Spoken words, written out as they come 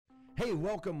Hey,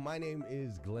 welcome. My name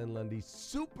is Glenn Lundy.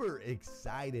 Super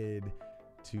excited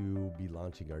to be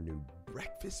launching our new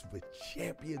Breakfast with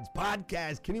Champions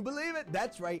podcast. Can you believe it?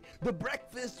 That's right. The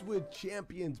Breakfast with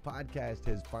Champions podcast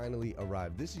has finally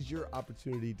arrived. This is your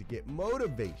opportunity to get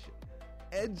motivation,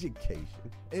 education,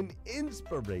 and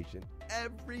inspiration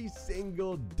every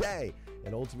single day.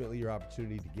 And ultimately, your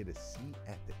opportunity to get a seat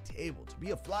at the table, to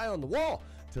be a fly on the wall,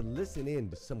 to listen in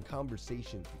to some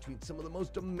conversations between some of the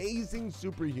most amazing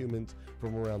superhumans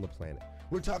from around the planet.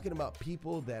 We're talking about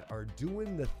people that are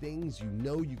doing the things you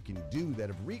know you can do, that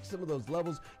have reached some of those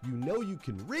levels you know you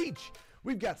can reach.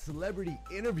 We've got celebrity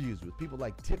interviews with people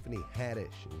like Tiffany Haddish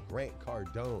and Grant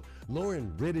Cardone,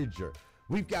 Lauren Rittiger.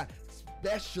 We've got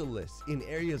specialists in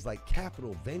areas like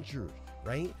capital ventures,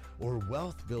 right? Or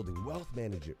wealth building, wealth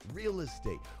management, real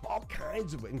estate, all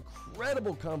kinds of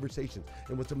incredible conversations.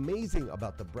 And what's amazing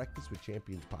about the Breakfast with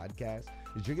Champions podcast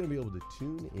is you're going to be able to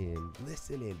tune in,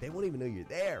 listen in. They won't even know you're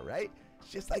there, right? It's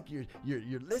just like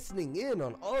you're listening in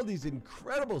on all these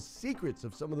incredible secrets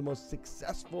of some of the most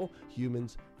successful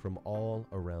humans from all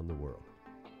around the world.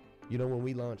 You know, when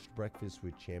we launched Breakfast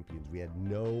with Champions, we had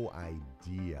no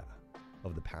idea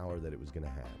of the power that it was going to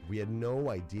have. We had no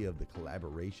idea of the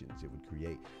collaborations it would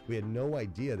create. We had no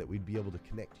idea that we'd be able to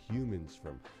connect humans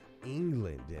from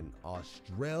England and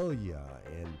Australia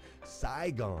and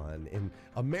Saigon and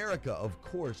America, of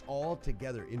course, all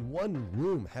together in one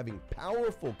room, having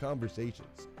powerful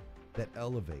conversations that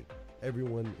elevate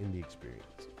everyone in the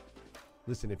experience.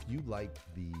 Listen, if you like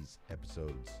these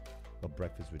episodes of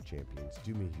Breakfast with Champions,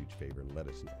 do me a huge favor and let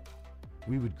us know.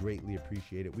 We would greatly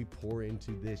appreciate it. We pour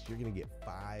into this. You're going to get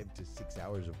 5 to 6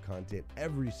 hours of content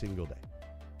every single day,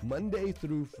 Monday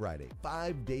through Friday,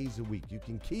 5 days a week. You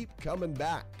can keep coming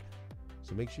back.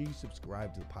 So make sure you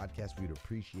subscribe to the podcast. We'd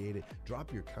appreciate it.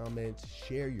 Drop your comments,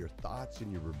 share your thoughts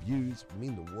and your reviews. It would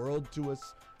mean the world to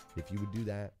us if you would do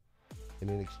that. And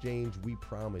in exchange, we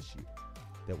promise you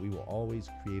that we will always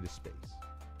create a space,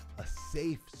 a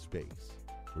safe space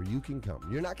where you can come.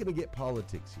 You're not going to get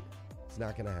politics here. It's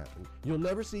not going to happen. You'll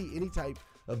never see any type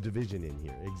of division in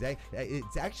here.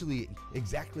 It's actually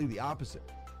exactly the opposite.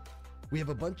 We have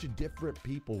a bunch of different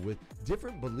people with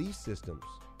different belief systems,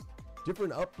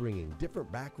 different upbringing, different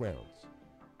backgrounds.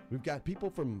 We've got people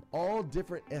from all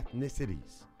different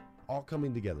ethnicities all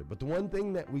coming together. But the one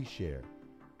thing that we share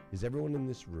is everyone in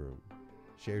this room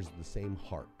shares the same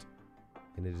heart.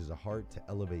 And it is a heart to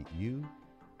elevate you,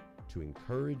 to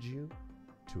encourage you,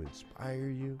 to inspire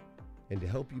you, and to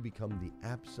help you become the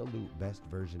absolute best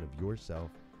version of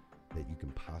yourself that you can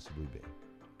possibly be.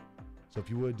 So if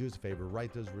you would, do us a favor,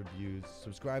 write those reviews,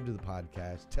 subscribe to the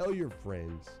podcast, tell your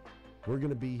friends. We're going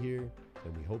to be here,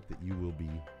 and we hope that you will be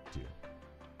too.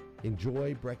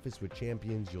 Enjoy Breakfast with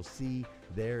Champions. You'll see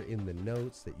there in the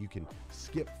notes that you can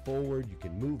skip forward, you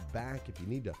can move back. If you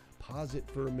need to pause it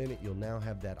for a minute, you'll now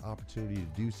have that opportunity to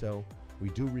do so. We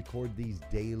do record these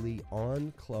daily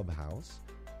on Clubhouse.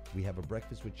 We have a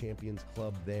Breakfast with Champions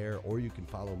club there, or you can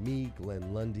follow me,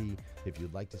 Glenn Lundy, if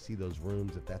you'd like to see those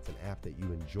rooms. If that's an app that you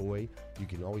enjoy, you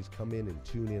can always come in and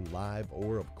tune in live,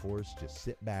 or of course, just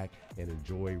sit back and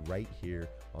enjoy right here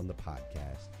on the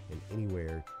podcast and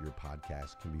anywhere your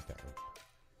podcast can be found.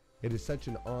 It is such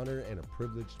an honor and a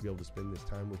privilege to be able to spend this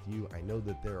time with you. I know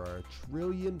that there are a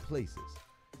trillion places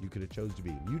you could have chose to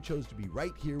be. You chose to be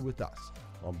right here with us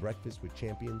on Breakfast with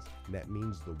Champions, and that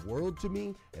means the world to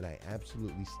me, and I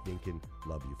absolutely stinking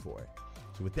love you for it.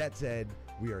 So with that said,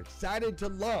 we are excited to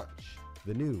launch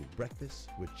the new Breakfast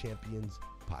with Champions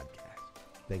podcast.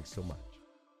 Thanks so much.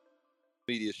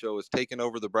 Media show is taking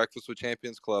over the Breakfast with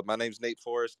Champions Club. My name's Nate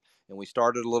Forrest, and we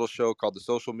started a little show called the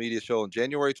Social Media Show on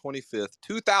January 25th,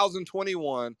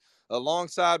 2021,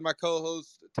 alongside my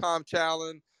co-host Tom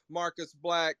Challen, Marcus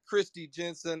Black, Christy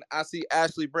Jensen. I see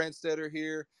Ashley Brandstetter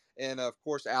here, and of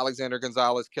course Alexander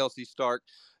Gonzalez, Kelsey Stark,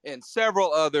 and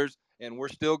several others. And we're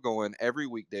still going every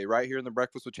weekday right here in the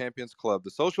Breakfast with Champions Club,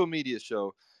 the Social Media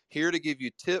Show, here to give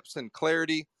you tips and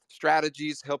clarity,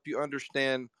 strategies, help you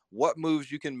understand what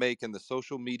moves you can make in the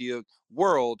social media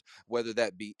world, whether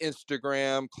that be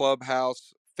Instagram,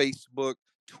 Clubhouse, Facebook,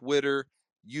 Twitter,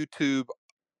 YouTube,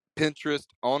 Pinterest,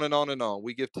 on and on and on.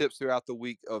 We give tips throughout the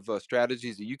week of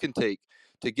strategies that you can take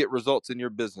to get results in your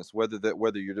business, whether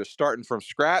you're just starting from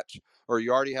scratch or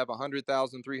you already have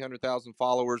 100,000, 300,000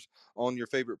 followers on your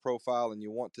favorite profile and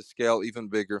you want to scale even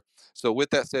bigger. So with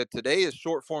that said, today is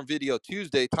Short Form Video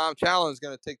Tuesday. Tom Challen is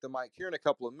going to take the mic here in a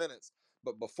couple of minutes.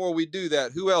 But before we do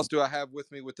that, who else do I have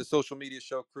with me with the Social Media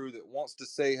Show crew that wants to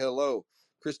say hello?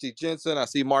 Christy Jensen. I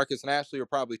see Marcus and Ashley are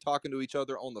probably talking to each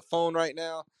other on the phone right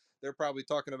now. They're probably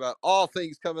talking about all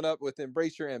things coming up with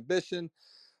Embrace Your Ambition.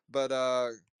 But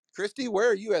Christy, where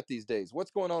are you at these days?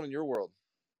 What's going on in your world?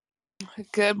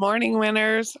 Good morning,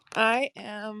 winners. I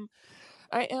am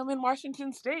in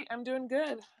Washington State. I'm doing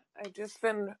good. I've just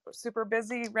been super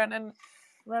busy running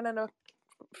a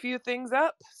few things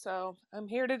up. So I'm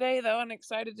here today though and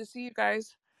excited to see you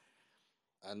guys.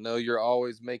 I know you're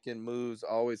always making moves,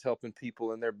 always helping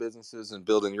people in their businesses and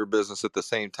building your business at the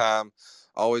same time.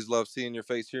 Always love seeing your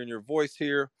face, hearing your voice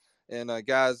here. And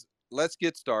guys, let's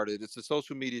get started. It's a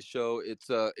social media show.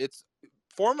 It's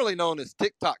formerly known as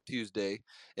TikTok Tuesday,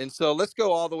 and so let's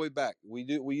go all the way back. We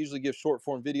usually give short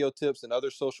form video tips and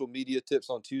other social media tips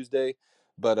on Tuesday.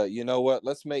 But you know what?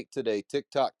 Let's make today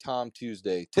TikTok Tom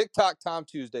Tuesday. TikTok Tom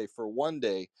Tuesday for one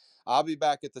day. I'll be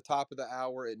back at the top of the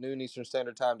hour at noon Eastern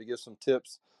Standard Time to give some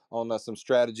tips on some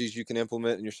strategies you can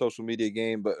implement in your social media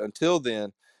game. But until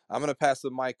then, I'm going to pass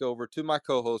the mic over to my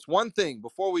co-host. One thing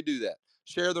before we do that,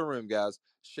 share the room, guys.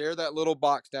 Share that little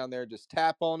box down there. Just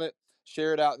tap on it.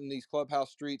 Share it out in these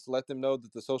clubhouse streets. Let them know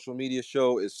that the social media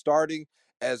show is starting.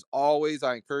 As always,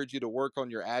 I encourage you to work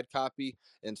on your ad copy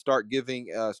and start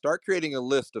creating a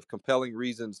list of compelling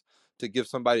reasons to give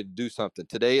somebody to do something.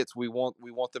 Today it's we want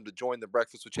them to join the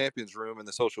Breakfast with Champions room in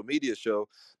the social media show.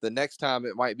 The next time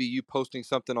it might be you posting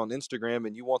something on Instagram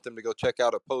and you want them to go check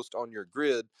out a post on your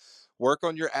grid. Work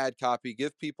on your ad copy,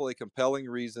 give people a compelling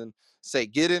reason. Say,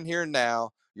 get in here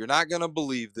now. You're not going to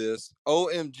believe this.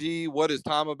 OMG, what is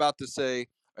Tom about to say?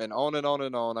 And on and on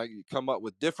and on. I come up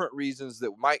with different reasons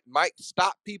that might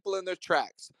stop people in their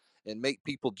tracks and make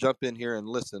people jump in here and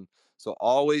listen. So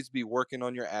always be working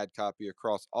on your ad copy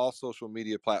across all social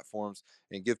media platforms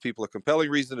and give people a compelling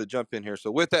reason to jump in here. So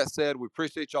with that said, we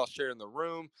appreciate y'all sharing the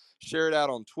room. Share it out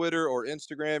on Twitter or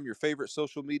Instagram, your favorite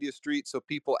social media street, so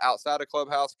people outside of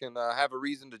Clubhouse can have a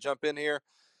reason to jump in here.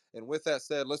 And with that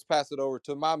said, let's pass it over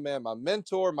to my man, my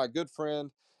mentor, my good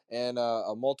friend, and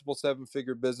a multiple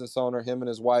seven-figure business owner. Him and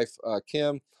his wife,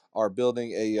 Kim, are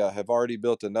have already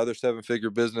built another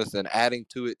seven-figure business and adding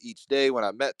to it each day. When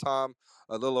I met Tom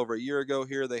a little over a year ago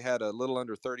here, they had a little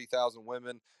under 30,000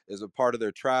 women as a part of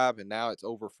their tribe, and now it's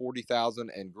over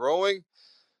 40,000 and growing.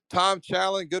 Tom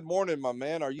Challen, good morning, my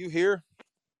man. Are you here?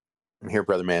 I'm here,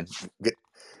 brother, man. Good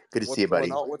to see you, buddy.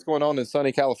 What's going on in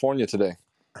sunny California today?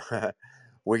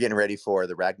 We're getting ready for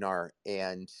the Ragnar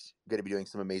and going to be doing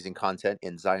some amazing content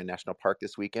in Zion National Park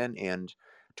this weekend, and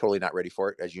totally not ready for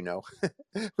it, as you know.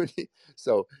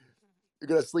 So you're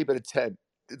going to sleep at a tent.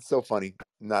 It's so funny.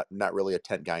 Not really a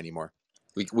tent guy anymore.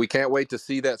 We can't wait to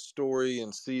see that story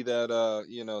and see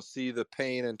that, see the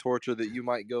pain and torture that you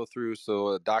might go through.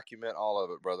 So document all of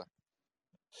it, brother.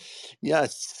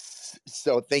 Yes.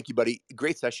 So thank you, buddy.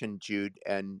 Great session, Jude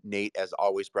and Nate, as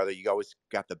always, brother. You always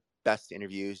got the best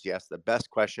interviews. Yes, the best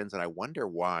questions. And I wonder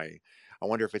why. I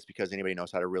wonder if it's because anybody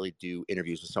knows how to really do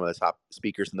interviews with some of the top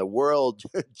speakers in the world.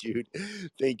 Jude,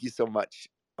 thank you so much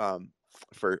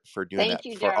for doing Thank that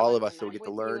you, for darling, all of us, and so we I'm get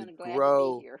to with you learn, and glad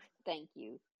grow. to be here. Thank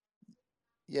you.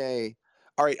 Yay.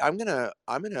 All right, I'm gonna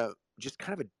just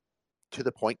kind of to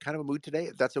the point kind of a mood today,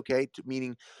 if that's okay.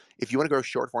 Meaning, if you want to go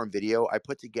short form video, I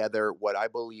put together what I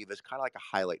believe is kind of like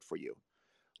a highlight for you,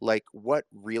 like what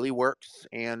really works.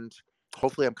 And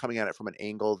hopefully I'm coming at it from an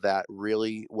angle that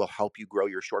really will help you grow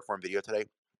your short form video today.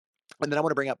 And then I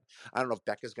want to bring up, I don't know if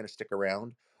Becca's going to stick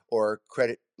around, or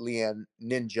Credit Leanne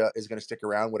Ninja is going to stick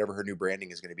around, whatever her new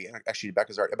branding is going to be. Actually,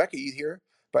 Becca's already. Becca, you here,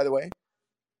 by the way?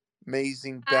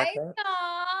 Amazing, Becca. Hi,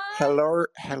 Tom.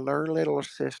 Hello, little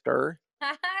sister.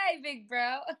 Hi, big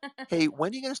bro. Hey,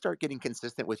 when are you going to start getting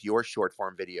consistent with your short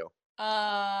form video?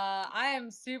 I am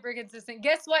super consistent.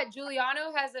 Guess what?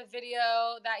 Giuliano has a video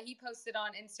that he posted on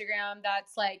Instagram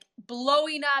that's like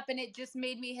blowing up, and it just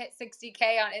made me hit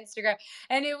 60K on Instagram.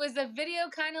 And it was a video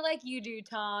kind of like you do,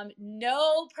 Tom.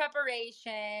 No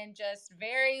preparation, just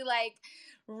very like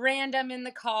random in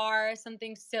the car,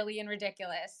 something silly and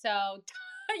ridiculous. So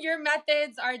your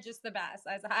methods are just the best,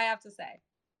 as I have to say.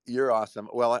 You're awesome.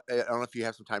 Well, I don't know if you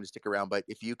have some time to stick around, but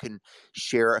if you can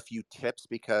share a few tips,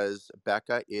 because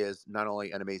Becca is not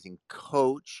only an amazing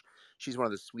coach, she's one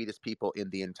of the sweetest people in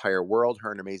the entire world.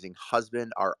 Her and her amazing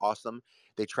husband are awesome.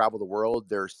 They travel the world.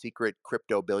 They're secret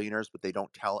crypto billionaires, but they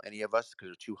don't tell any of us because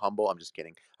they're too humble. I'm just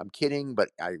kidding. I'm kidding, but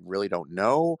I really don't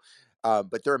know.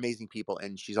 But they're amazing people,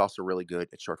 and she's also really good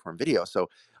at short form video. So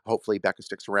hopefully Becca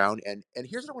sticks around. And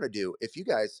here's what I want to do. If you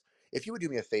would do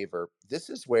me a favor, this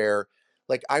is where,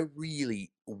 like, I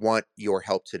really want your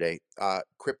help today.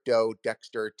 Crypto,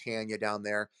 Dexter, Tanya down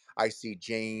there. I see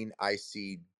Jane. I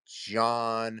see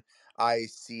John. I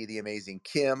see the amazing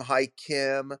Kim. Hi,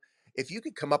 Kim. If you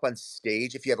could come up on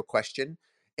stage if you have a question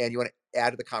and you want to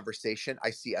add to the conversation. I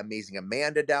see amazing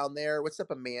Amanda down there. What's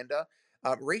up, Amanda?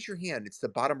 raise your hand. It's the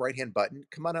bottom right hand button.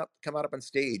 Come on up on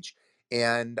stage.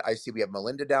 And I see we have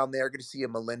Melinda down there. Good to see you,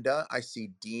 Melinda. I see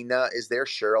Dina is there,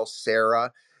 Cheryl,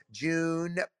 Sarah,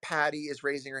 June, Patty is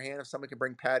raising her hand. If someone can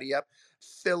bring Patty up.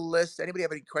 Phyllis, anybody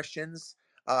have any questions?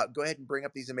 Go ahead and bring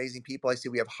up these amazing people. I see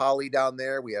we have Holly down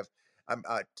there. We have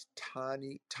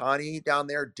Tani down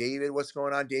there. David, what's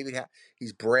going on? David,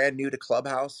 he's brand new to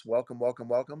Clubhouse. Welcome, welcome,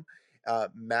 welcome.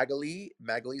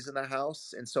 Magali's in the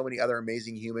house, and so many other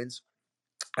amazing humans.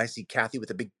 I see Kathy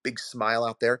with a big smile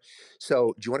out there.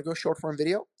 So, do you want to go short form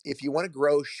video? If you want to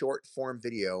grow short form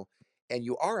video and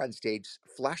you are on stage,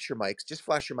 flash your mics. Just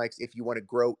flash your mics if you want to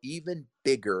grow even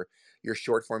bigger your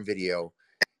short form video.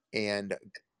 And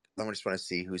I just want to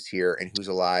see who's here and who's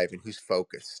alive and who's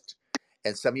focused.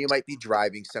 And some of you might be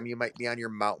driving, some of you might be on your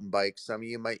mountain bike, some of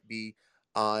you might be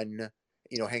on,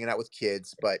 hanging out with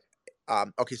kids. But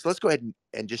okay, so let's go ahead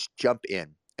and just jump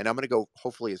in. And I'm going to go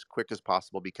hopefully as quick as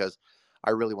possible because I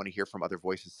really want to hear from other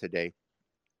voices today.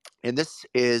 And this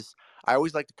is, I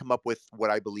always like to come up with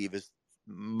what I believe is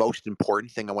most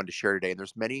important thing I wanted to share today. And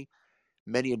there's many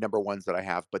number ones that I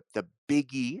have, but the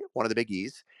biggie, one of the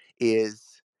biggies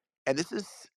is, and this is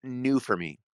new for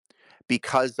me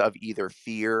because of either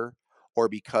fear or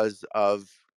because of,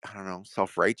 I don't know,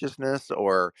 self-righteousness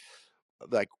or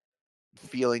like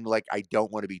feeling like I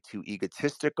don't want to be too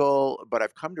egotistical, but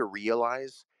I've come to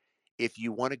realize if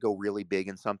you want to go really big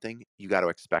in something, you got to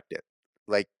expect it.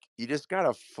 Like you just got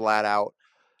to flat out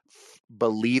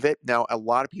believe it. Now, a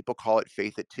lot of people call it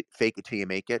fake it till you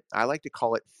make it. I like to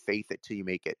call it faith it till you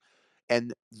make it.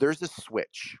 And there's a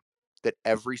switch that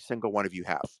every single one of you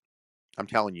have. I'm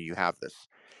telling you, you have this.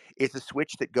 It's a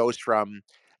switch that goes from,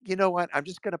 you know what, I'm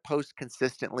just going to post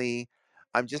consistently.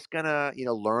 I'm just going to,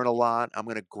 learn a lot. I'm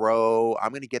going to grow. I'm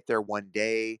going to get there one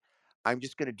day. I'm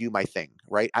just going to do my thing,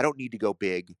 right? I don't need to go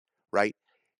big, right?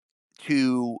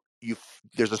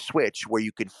 There's a switch where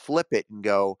you can flip it and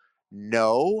go,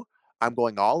 no, I'm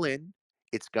going all in.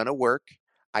 It's going to work.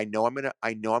 I know I'm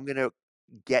going to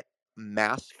get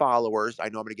mass followers. I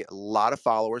know I'm going to get a lot of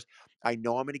followers. I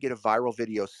know I'm going to get a viral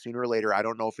video sooner or later. I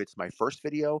don't know if it's my first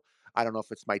video. I don't know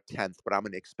if it's my 10th, but I'm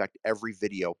going to expect every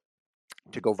video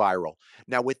to go viral.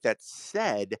 Now, with that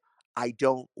said, I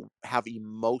don't have I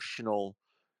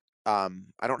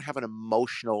don't have an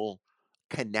emotional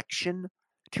connection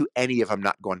to any of them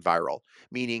not going viral.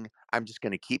 Meaning, I'm just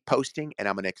going to keep posting, and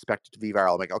I'm going to expect it to be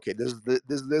viral. I'm like, okay, this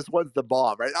one's the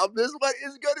bomb, right? Oh, this one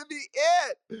is going to be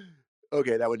it.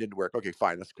 Okay, that one didn't work. Okay,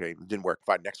 fine, that's okay. It didn't work.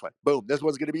 Fine, next one. Boom. This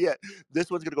one's going to be it. This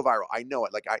one's going to go viral. I know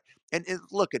it. And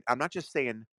look, I'm not just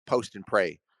saying post and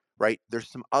pray, right? There's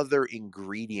some other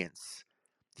ingredients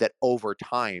that over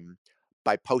time,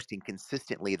 by posting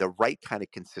consistently, the right kind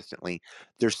of consistently,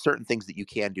 there's certain things that you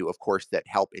can do, of course, that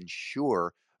help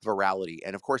ensure virality.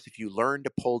 And of course, if you learn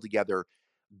to pull together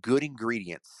good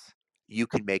ingredients, you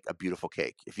can make a beautiful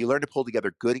cake. If you learn to pull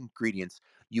together good ingredients,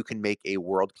 you can make a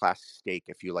world-class steak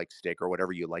if you like steak or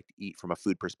whatever you like to eat from a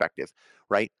food perspective,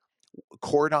 right?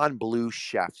 Cordon Bleu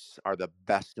chefs are the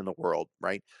best in the world,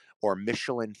 right? Or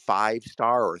Michelin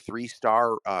 5-star or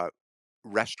 3-star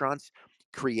restaurants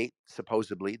create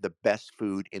supposedly the best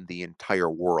food in the entire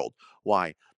world.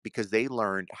 Why? Because they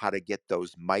learned how to get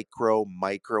those micro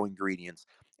ingredients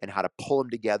and how to pull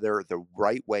them together the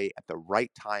right way at the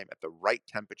right time, at the right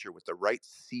temperature, with the right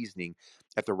seasoning,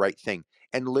 at the right thing.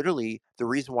 And literally, the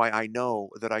reason why I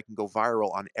know that I can go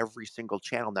viral on every single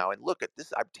channel now, and look at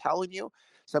this, I'm telling you,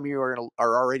 some of you are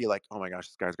already like, oh my gosh,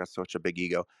 this guy's got such a big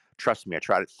ego. Trust me, I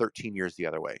tried it 13 years the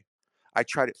other way. I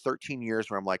tried it 13 years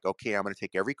where I'm like, okay, I'm going to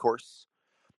take every course.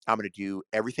 I'm going to do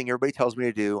everything everybody tells me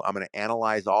to do. I'm going to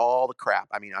analyze all the crap.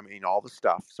 I mean all the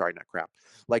stuff. Sorry, not crap.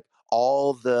 Like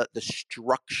all the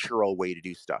structural way to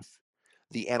do stuff,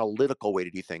 the analytical way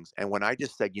to do things. And when I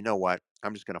just said, you know what,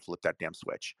 I'm just going to flip that damn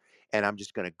switch, and I'm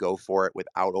just going to go for it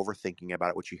without overthinking about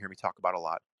it, which you hear me talk about a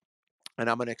lot.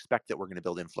 And I'm going to expect that we're going to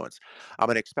build influence. I'm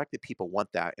going to expect that people want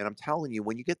that. And I'm telling you,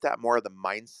 when you get that more of the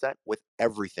mindset with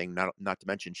everything, not to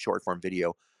mention short form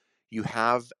video, you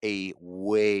have a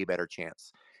way better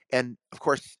chance. And of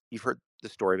course, you've heard the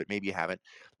story, but maybe you haven't.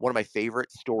 One of my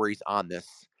favorite stories on this,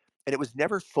 and it was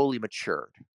never fully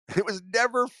matured. It was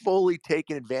never fully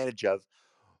taken advantage of.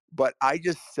 But I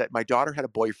just said, my daughter had a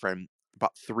boyfriend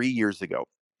about 3 years ago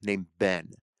named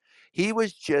Ben. He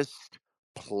was just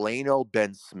plain old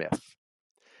Ben Smith.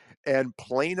 And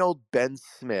plain old Ben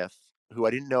Smith, who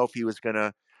I didn't know if he was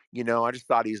gonna, I just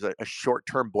thought he's a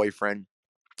short-term boyfriend.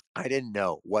 I didn't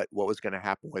know what was gonna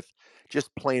happen with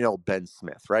just plain old Ben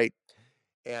Smith, right?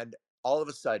 And all of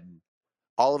a sudden,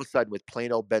 with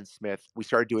plain old Ben Smith, we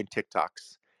started doing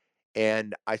TikToks.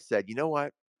 And I said, you know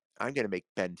what? I'm gonna make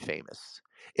Ben famous.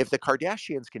 If the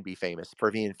Kardashians can be famous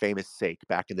for being famous sake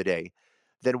back in the day,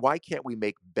 then why can't we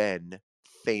make Ben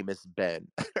famous Ben?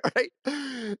 Right?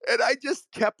 And I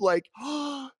just kept like,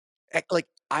 like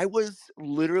I was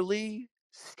literally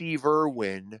Steve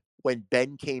Irwin when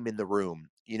Ben came in the room.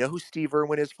 You know who Steve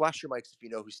Irwin is? Flash your mics if you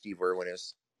know who Steve Irwin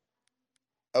is.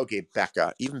 Okay,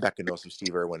 Becca. Even Becca knows who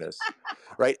Steve Irwin is,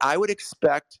 right? I would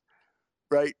expect,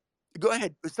 right? Go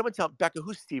ahead. Someone tell Becca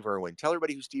who's Steve Irwin. Tell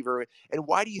everybody who Steve Irwin and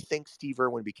why do you think Steve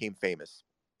Irwin became famous?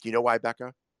 Do you know why,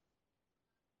 Becca?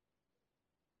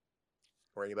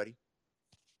 Or anybody?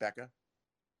 Becca?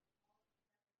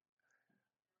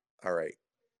 All right,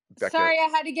 Becca. Sorry, I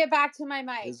had to get back to my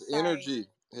mic. His Sorry.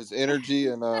 energy,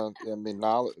 and I mean,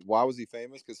 knowledge. Why was he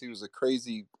famous? Because he was a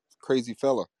crazy, crazy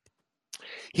fella.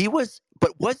 He was,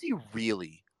 but was he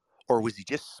really, or was he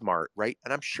just smart, right?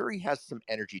 And I'm sure he has some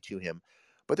energy to him.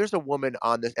 But there's a woman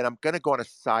on this, and I'm going to go on a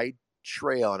side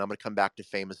trail, and I'm going to come back to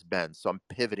Famous Ben. So I'm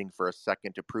pivoting for a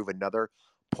second to prove another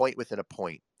point within a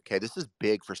point. Okay, this is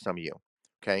big for some of you.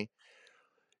 Okay,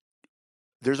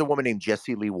 there's a woman named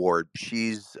Jessie Lee Ward.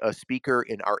 She's a speaker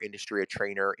in our industry, a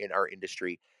trainer in our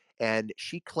industry. And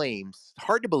she claims,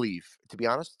 hard to believe, to be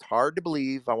honest, hard to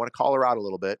believe. I want to call her out a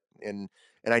little bit. And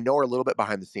I know her a little bit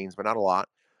behind the scenes, but not a lot,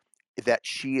 that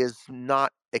she is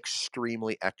not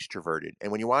extremely extroverted.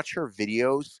 And when you watch her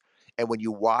videos and when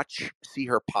you see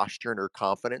her posture and her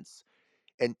confidence,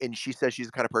 and she says she's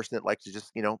the kind of person that likes to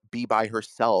just, be by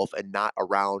herself and not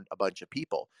around a bunch of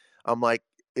people. I'm like,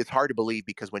 it's hard to believe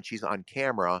because when she's on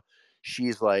camera,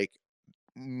 she's like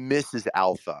Mrs.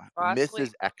 Alpha, Boss Lee.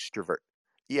 Mrs. Extrovert.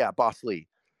 Yeah, Boss Lee.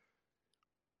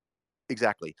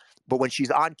 Exactly. But when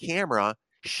she's on camera,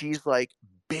 she's like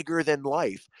bigger than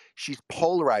life. She's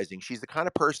polarizing. She's the kind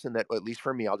of person that, at least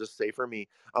for me, I'll just say for me,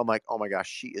 I'm like, oh my gosh,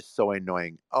 she is so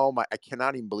annoying. Oh my, I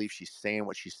cannot even believe she's saying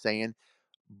what she's saying,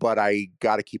 but I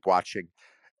got to keep watching.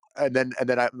 And then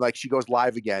I like she goes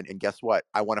live again, and guess what?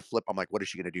 I want to flip. I'm like, what is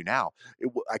she gonna do now?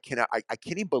 I cannot. I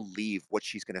can't even believe what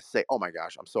she's gonna say. Oh my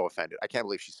gosh, I'm so offended. I can't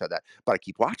believe she said that. But I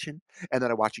keep watching, and then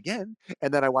I watch again,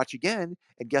 and then I watch again,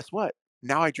 and guess what?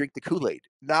 Now I drink the Kool-Aid.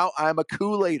 Now I'm a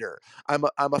Kool-Aider. I'm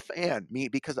a fan. Me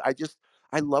because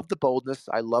I love the boldness.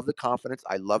 I love the confidence.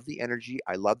 I love the energy.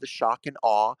 I love the shock and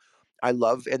awe. And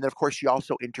then of course she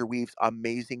also interweaves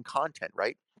amazing content,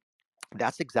 right?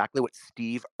 That's exactly what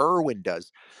Steve Irwin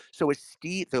does. So it's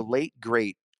Steve, the late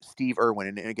great Steve Irwin,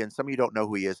 and again, some of you don't know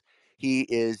who he is. He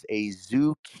is a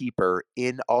zookeeper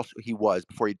in also he was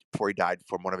before he died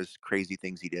from one of his crazy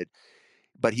things he did.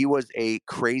 But he was a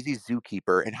crazy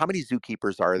zookeeper. And how many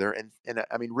zookeepers are there? And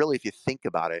I mean, really, if you think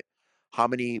about it, how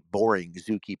many boring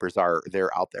zookeepers are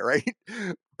there out there, right?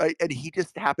 Right? And he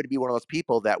just happened to be one of those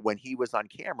people that when he was on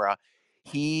camera,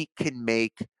 he can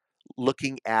make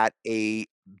looking at a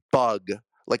bug,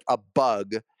 like a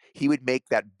bug, he would make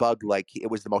that bug like it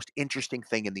was the most interesting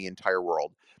thing in the entire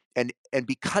world. And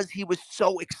because he was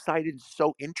so excited and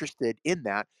so interested in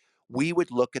that, we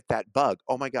would look at that bug.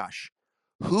 Oh my gosh,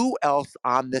 who else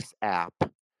on this app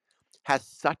has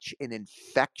such an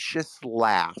infectious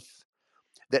laugh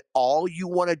that all you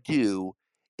want to do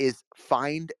is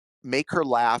make her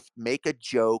laugh, make a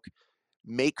joke,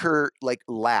 make her like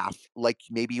laugh, like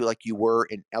maybe like you were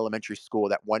in elementary school,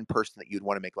 that one person that you'd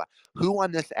want to make laugh. Who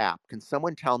on this app, can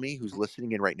someone tell me who's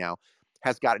listening in right now,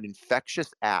 has got an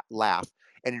infectious laugh,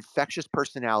 an infectious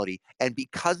personality, and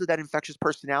because of that infectious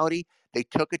personality, they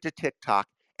took it to TikTok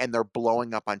and they're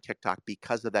blowing up on TikTok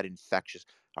because of that infectious.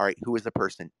 All right, who is the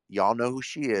person? Y'all know who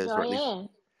she is, or at least Joyanne,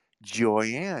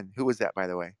 Joyanne. Who was that, by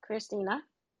the way? Christina.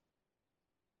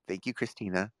 Thank you,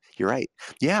 Christina. You're right.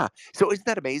 Yeah. So isn't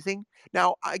that amazing?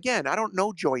 Now, again, I don't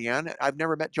know Joyanne. I've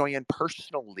never met Joyanne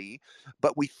personally,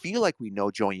 but we feel like we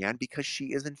know Joyanne because she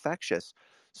is infectious.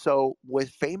 So with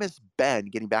Famous Ben,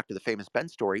 getting back to the Famous Ben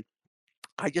story,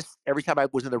 every time I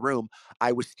was in the room,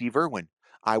 I was Steve Irwin.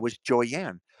 I was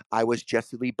Joyanne. I was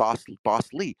Jesse Lee Boss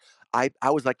Lee. I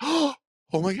was like, oh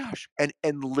my gosh.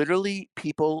 And literally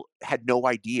people had no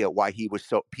idea why he was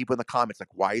so people in the comments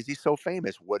like, why is he so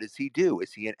famous? What does he do?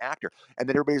 Is he an actor? And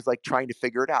then everybody's like trying to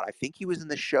figure it out. I think he was in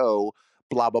the show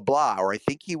blah blah blah, or I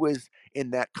think he was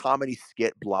in that comedy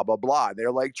skit blah blah blah. And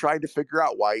they're like trying to figure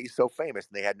out why he's so famous.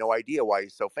 And they had no idea why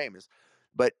he's so famous.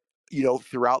 But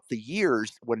throughout the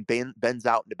years when Ben's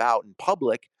out and about in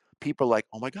public, people are like,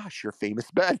 "Oh my gosh, you're famous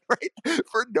Ben," right?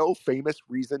 For no famous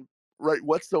reason, right,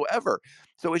 whatsoever.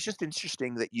 So it's just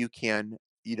interesting that you can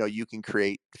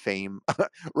create fame,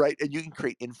 right? And you can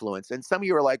create influence. And some of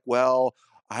you are like, "Well,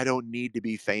 I don't need to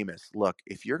be famous." Look,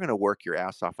 if you're going to work your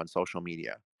ass off on social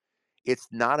media, it's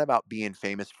not about being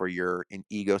famous for your in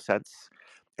ego sense,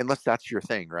 unless that's your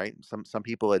thing, right? Some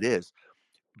people it is,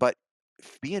 but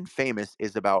being famous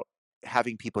is about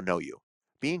having people know you.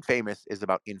 Being famous is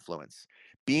about influence.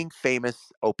 Being famous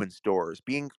opens doors.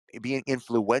 Being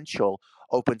influential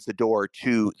opens the door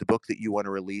to the book that you want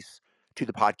to release, to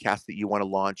the podcast that you want to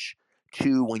launch,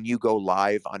 to when you go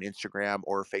live on Instagram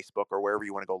or Facebook or wherever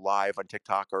you want to go live on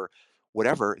TikTok or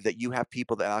whatever, that you have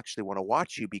people that actually want to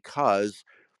watch you because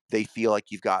they feel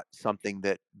like you've got something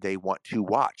that they want to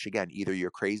watch. Again, either your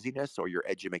craziness or your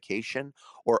education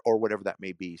or whatever that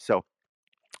may be. So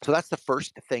that's the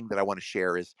first thing that I want to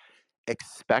share is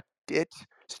expect it,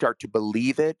 start to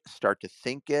believe it, start to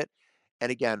think it.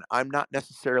 And again, I'm not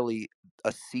necessarily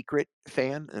a secret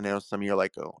fan. And I know some of you are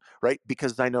like, oh, right,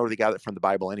 because I know they got it from the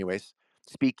Bible, anyways.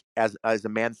 Speak as a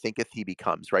man thinketh, he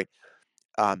becomes, right?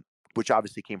 Which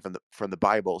obviously came from the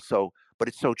Bible. So, but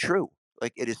it's so true.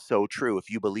 Like it is so true. If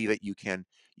you believe it, you can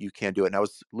do it. And I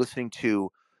was listening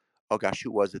to, oh gosh,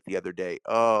 who was it the other day?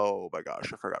 Oh my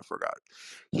gosh, I forgot.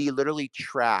 He literally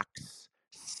tracks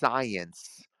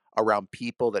science around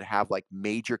people that have like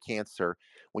major cancer.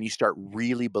 When you start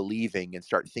really believing and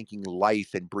start thinking life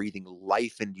and breathing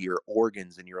life into your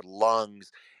organs and your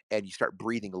lungs, and you start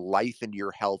breathing life into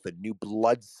your health and new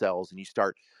blood cells, and you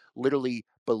start literally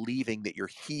believing that you're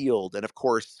healed. And of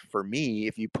course, for me,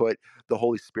 if you put the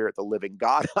Holy Spirit, the living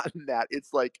God, on that,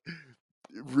 it's like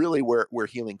really where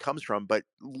healing comes from. But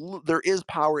there is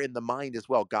power in the mind as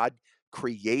well. God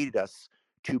created us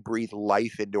to breathe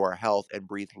life into our health and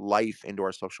breathe life into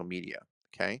our social media.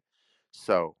 Okay,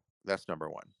 so that's number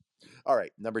one. All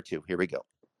right, number two, here we go.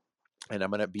 And I'm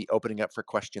going to be opening up for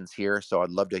questions here, so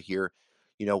I'd love to hear,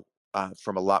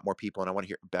 from a lot more people, and I want to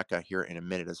hear Becca here in a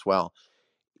minute as well.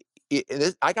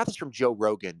 I got this from Joe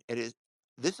Rogan.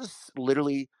 This has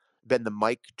literally been the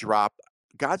mic drop.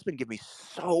 God's been giving me,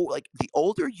 so like, the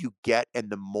older you get and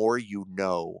the more you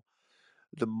know,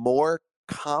 the more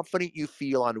confident you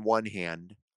feel on one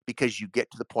hand, because you get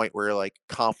to the point where you're like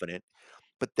confident.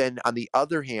 But then on the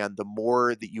other hand, the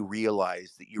more that you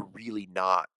realize that you're really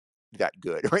not that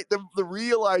good, right? The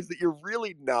realize that you're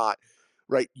really not,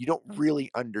 right? You don't really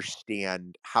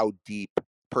understand how deep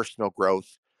personal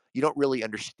growth, you don't really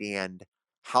understand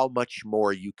how much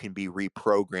more you can be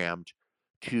reprogrammed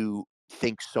to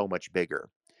think so much bigger.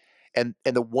 And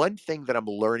the one thing that I'm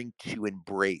learning to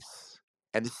embrace,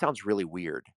 and this sounds really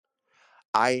weird,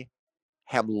 I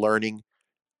am learning,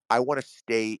 I want to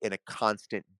stay in a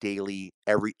constant daily,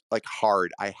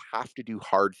 I have to do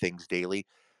hard things daily.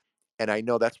 And I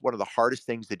know that's one of the hardest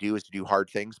things to do, is to do hard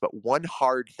things. But one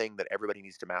hard thing that everybody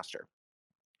needs to master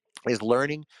is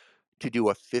learning to do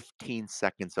a 15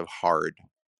 seconds of hard,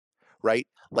 right?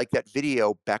 Like that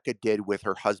video Becca did with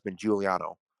her husband,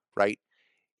 Giuliano, right?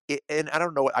 And I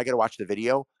don't know, I got to watch the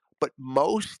video, but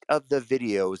most of the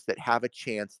videos that have a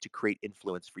chance to create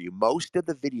influence for you, most of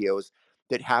the videos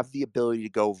that have the ability to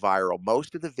go viral,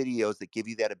 most of the videos that give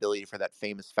you that ability for that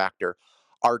famous factor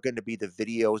are going to be the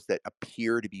videos that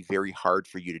appear to be very hard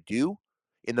for you to do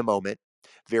in the moment,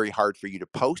 very hard for you to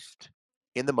post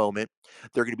in the moment.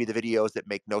 They're going to be the videos that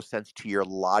make no sense to your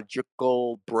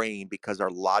logical brain, because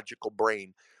our logical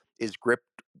brain is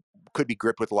could be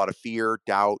gripped with a lot of fear,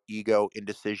 doubt, ego,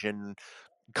 indecision,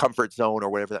 comfort zone, or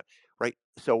whatever that, right?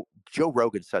 So Joe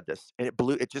Rogan said this, and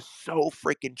it's just so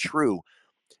freaking true.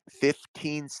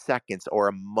 15 seconds or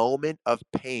a moment of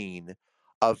pain,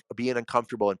 of being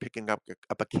uncomfortable and picking up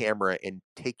a camera and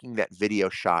taking that video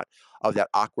shot of that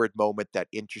awkward moment, that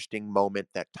interesting moment,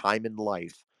 that time in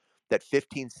life, that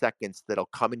 15 seconds that'll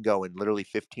come and go in literally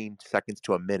 15 seconds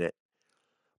to a minute.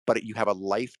 But you have a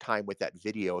lifetime with that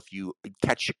video if you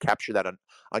capture that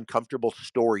uncomfortable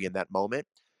story in that moment.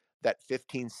 That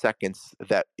 15 seconds,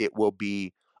 that it will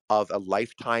be of a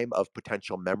lifetime of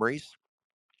potential memories,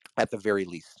 at the very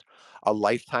least, a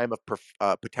lifetime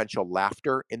of potential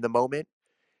laughter in the moment.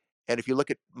 And if you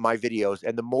look at my videos,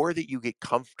 and the more that you get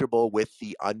comfortable with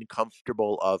the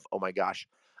uncomfortable of, oh my gosh,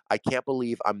 I can't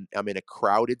believe I'm in a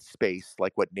crowded space,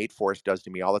 like what Nate Forrest does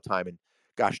to me all the time. And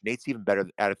gosh, Nate's even better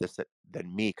at this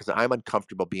than me, because I'm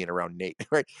uncomfortable being around Nate,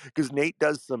 right? Because Nate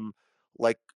does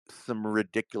like some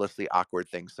ridiculously awkward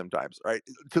things sometimes, right?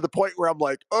 To the point where I'm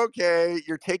like, okay,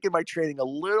 you're taking my training a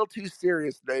little too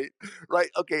serious, Nate, right?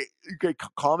 Okay,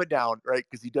 calm it down, right?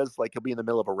 Because he'll be in the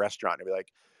middle of a restaurant and be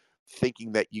like,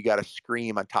 thinking that you got to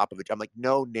scream on top of it. I'm like,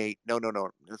 no, Nate, no, no, no.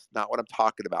 That's not what I'm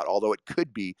talking about. Although it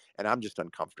could be, and I'm just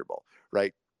uncomfortable,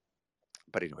 right?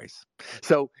 But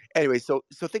so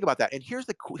think about that. And here's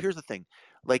the thing,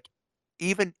 like,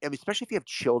 especially if you have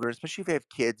children, especially if you have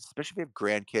kids, especially if you have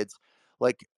grandkids,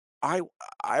 like I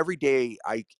every day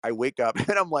I wake up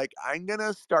and I'm like, I'm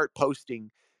gonna start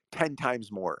posting 10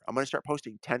 times more. I'm gonna start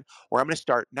posting 10, or I'm gonna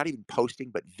start not even posting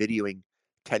but videoing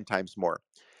 10 times more.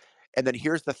 And then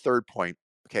here's the third point.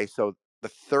 Okay, so the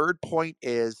third point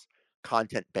is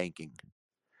content banking.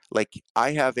 Like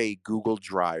I have a Google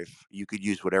Drive. You could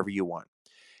use whatever you want.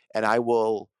 And I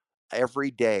will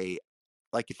every day,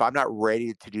 like if I'm not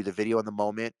ready to do the video in the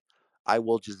moment, I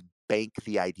will just bank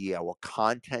the idea. I will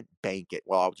content bank it.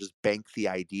 Well, I'll just bank the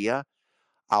idea.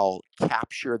 I'll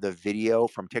capture the video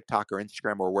from TikTok or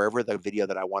Instagram or wherever the video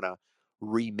that I want to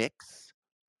remix,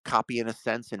 copy in a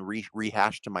sense, and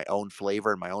rehash to my own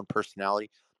flavor and my own personality,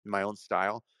 my own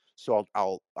style. So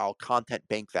I'll content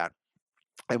bank that.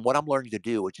 And what I'm learning to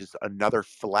do, which is another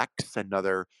flex,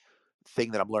 another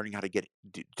thing that I'm learning how to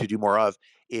to do more of,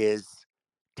 is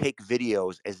take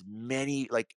videos as many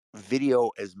like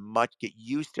video as much. Get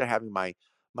used to having my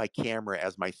camera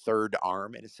as my third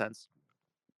arm in a sense,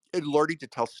 and learning to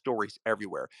tell stories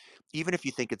everywhere, even if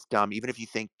you think it's dumb, even if you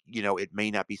think it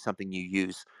may not be something you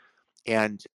use.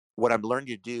 And what I'm learning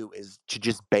to do is to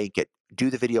just bank it, do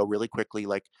the video really quickly.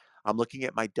 Like I'm looking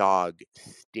at my dog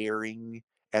staring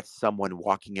at someone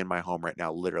walking in my home right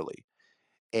now, literally.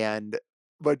 And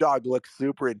my dog looks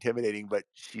super intimidating, but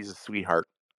she's a sweetheart,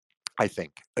 I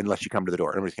think, unless you come to the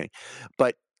door. I'm just kidding.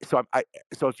 But so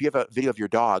if you have a video of your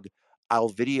dog, I'll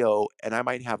video, and I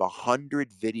might have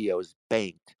 100 videos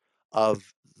banked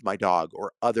of my dog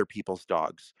or other people's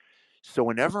dogs. So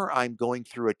whenever I'm going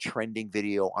through a trending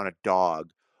video on a dog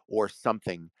or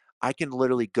something, I can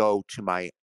literally go to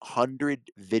my 100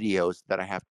 videos that I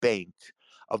have banked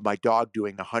of my dog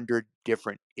doing 100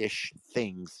 different-ish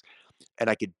things, and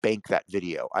I could bank that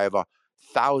video. I have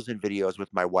 1,000 videos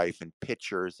with my wife and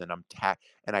pictures, and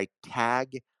I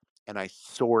tag and I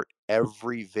sort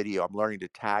every video. I'm learning to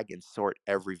tag and sort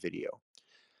every video.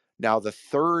 Now, the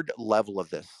third level of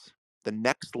this, the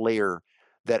next layer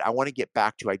that I want to get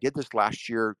back to, I did this last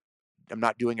year. I'm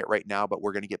not doing it right now, but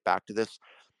we're going to get back to this,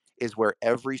 is where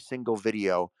every single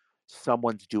video,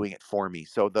 someone's doing it for me.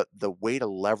 So the way to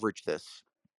leverage this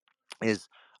is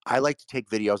I like to take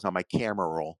videos on my camera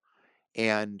roll,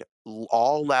 and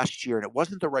all last year, and it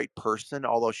wasn't the right person,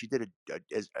 although she did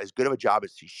as good of a job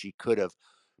as she could have,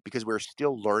 because we're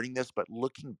still learning this. But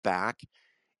looking back,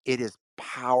 it is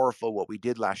powerful what we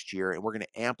did last year, and we're going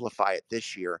to amplify it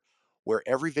this year, where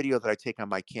every video that I take on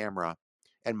my camera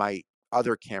and my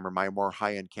other camera, my more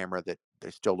high-end camera that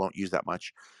I still don't use that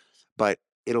much, but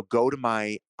it'll go to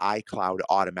my iCloud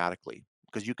automatically,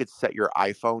 because you could set your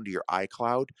iPhone to your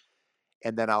iCloud,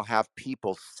 and then I'll have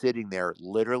people sitting there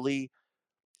literally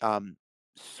um,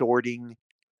 sorting,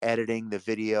 editing the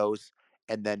videos,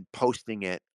 and then posting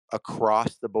it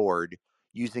across the board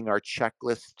using our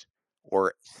checklist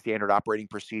or standard operating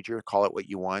procedure, call it what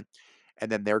you want.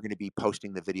 And then they're going to be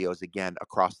posting the videos again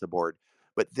across the board.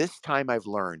 But this time I've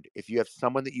learned, if you have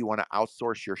someone that you want to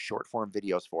outsource your short form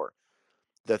videos for,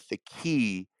 the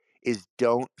key is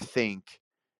don't think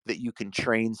that you can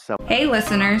train someone. Hey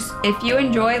listeners, if you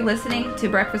enjoy listening to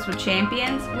Breakfast with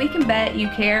Champions, we can bet you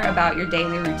care about your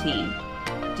daily routine.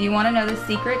 Do you want to know the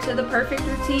secret to the perfect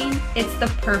routine? It's the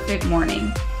perfect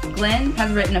morning. Glenn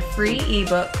has written a free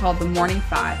ebook called The Morning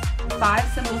 5,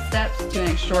 5 simple steps to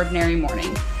an extraordinary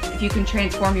morning. If you can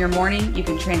transform your morning, you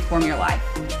can transform your life.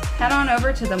 Head on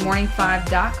over to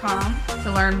themorning5.com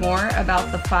to learn more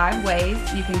about the 5 ways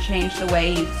you can change the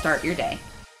way you start your day.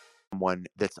 Someone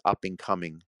that's up and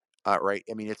coming, right?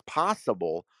 I mean, it's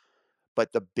possible,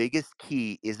 but the biggest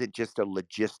key isn't just a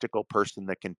logistical person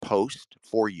that can post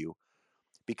for you,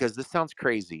 because this sounds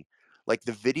crazy. Like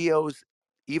the videos,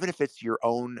 even if it's your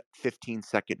own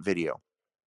 15-second video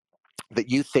that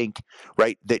you think,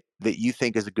 right, that you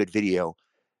think is a good video,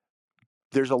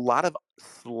 there's a lot of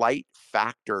slight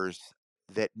factors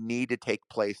that need to take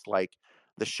place, like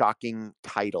the shocking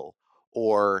title,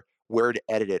 or where to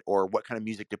edit it, or what kind of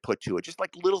music to put to it. Just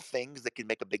like little things that can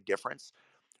make a big difference.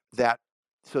 That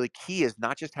So the key is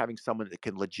not just having someone that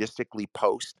can logistically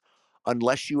post,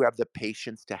 unless you have the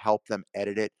patience to help them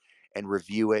edit it and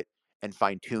review it and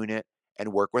fine tune it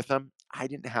and work with them. I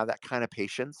didn't have that kind of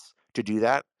patience to do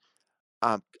that.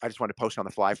 I just wanted to post on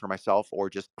the fly for myself, or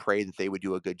just pray that they would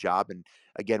do a good job. And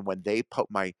again, when they put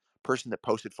my person that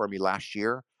posted for me last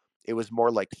year, it was more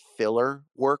like filler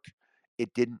work.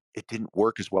 It didn't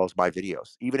work as well as my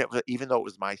videos, even though it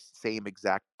was my same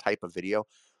exact type of video,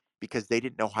 because they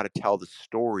didn't know how to tell the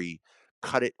story,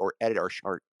 cut it or edit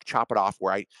or chop it off.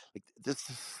 Where I like this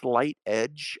slight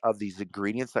edge of these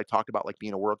ingredients that I talked about, like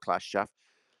being a world class chef.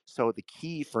 So the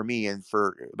key for me, and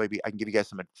for maybe I can give you guys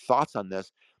some thoughts on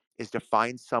this, is to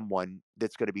find someone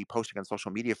that's going to be posting on social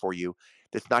media for you,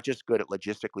 that's not just good at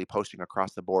logistically posting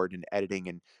across the board and editing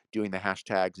and doing the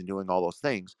hashtags and doing all those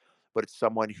things, but it's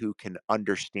someone who can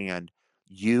understand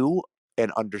you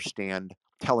and understand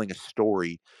telling a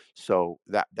story. So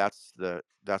that's the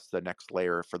next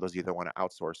layer for those of you that want to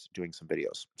outsource doing some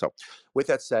videos. So with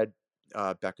that said,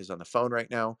 Becca's on the phone right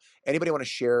now. Anybody want to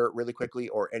share really quickly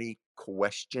or any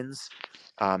questions?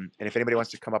 And if anybody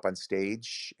wants to come up on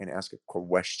stage and ask a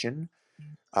question,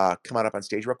 come on up on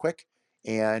stage real quick.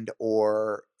 And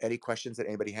or any questions that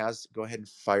anybody has, go ahead and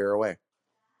fire away.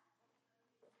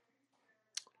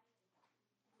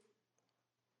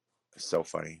 So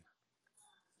funny.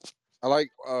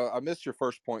 I missed your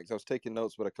first point because I was taking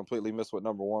notes, but I completely missed what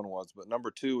number one was. But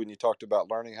number two, when you talked about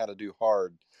learning how to do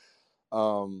hard,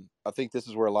 I think this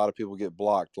is where a lot of people get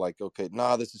blocked. Like, okay,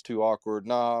 nah, this is too awkward.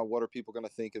 Nah, what are people going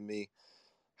to think of me?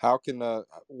 How can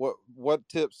what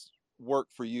tips work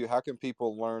for you? How can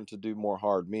people learn to do more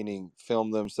hard? Meaning, film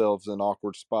themselves in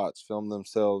awkward spots, film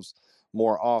themselves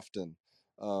more often.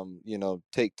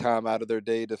 Take time out of their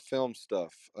day to film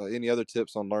stuff. Any other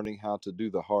tips on learning how to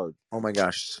do the hard? Oh my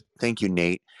gosh. Thank you,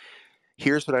 Nate.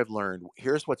 Here's what I've learned.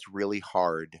 Here's what's really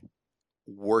hard.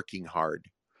 Working hard.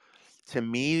 To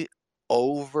me,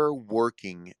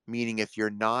 overworking, meaning if you're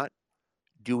not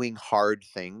doing hard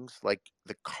things like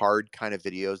the card kind of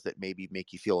videos that maybe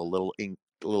make you feel a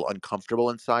little uncomfortable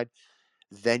inside,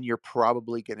 then you're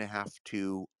probably going to have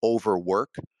to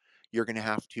overwork. You're going to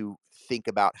have to think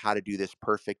about how to do this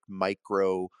perfect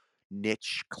micro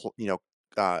niche,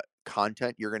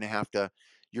 content. You're going to have to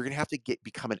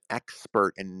become an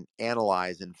expert and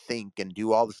analyze and think and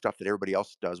do all the stuff that everybody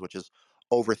else does, which is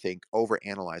overthink,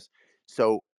 overanalyze.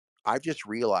 So I've just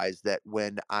realized that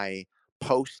when I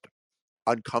post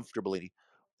uncomfortably,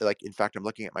 like in fact, I'm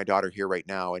looking at my daughter here right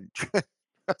now, and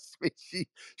trust me,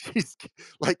 she's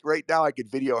like right now I could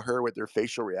video her with her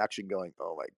facial reaction going,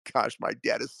 "Oh my gosh, my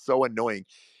dad is so annoying."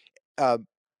 Um,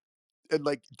 and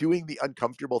like doing the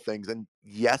uncomfortable things, and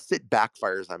yes, it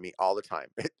backfires on me all the time.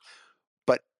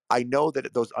 But I know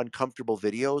that those uncomfortable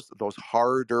videos, those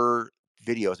harder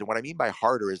videos, and what I mean by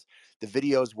harder is the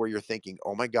videos where you're thinking,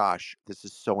 oh my gosh, this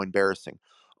is so embarrassing.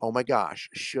 Oh my gosh,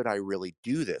 should I really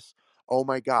do this? Oh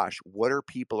my gosh, what are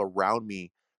people around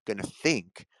me going to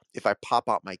think if I pop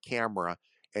out my camera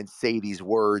and say these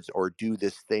words or do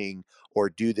this thing or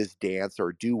do this dance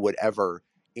or do whatever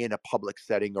in a public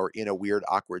setting or in a weird,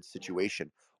 awkward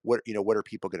situation? What are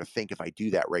people going to think if I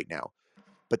do that right now?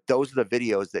 But those are the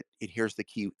videos that, and here's the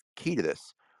key to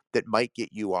this, that might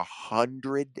get you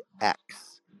 100x.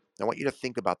 I want you to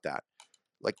think about that.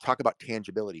 Like talk about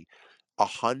tangibility.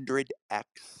 100x,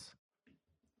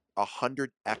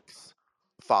 100x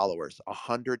followers,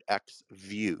 100x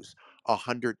views,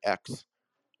 100x.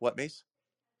 What, Mace?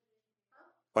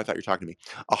 Oh, I thought you were talking to me.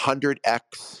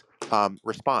 100x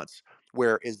response.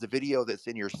 Where is the video that's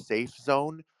in your safe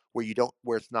zone,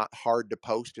 where it's not hard to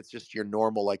post? It's just your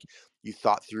normal, like you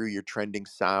thought through your trending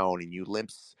sound and you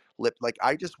lip. Like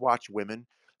I just watch women.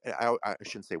 And I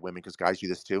shouldn't say women because guys do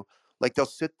this too. Like they'll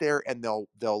sit there and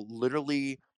they'll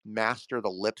literally master the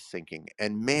lip syncing.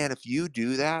 And man, if you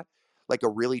do that, like a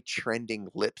really trending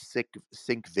lip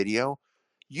sync video,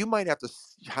 you might have to.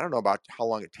 I don't know about how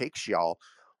long it takes y'all,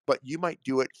 but you might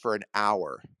do it for an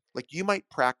hour. Like you might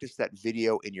practice that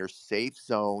video in your safe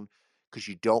zone because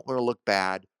you don't want to look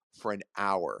bad for an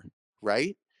hour,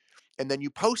 right? And then you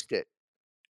post it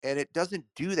and it doesn't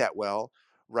do that well,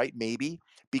 right? Maybe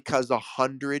because let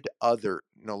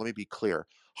me be clear,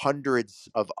 hundreds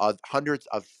of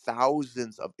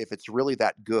thousands of, if it's really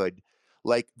that good,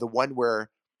 like the one where,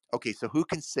 okay, so who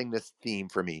can sing this theme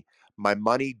for me? My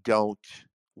money don't,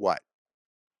 what?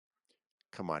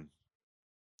 Come on.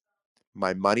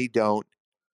 My money don't,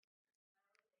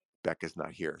 Becca's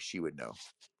not here. She would know.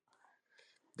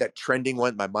 That trending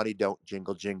one, my money don't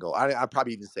jingle jingle. I'm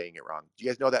probably even saying it wrong. Do you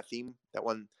guys know that theme? That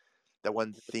one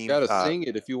theme. You got to sing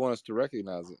it if you want us to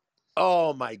recognize it.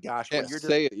 Oh my gosh! You can't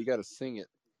say it. You got to sing it.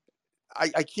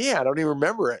 I can't. I don't even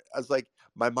remember it. I was like,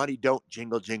 my money don't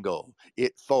jingle jingle.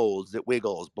 It folds. It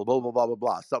wiggles. Blah blah blah blah blah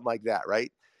blah. Something like that,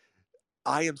 right?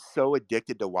 I am so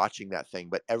addicted to watching that thing.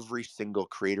 But every single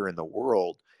creator in the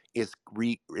world is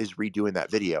redoing that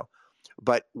video.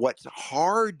 But what's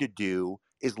hard to do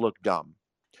is look dumb.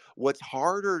 What's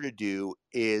harder to do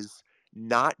is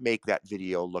not make that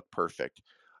video look perfect,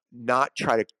 not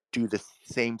try to do the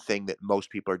same thing that most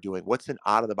people are doing. What's an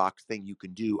out of the box thing you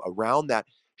can do around that?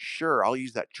 Sure, I'll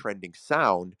use that trending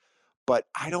sound, but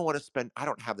I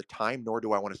don't have the time, nor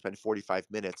do I want to spend 45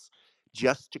 minutes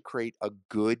just to create a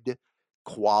good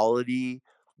quality,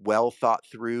 well thought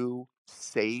through,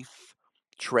 safe,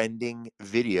 trending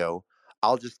video.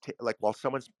 I'll just like while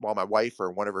my wife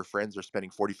or one of her friends are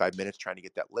spending 45 minutes trying to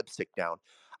get that lip sync down,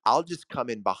 I'll just come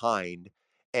in behind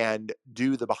and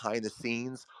do the behind the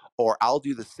scenes, Or I'll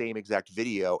do the same exact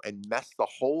video and mess the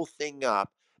whole thing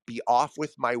up, be off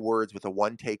with my words with a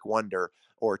one take wonder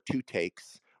or two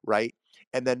takes, right?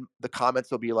 And then the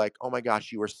comments will be like, "Oh my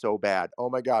gosh, you were so bad. Oh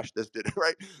my gosh, this did it,"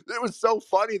 right? It was so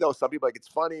funny though. Some people are like, it's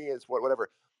funny, it's whatever.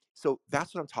 So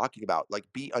that's what I'm talking about. Like,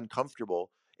 be uncomfortable.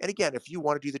 And again, if you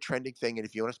want to do the trending thing and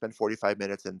if you want to spend 45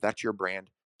 minutes and that's your brand,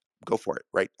 go for it,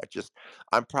 right?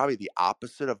 I'm probably the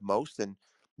opposite of most, and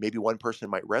maybe one person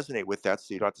might resonate with that.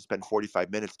 So you don't have to spend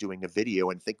 45 minutes doing a video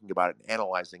and thinking about it and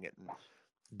analyzing it and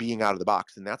being out of the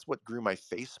box. And that's what grew my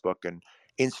Facebook and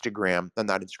Instagram, and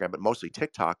not Instagram, but mostly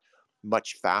TikTok,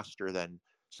 much faster than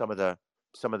some of the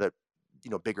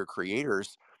bigger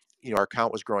creators. Our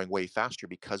account was growing way faster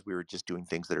because we were just doing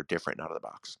things that are different and out of the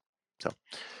box. So,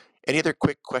 any other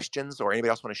quick questions or anybody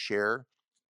else want to share?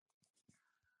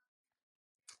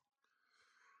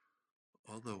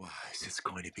 Otherwise, it's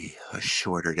going to be a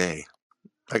shorter day.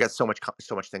 I got so much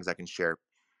things I can share,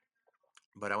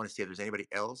 but I want to see if there's anybody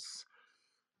else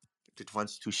that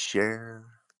wants to share.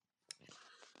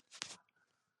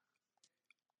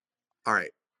 All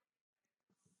right.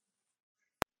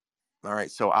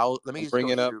 So let me I'm just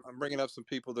go through. I'm bringing up some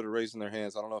people that are raising their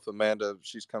hands. I don't know if Amanda,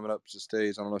 she's coming up to the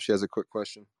stage. I don't know if she has a quick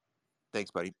question. Thanks,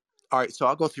 buddy. All right, so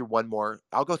I'll go through one more,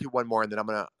 and then I'm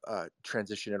gonna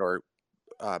transition it.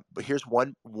 But here's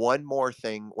one more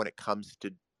thing when it comes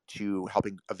to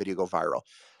helping a video go viral,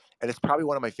 and it's probably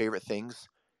one of my favorite things,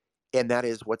 and that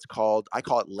is I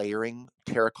call it layering.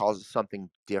 Tara calls it something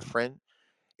different.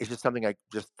 It's just something I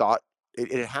just thought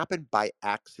it happened by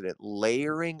accident.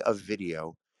 Layering a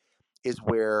video is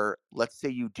where, let's say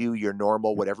you do your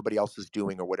normal, what everybody else is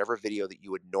doing, or whatever video that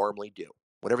you would normally do,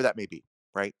 whatever that may be,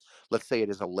 right? Let's say it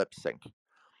is a lip sync.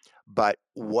 But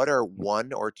what are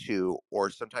one or two, or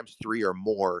sometimes three or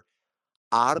more,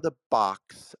 out of the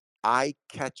box, eye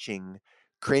catching,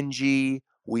 cringy,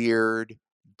 weird,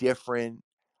 different,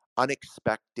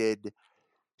 unexpected,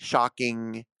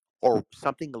 shocking, or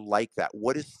something like that?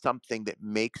 What is something that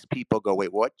makes people go,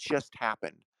 wait, what just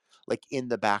happened? Like in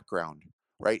the background,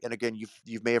 right? And again,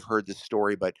 you may have heard this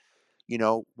story, but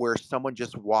where someone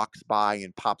just walks by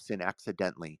and pops in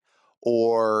accidentally,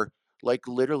 or like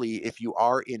literally, if you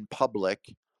are in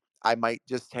public, I might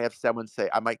just have someone say,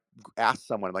 I might ask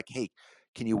someone, I'm like, hey,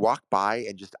 can you walk by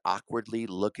and just awkwardly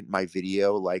look at my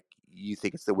video like you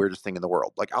think it's the weirdest thing in the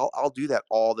world? Like I'll do that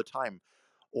all the time.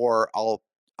 Or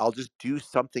I'll just do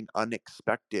something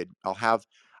unexpected. I'll have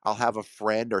a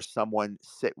friend or someone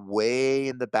sit way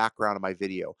in the background of my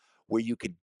video where you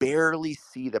could barely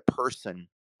see the person,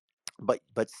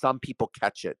 but some people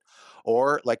catch it.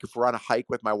 Or like if we're on a hike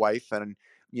with my wife, and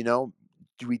you know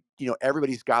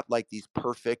everybody's got like these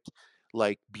perfect,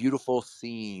 like beautiful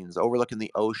scenes overlooking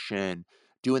the ocean,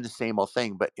 doing the same old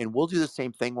thing, and we'll do the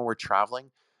same thing when we're traveling,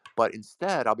 but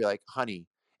instead I'll be like, honey,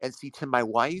 and see, to my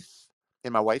wife,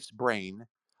 in my wife's brain,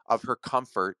 of her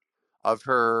comfort, of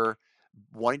her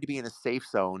wanting to be in a safe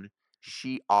zone,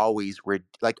 she always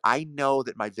like, I know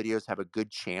that my videos have a good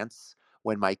chance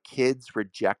when my kids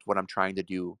reject what I'm trying to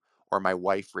do, or my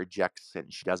wife rejects it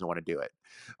and she doesn't want to do it.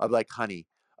 I'm like, honey,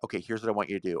 okay, here's what I want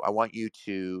you to do. I want you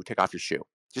to take off your shoe.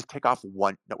 Just take off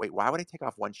one. No, wait, why would I take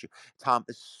off one shoe? Tom,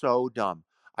 is so dumb.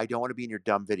 I don't want to be in your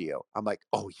dumb video. I'm like,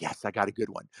 oh, yes, I got a good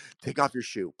one. Take off your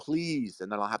shoe, please.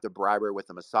 And then I'll have to bribe her with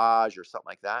a massage or something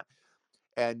like that.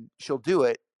 And she'll do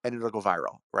it and it'll go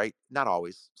viral, right? Not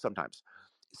always, sometimes.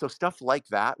 So stuff like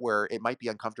that, where it might be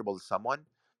uncomfortable to someone,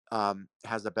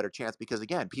 has a better chance, because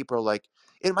again, people are like,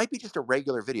 it might be just a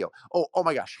regular video. Oh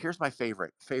my gosh, here's my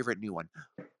favorite new one.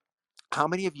 How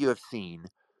many of you have seen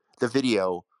the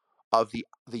video of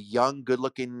the young,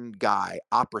 good-looking guy,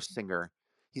 opera singer?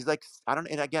 He's like, I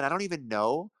don't even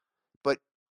know, but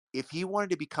if he wanted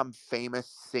to become famous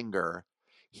singer,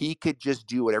 he could just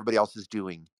do what everybody else is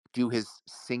doing, do his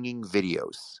singing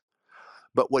videos.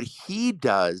 But what he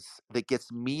does that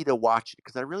gets me to watch,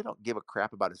 because I really don't give a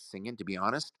crap about his singing, to be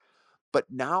honest, but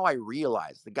now I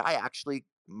realize the guy actually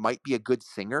might be a good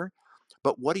singer.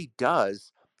 But what he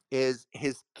does is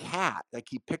his cat, like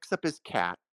he picks up his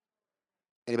cat.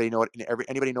 Anybody know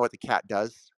what the cat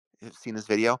does? Have seen this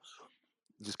video?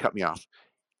 Just cut me off.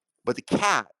 But the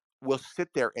cat will sit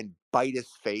there and bite his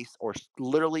face, or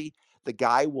literally the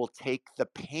guy will take the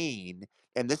pain,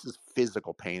 and this is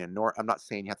physical pain, and I'm not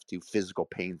saying you have to do physical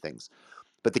pain things,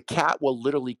 but the cat will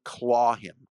literally claw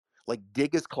him, like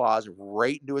dig his claws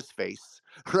right into his face,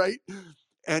 right?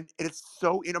 And it's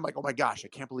so, I'm like, oh my gosh, I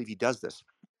can't believe he does this.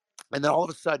 And then all of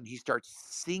a sudden he starts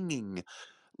singing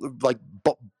like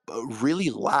really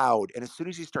loud. And as soon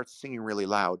as he starts singing really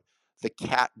loud, the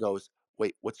cat goes,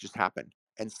 wait, what's just happened?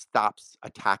 And stops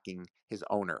attacking his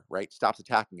owner, right? Stops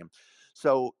attacking him.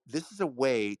 So this is a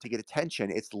way to get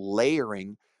attention. It's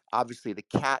layering. Obviously, the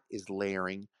cat is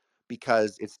layering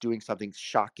because it's doing something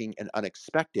shocking and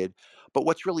unexpected. But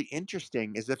what's really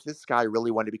interesting is if this guy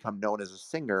really wanted to become known as a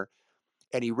singer,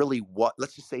 and he really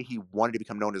let's just say he wanted to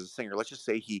become known as a singer. Let's just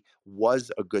say he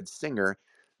was a good singer.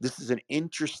 This is an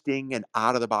interesting and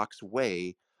out of the box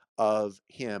way of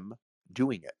him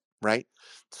doing it, right?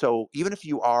 So even if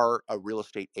you are a real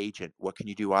estate agent, what can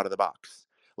you do out of the box?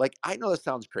 Like, I know this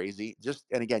sounds crazy, just,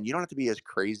 and again, you don't have to be as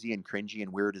crazy and cringy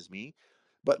and weird as me,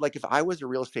 but like if I was a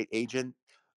real estate agent,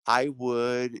 I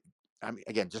would, I mean,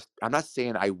 again, just, I'm not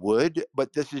saying I would,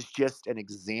 but this is just an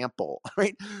example,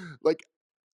 right? Like,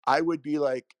 I would be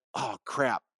like, oh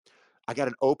crap, I got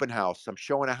an open house. I'm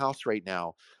showing a house right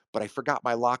now, but I forgot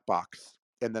my lockbox.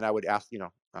 And then I would ask, I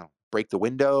don't know, break the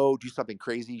window, do something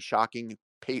crazy, shocking,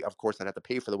 pay. Of course, I'd have to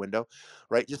pay for the window,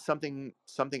 right? Just something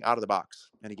out of the box.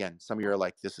 And again, some of you are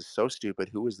like, this is so stupid.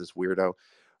 Who is this weirdo,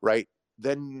 right?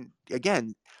 Then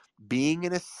again, being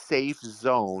in a safe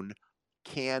zone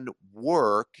can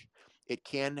work. It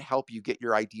can help you get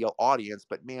your ideal audience.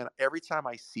 But man, every time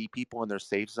I see people in their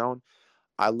safe zone,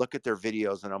 I look at their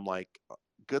videos and I'm like,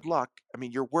 good luck. I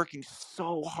mean, you're working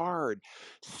so hard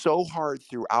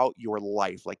throughout your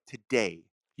life. Like today,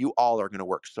 you all are going to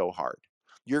work so hard.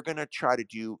 You're going to try to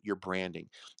do your branding.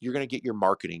 You're going to get your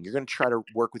marketing. You're going to try to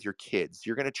work with your kids.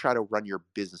 You're going to try to run your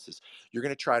businesses. You're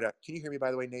going to try to, can you hear me,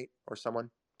 by the way, Nate, or someone?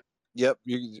 Yep.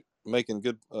 You're making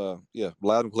good,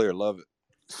 loud and clear. Love it.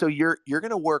 So you're going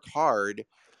to work hard,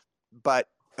 but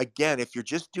again, if you're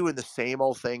just doing the same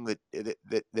old thing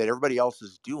that everybody else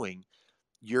is doing,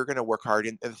 you're going to work hard.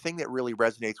 And the thing that really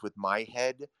resonates with my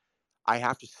head, I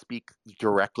have to speak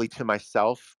directly to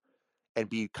myself and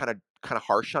be kind of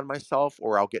harsh on myself,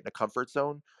 or I'll get in a comfort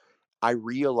zone. I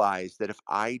realize that if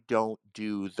I don't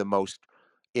do the most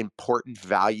important,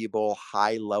 valuable,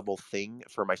 high level thing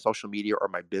for my social media or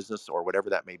my business or whatever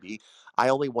that may be, I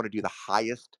only want to do the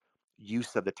highest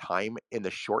use of the time in the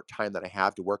short time that I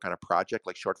have to work on a project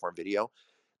like short form video.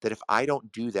 That if I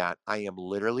don't do that, I am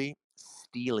literally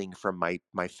stealing from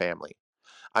my family.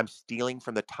 I'm stealing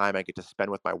from the time I get to spend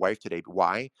with my wife today.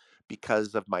 Why?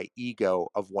 Because of my ego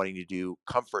of wanting to do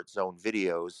comfort zone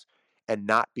videos and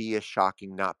not be as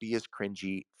shocking, not be as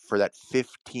cringy for that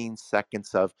 15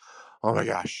 seconds of, oh my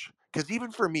gosh. Because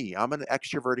even for me, I'm an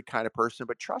extroverted kind of person,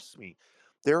 but trust me,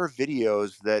 there are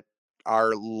videos that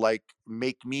are like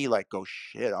make me like go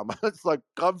shit. I'm it's like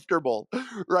comfortable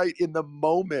right in the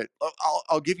moment.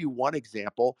 I'll give you one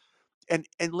example, and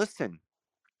listen,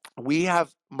 we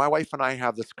have my wife and I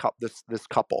have this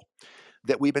couple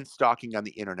that we've been stalking on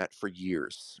the internet for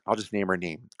years. I'll just name her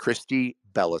name, Christy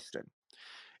Belliston.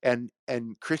 And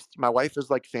Christy, my wife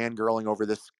is like fangirling over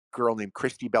this girl named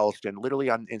Christy Belliston, literally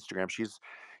on Instagram.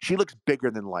 She looks bigger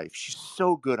than life. She's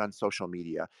so good on social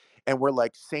media. And we're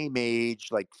like same age,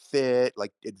 like fit,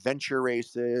 like adventure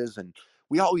races, and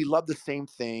we love the same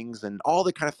things and all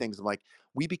the kind of things. And like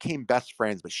we became best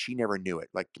friends, but she never knew it.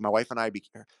 Like my wife and I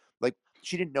became like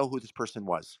she didn't know who this person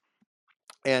was.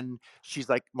 And she's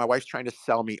like, my wife's trying to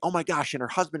sell me, oh my gosh, and her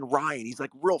husband Ryan, he's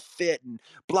like real fit and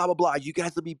blah blah blah. You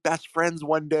guys will be best friends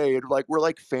one day. And like we're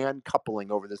like fan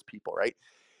coupling over this people, right?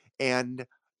 And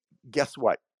guess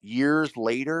what? Years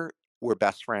later, we're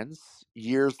best friends.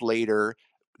 Years later,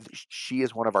 she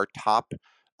is one of our top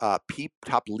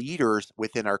top leaders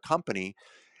within our company.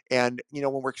 And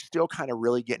when we're still kind of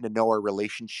really getting to know our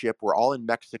relationship, we're all in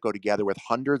Mexico together with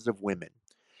hundreds of women.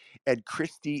 And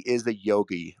Christy is a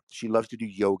yogi. She loves to do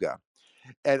yoga.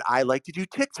 And I like to do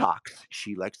TikToks.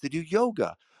 She likes to do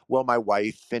yoga. Well, my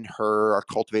wife and her are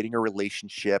cultivating a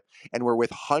relationship, and we're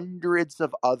with hundreds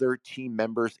of other team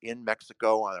members in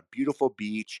Mexico on a beautiful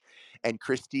beach. And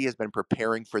Christy has been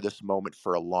preparing for this moment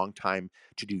for a long time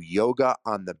to do yoga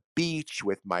on the beach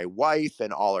with my wife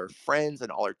and all her friends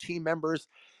and all her team members.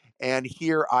 And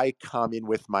here I come in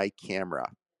with my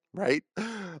camera, right?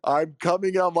 I'm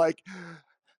coming, I'm like,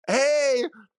 hey,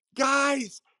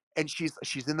 guys. And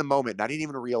she's in the moment, and I didn't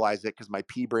even realize it because my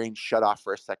pea brain shut off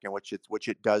for a second, which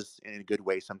it does in a good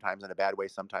way sometimes, in a bad way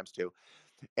sometimes too.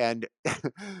 And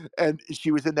and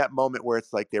she was in that moment where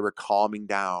it's like they were calming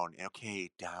down. Okay,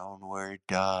 downward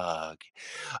dog.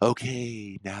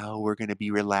 Okay, now we're gonna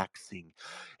be relaxing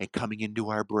and coming into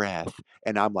our breath.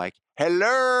 And I'm like,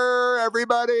 hello,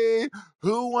 everybody.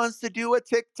 Who wants to do a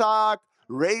TikTok?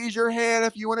 Raise your hand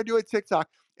if you want to do a TikTok.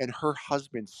 And her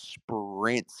husband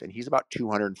sprints, and he's about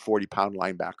 240-pound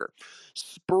linebacker,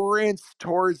 sprints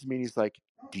towards me, and he's like,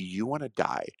 do you want to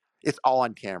die? It's all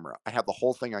on camera. I have the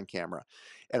whole thing on camera.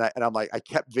 And I'm like, I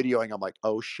kept videoing. I'm like,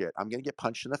 oh shit, I'm gonna get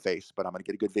punched in the face, but I'm gonna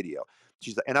get a good video.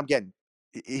 She's like, and I'm getting,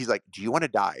 he's like, do you want to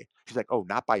die? She's like, oh,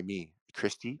 not by me.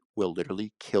 Christy will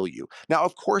literally kill you. Now,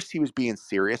 of course, he was being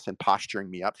serious and posturing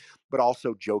me up, but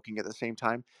also joking at the same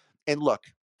time. And look,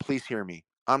 please hear me.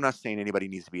 I'm not saying anybody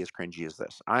needs to be as cringy as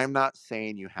this. I'm not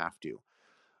saying you have to,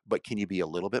 but can you be a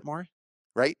little bit more?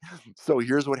 Right? So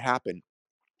here's what happened.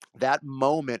 That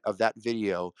moment of that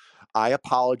video, I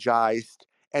apologized.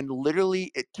 And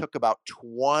literally, it took about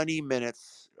 20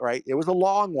 minutes, right? It was a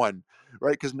long one,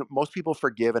 right? Because most people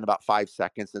forgive in about 5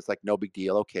 seconds. It's like, no big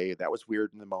deal. Okay, that was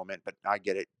weird in the moment, but I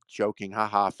get it. Joking,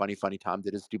 haha, funny, funny. Tom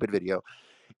did his stupid video.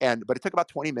 But it took about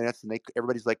 20 minutes, and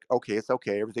everybody's like, okay, it's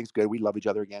okay, everything's good, we love each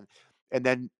other again. And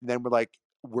then we're like,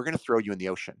 we're gonna throw you in the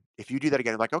ocean. If you do that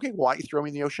again, I'm like, okay, well, why don't you throw me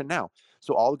in the ocean now?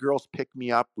 So all the girls picked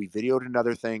me up. We videoed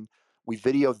another thing. We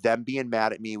videoed them being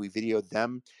mad at me. We videoed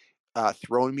them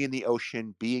throwing me in the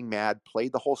ocean, being mad,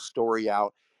 played the whole story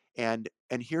out. And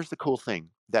here's the cool thing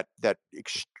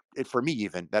for me,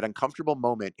 even that uncomfortable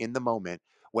moment in the moment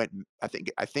went. I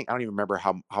think I don't even remember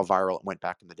how viral it went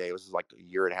back in the day. It was like a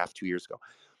year and a half, 2 years ago.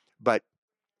 But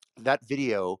that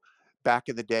video back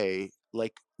in the day,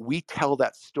 like, we tell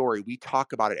that story. We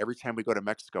talk about it every time we go to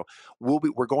Mexico.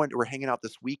 We're hanging out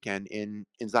this weekend in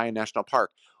Zion National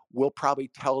Park. We'll probably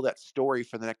tell that story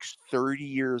for the next 30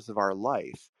 years of our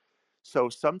life. So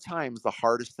sometimes the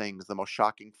hardest things, the most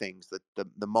shocking things,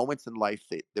 the moments in life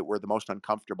that were the most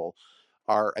uncomfortable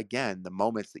are, again, the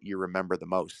moments that you remember the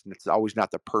most. And it's always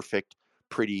not the perfect,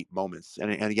 pretty moments.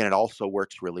 And again, it also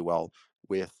works really well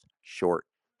with short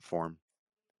form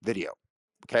video.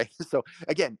 Okay. So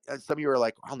again, some of you are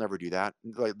like, I'll never do that.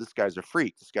 Like, this guy's a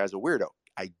freak. This guy's a weirdo.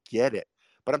 I get it.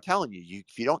 But I'm telling you,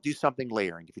 if you don't do something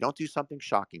layering, if you don't do something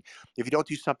shocking, if you don't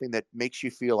do something that makes you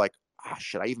feel like,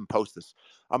 should I even post this?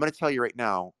 I'm going to tell you right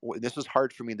now, this was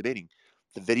hard for me in the beginning.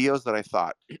 The videos that I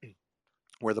thought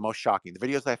were the most shocking, the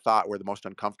videos that I thought were the most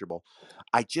uncomfortable,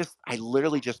 I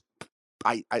literally just,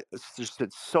 I just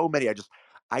did so many. I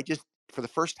just, for the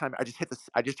first time, I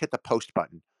just hit the post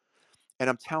button. And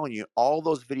I'm telling you, all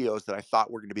those videos that I thought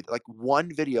were going to be, like,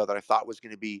 one video that I thought was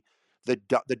going to be the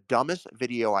dumbest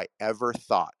video I ever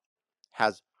thought,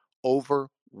 has over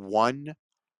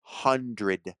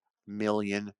 100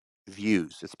 million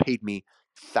views. It's paid me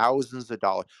thousands of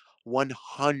dollars.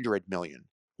 100 million.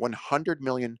 100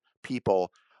 million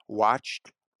people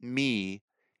watched me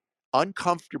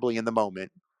uncomfortably in the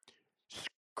moment,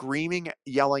 screaming,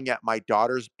 yelling at my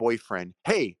daughter's boyfriend.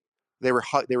 Hey, they were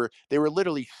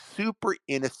literally super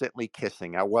innocently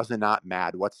kissing. I was not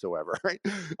mad whatsoever. Right?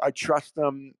 I trust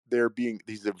them.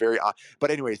 These are very odd.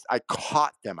 But anyways, I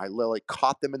caught them. I literally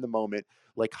caught them in the moment,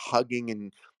 like hugging,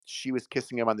 and she was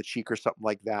kissing him on the cheek or something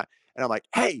like that. And I'm like,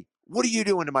 hey, what are you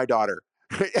doing to my daughter?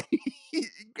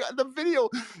 Got the video.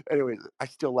 Anyways, I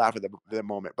still laugh at the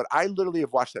moment. But I literally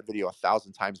have watched that video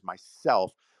 1,000 times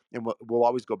myself, and we'll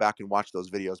always go back and watch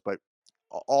those videos. But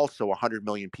also 100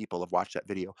 million people have watched that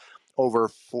video. Over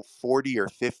 40 or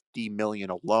 50 million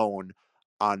alone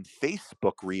on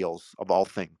Facebook Reels, of all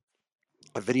things.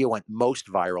 A video went most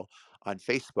viral on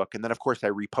Facebook, and then of course I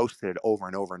reposted it over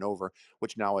and over and over,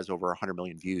 which now has over 100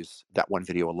 million views, that one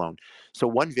video alone. So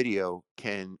one video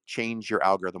can change your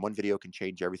algorithm. One video can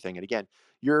change everything. And again,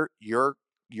 your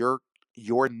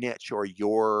niche or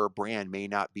your brand may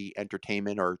not be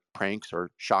entertainment or pranks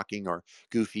or shocking or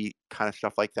goofy kind of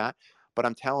stuff like that. But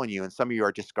I'm telling you, and some of you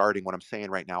are discarding what I'm saying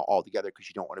right now altogether because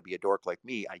you don't want to be a dork like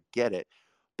me. I get it.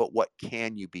 But what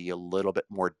can you be a little bit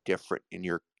more different in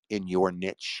your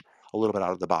niche, a little bit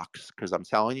out of the box? Because I'm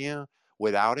telling you,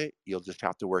 without it, you'll just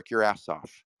have to work your ass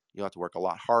off. You'll have to work a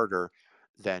lot harder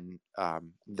than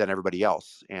everybody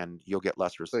else, and you'll get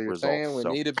less So you're results. saying we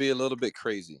need to be a little bit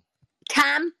crazy.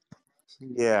 Tom,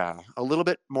 Yeah, a little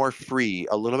bit more free,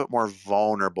 a little bit more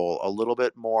vulnerable, a little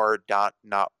bit more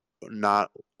not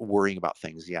worrying about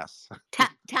things. Yes.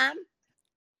 Tom,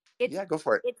 Yeah, go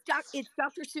for it. it's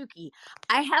Dr. Suki.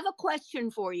 I have a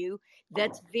question for you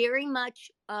that's very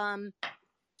much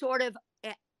sort of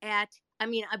I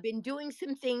mean, I've been doing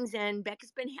some things and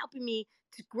Becca's been helping me.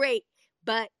 It's great,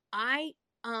 but I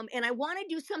want to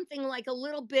do something like a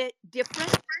little bit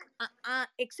different.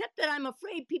 Except that I'm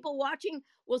afraid people watching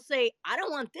will say, I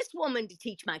don't want this woman to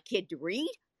teach my kid to read.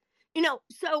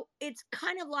 So it's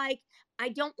kind of like I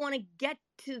don't want to get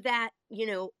to that,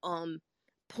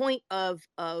 point of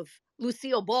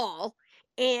Lucille Ball,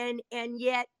 and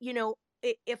yet,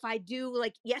 if I do,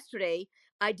 like yesterday,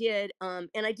 I did, and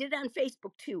I did it on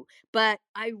Facebook too. But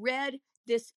I read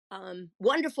this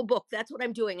wonderful book. That's what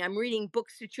I'm doing. I'm reading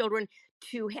books to children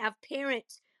to have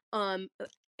parents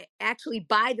actually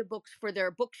buy the books for their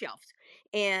bookshelves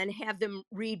and have them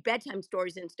read bedtime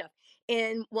stories and stuff.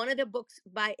 And one of the books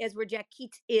by Ezra Jack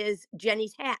Keats is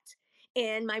Jenny's Hats.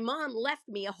 And my mom left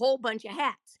me a whole bunch of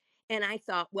hats. And I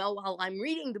thought, well, while I'm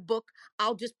reading the book,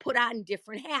 I'll just put on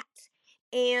different hats.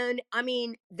 And I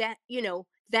mean, that,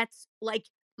 that's like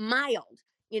mild,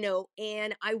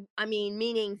 and I mean,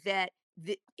 meaning that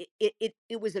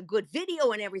it was a good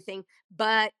video and everything,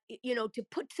 but to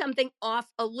put something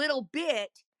off a little bit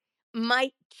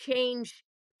might change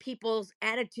people's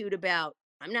attitude about,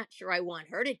 I'm not sure I want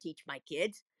her to teach my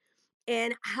kids.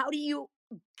 And how do you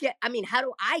how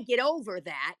do I get over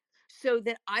that so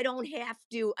that I don't have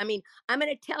to? I mean, I'm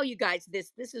going to tell you guys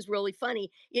this. This is really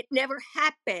funny. It never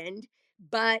happened,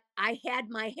 but I had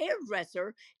my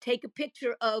hairdresser take a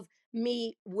picture of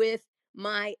me with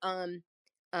my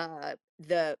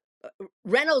the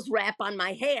Reynolds wrap on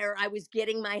my hair. I was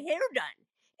getting my hair done.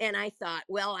 And I thought,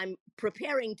 well, I'm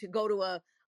preparing to go to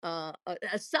a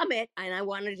summit, and I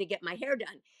wanted to get my hair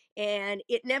done. And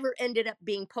it never ended up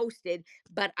being posted,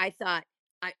 but I thought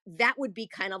that would be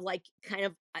kind of like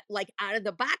out of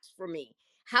the box for me.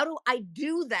 How do I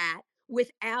do that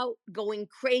without going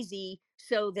crazy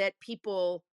so that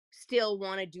people still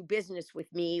want to do business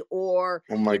with me, or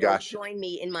Oh my gosh. join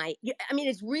me in my? I mean,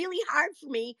 it's really hard for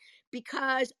me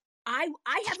because I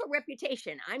have a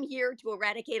reputation. I'm here to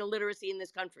eradicate illiteracy in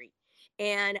this country.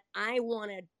 And I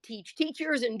want to teach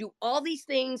teachers and do all these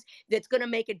things that's going to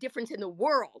make a difference in the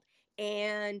world.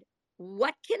 And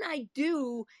what can I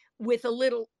do with a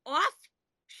little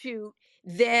offshoot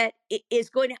that is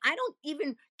going to, I don't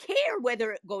even care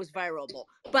whether it goes viral,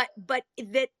 but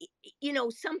that,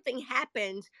 something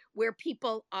happens where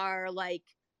people are like,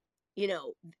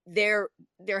 they're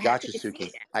happy Gotcha, to see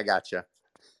Suki. that. I gotcha.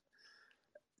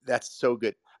 That's so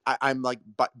good. I'm like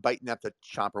biting at the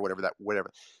chomp or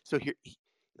whatever. So here,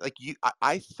 like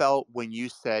I felt when you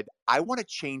said, I want to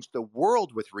change the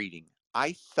world with reading,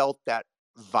 I felt that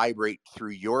vibrate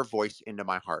through your voice into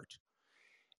my heart.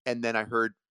 And then I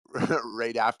heard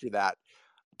right after that,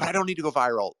 but I don't need to go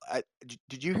viral.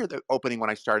 Did you hear the opening when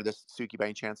I started this, Suki, by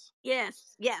any chance?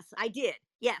 Yes, I did.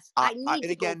 Yes, I need And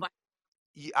to go again, viral.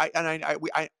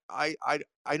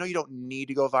 I know you don't need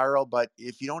to go viral, but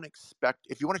if you want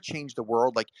to change the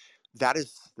world, like that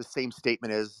is the same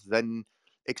statement as then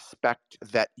expect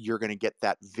that you're going to get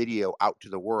that video out to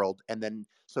the world. And then,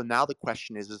 so now the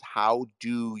question is how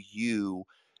do you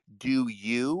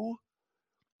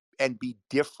and be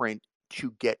different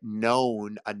to get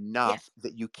known enough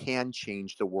that you can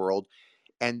change the world?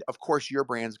 And of course, your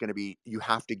brand's going to be, you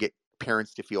have to get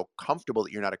parents to feel comfortable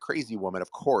that you're not a crazy woman,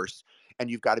 of course. And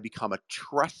you've got to become a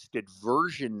trusted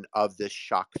version of this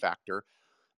shock factor.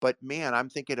 But man, I'm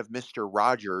thinking of Mr.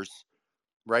 Rogers,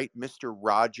 right? Mr.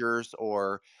 Rogers,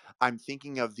 or I'm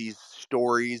thinking of these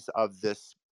stories of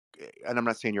this, and I'm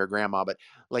not saying you're a grandma, but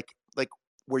like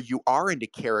where you are into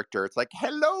character. It's like,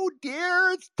 hello, dear,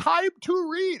 it's time to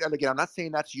read. And again, I'm not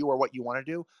saying that's you or what you want to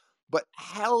do, but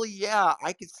hell yeah,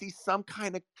 I could see some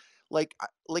kind of like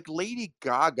Lady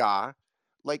Gaga.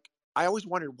 Like I always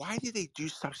wondered, why do they do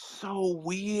stuff so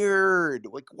weird?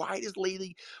 Like why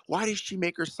does she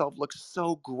make herself look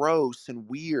so gross and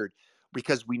weird?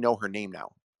 Because we know her name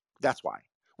now. That's why.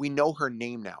 We know her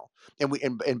name now.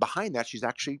 And behind that, she's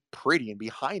actually pretty. And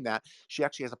behind that, she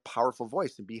actually has a powerful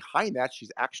voice. And behind that,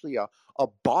 she's actually a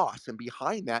boss. And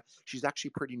behind that, she's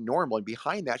actually pretty normal. And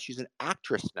behind that, she's an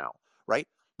actress now, right?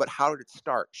 But how did it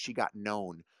start? She got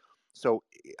known. So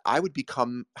I would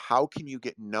become, how can you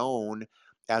get known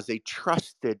as a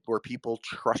trusted, where people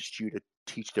trust you to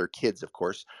teach their kids, of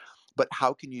course, but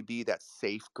how can you be that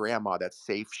safe grandma, that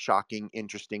safe, shocking,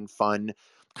 interesting, fun,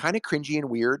 kind of cringy and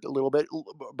weird a little bit,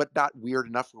 but not weird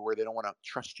enough where they don't want to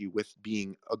trust you with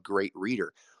being a great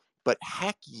reader? But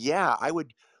heck yeah, I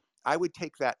would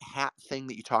take that hat thing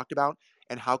that you talked about,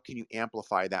 and how can you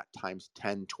amplify that times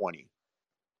 10, 20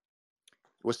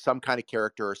 with some kind of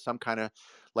character or some kind of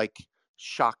like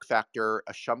shock factor,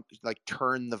 like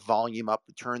turn the volume up,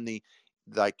 turn the,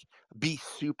 like, be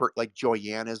super, like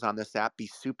Joyanna's on this app, be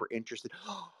super interested.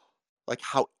 Like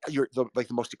how you're like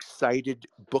the most excited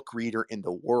book reader in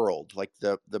the world, like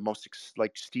the most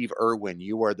like Steve Irwin.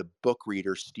 You are the book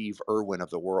reader, Steve Irwin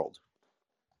of the world.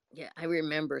 Yeah, I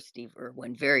remember Steve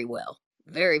Irwin very well.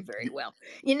 Very, very well.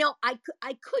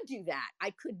 I could do that. I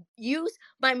could use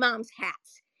my mom's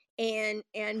hats and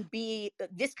be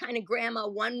this kind of grandma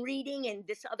one reading and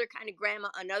this other kind of grandma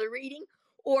another reading,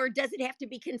 or does it have to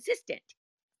be consistent?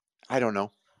 I don't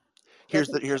know.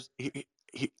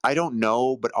 I don't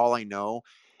know, but all I know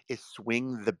is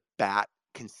swing the bat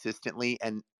consistently,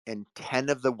 and 10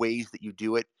 of the ways that you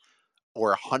do it, or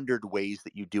 100 ways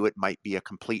that you do it, might be a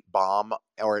complete bomb,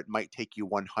 or it might take you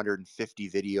 150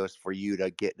 videos for you to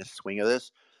get in a swing of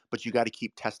this. But you got to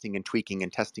keep testing and tweaking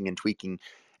and testing and tweaking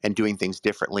and doing things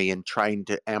differently and trying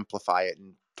to amplify it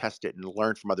and test it and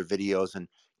learn from other videos and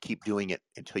keep doing it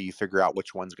until you figure out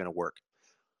which one's going to work.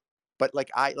 But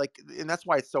and that's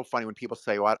why it's so funny when people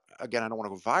say, well, again, I don't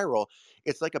want to go viral.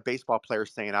 It's like a baseball player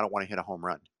saying, I don't want to hit a home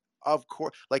run. Of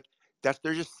course,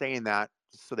 they're just saying that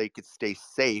so they could stay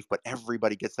safe, but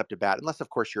everybody gets up to bat, unless of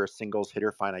course you're a singles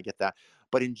hitter. Fine, I get that.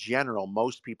 But in general,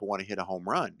 most people want to hit a home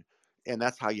run. And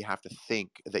that's how you have to think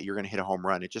that you're going to hit a home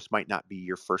run. It just might not be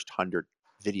your first 100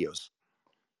 videos.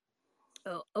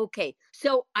 Oh, okay.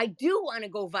 So I do want to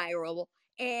go viral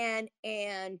and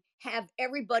have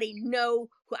everybody know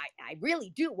who I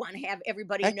really do want to have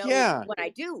everybody Heck know yeah. what I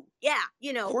do. Yeah,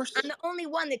 Of course. I'm the only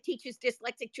one that teaches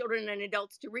dyslexic children and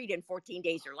adults to read in 14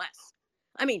 days or less.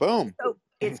 I mean, Boom. so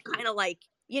it's kind of like,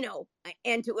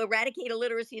 and to eradicate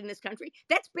illiteracy in this country,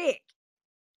 that's big.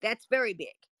 That's very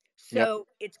big. So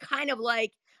It's kind of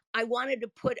like I wanted to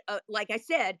put, like I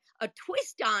said, a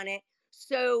twist on it.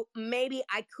 So maybe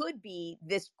I could be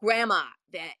this grandma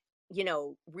that,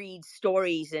 reads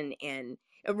stories and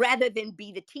rather than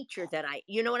be the teacher that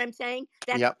you know what I'm saying?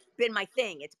 That's been my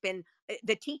thing. It's been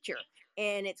the teacher.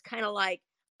 And it's kind of like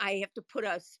I have to put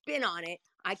a spin on it.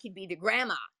 I could be the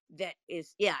grandma that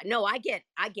is, I get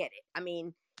it. I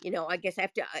mean, I guess I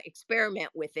have to experiment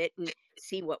with it and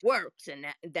see what works. And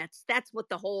that's what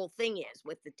the whole thing is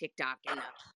with the TikTok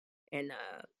and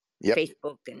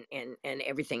Facebook and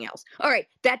everything else. All right.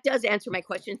 That does answer my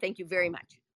question. Thank you very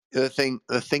much. The thing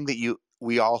that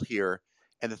we all hear,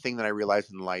 and the thing that I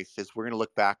realize in life is we're going to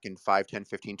look back in 5, 10,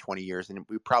 15, 20 years. And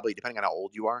we probably, depending on how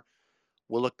old you are,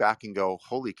 we'll look back and go,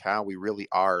 holy cow, we really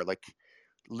are. Like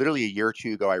literally a year or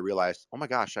two ago, I realized, oh my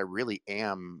gosh, I really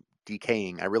am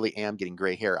decaying. I really am getting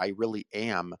gray hair. I really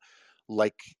am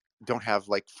don't have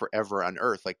forever on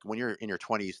earth. Like when you're in your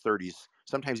 20s, 30s,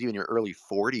 sometimes even your early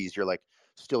 40s, you're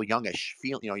still youngish,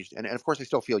 and of course I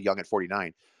still feel young at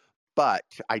 49. But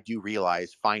I do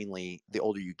realize finally, the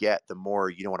older you get, the more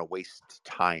you don't want to waste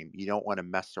time. You don't want to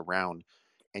mess around,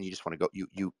 and you just want to go.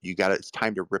 You got it. It's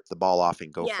time to rip the ball off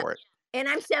and go for it. And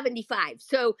I'm 75.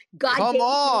 So God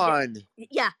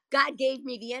God gave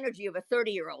me the energy of a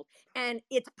 30-year-old. And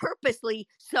it's purposely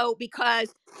so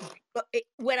because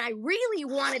when I really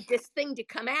wanted this thing to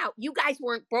come out, you guys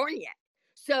weren't born yet.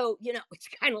 So, it's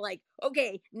kind of like,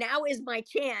 okay, now is my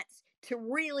chance to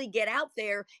really get out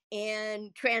there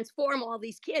and transform all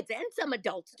these kids and some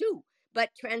adults too, but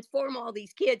transform all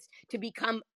these kids to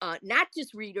become not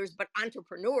just readers, but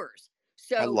entrepreneurs.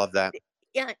 So I love that.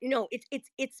 Yeah,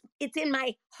 it's in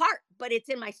my heart, but it's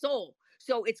in my soul.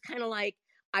 So it's kind of like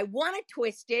I want to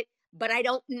twist it, but I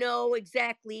don't know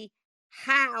exactly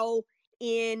how.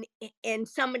 And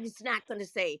somebody's not going to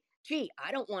say, "Gee,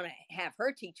 I don't want to have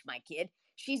her teach my kid.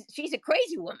 She's a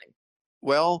crazy woman."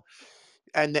 Well,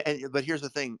 but here's the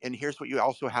thing, and here's what you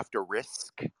also have to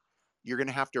risk. You're going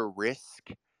to have to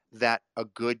risk that a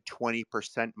good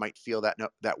 20% might feel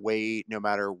that way no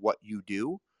matter what you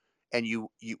do. And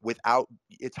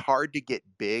it's hard to get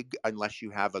big unless you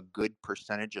have a good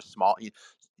percentage of small,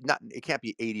 it can't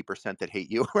be 80% that hate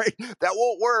you, right? That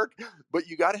won't work. But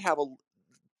you got to have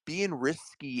being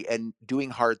risky and doing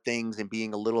hard things and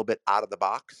being a little bit out of the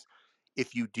box.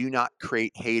 If you do not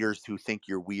create haters who think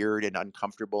you're weird and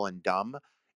uncomfortable and dumb,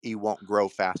 you won't grow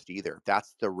fast either.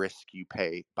 That's the risk you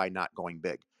pay by not going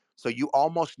big. So you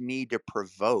almost need to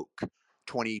provoke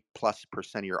 20+%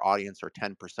 of your audience or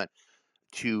 10%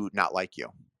 to not like you.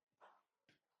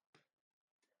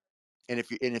 And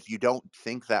if you don't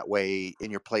think that way and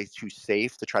you're playing too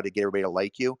safe to try to get everybody to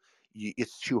like you,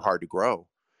 it's too hard to grow.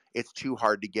 It's too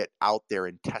hard to get out there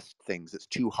and test things. It's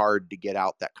too hard to get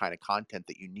out that kind of content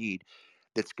that you need.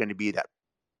 That's going to be that.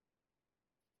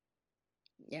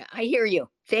 Yeah, I hear you.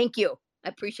 Thank you. I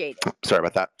appreciate it. Sorry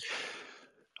about that.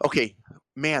 Okay,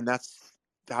 man, I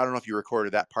don't know if you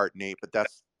recorded that part, Nate, but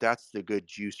that's the good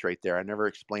juice right there. I never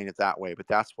explained it that way, but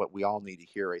that's what we all need to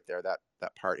hear right there.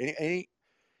 That part.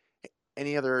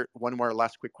 Any other one more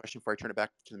last quick question before I turn it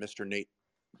back to Mr. Nate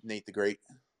the Great?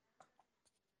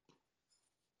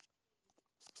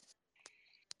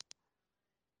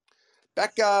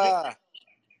 Becca.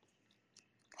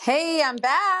 Hey, I'm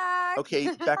back. Okay,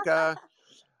 Becca.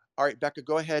 All right, Becca,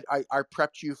 go ahead. I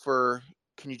prepped you for.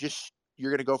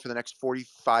 You're going to go for the next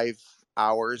 45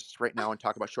 hours right now and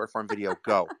talk about short form video.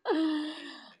 Go.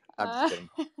 I'm just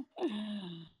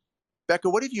kidding. Becca,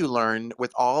 what have you learned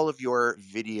with all of your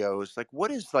videos?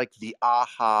 What is the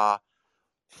aha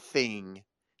thing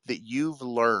that you've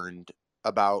learned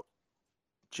about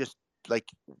just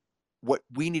what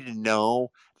we need to know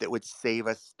that would save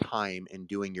us time in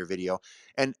doing your video?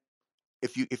 And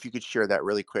if you could share that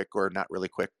really quick or not really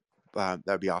quick, that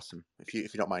would be awesome. If you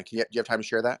don't mind, do you have time to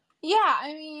share that? Yeah,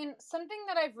 I mean, something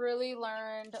that I've really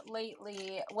learned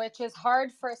lately, which is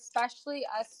hard for especially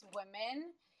us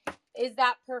women, is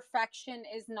that perfection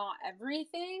is not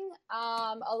everything.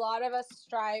 A lot of us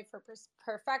strive for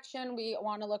perfection. We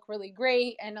want to look really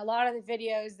great, and a lot of the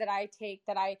videos that I take,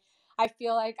 that I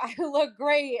feel like I look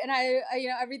great, and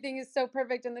everything is so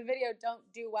perfect in the video, don't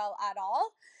do well at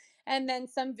all. And then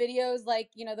some videos,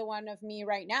 like, the one of me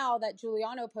right now that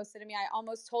Giuliano posted to me, I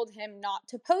almost told him not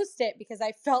to post it because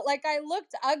I felt like I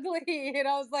looked ugly. And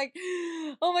I was like,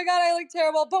 oh my God, I look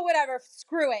terrible. But whatever,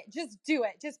 screw it. Just do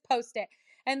it. Just post it.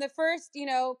 And the first,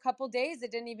 couple days,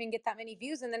 it didn't even get that many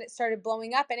views. And then it started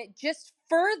blowing up. And it just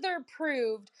further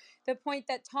proved the point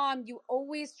that, Tom, you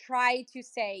always try to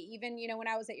say, even, when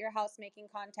I was at your house making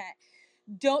content,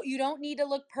 you don't need to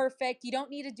look perfect. You don't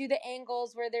need to do the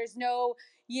angles where there's no,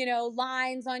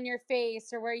 lines on your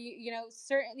face, or where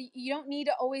certainly you don't need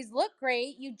to always look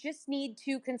great. You just need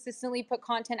to consistently put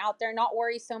content out there, not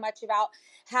worry so much about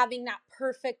having that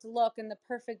perfect look and the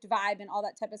perfect vibe and all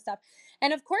that type of stuff.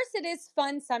 And of course it is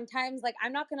fun sometimes. Like,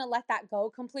 I'm not going to let that go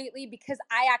completely, because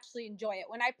I actually enjoy it.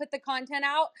 When I put the content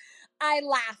out, I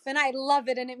laugh and I love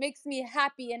it, and it makes me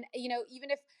happy. And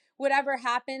even if whatever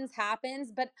happens,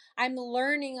 but I'm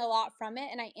learning a lot from it,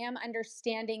 and I am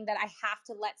understanding that I have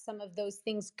to let some of those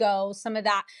things go. Some of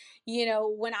that,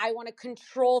 when I want to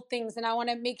control things and I want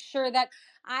to make sure that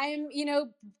I'm,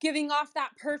 giving off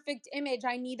that perfect image,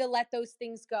 I need to let those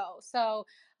things go. So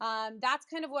that's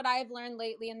kind of what I've learned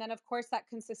lately. And then, of course, that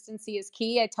consistency is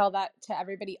key. I tell that to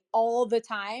everybody all the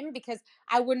time, because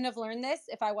I wouldn't have learned this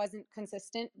if I wasn't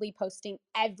consistently posting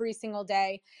every single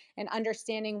day, and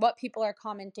understanding what people are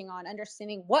commenting on,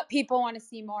 understanding what people want to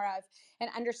see more of, and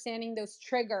understanding those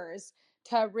triggers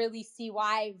to really see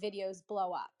why videos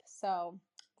blow up. So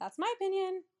that's my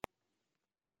opinion.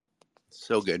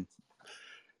 So good.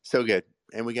 So good.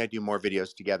 And we got to do more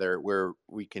videos together where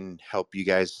we can help you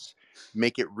guys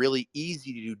make it really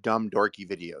easy to do dumb, dorky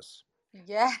videos.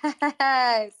 Yes.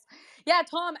 Yeah,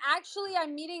 Tom, actually,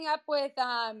 I'm meeting up with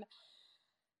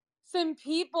some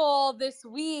people this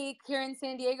week here in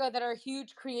San Diego that are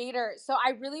huge creators. So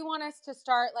I really want us to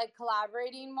start like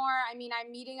collaborating more. I mean,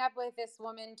 I'm meeting up with this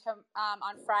woman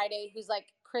on Friday who's like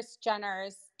Kris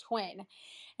Jenner's twin.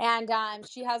 And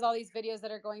she has all these videos that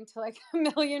are going to like 1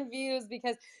 million views,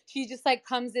 because she just like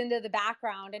comes into the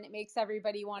background and it makes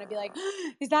everybody want to be like,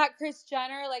 is that Kris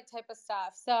Jenner? Like, type of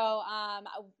stuff. So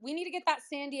we need to get that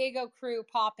San Diego crew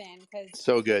popping, because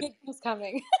so good. big things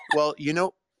coming. Well,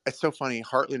 it's so funny.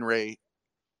 Heartland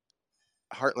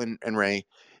and Ray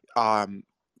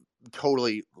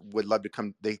totally would love to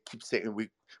come. They keep saying we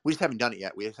just haven't done it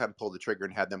yet. We just haven't pulled the trigger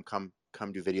and had them come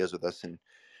do videos with us, and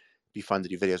be fun to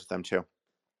do videos with them too.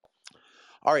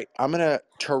 All right, I'm gonna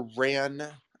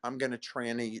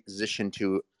transition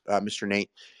to Mr. Nate,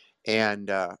 and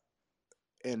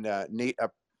Nate,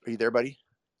 are you there, buddy?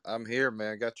 I'm here,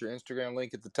 man. Got your Instagram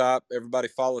link at the top. Everybody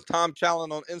follow Tom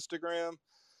Challen on Instagram.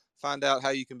 Find out how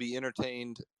you can be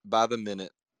entertained by the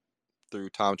minute through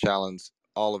Tom Challen's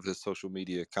all of his social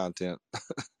media content.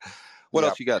 What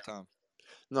else you got, Tom?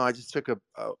 No, I just took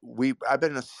I've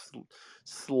been in a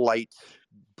slight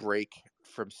break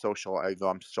from social. Although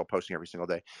I'm still posting every single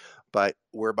day, but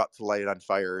we're about to light it on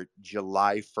fire.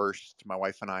 July 1st, my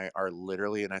wife and I are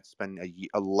literally, and it's been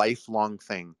a lifelong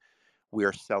thing. We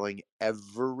are selling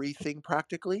everything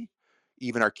practically,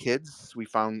 even our kids. We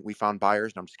found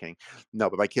buyers. No, I'm just kidding. No,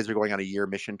 but my kids are going on a year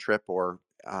mission trip, or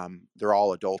they're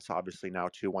all adults, obviously now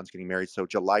too. One's getting married. So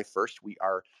July 1st, we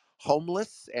are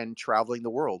homeless and traveling the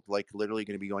world, like literally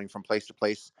going to be going from place to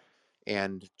place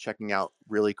and checking out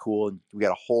really cool. And we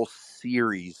got a whole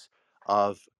series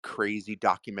of crazy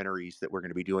documentaries that we're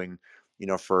going to be doing,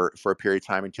 for a period of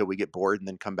time until we get bored, and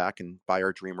then come back and buy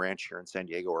our dream ranch here in San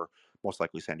Diego, or most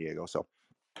likely San Diego. So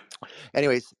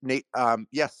anyways, Nate,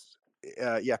 yes.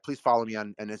 Yeah, please follow me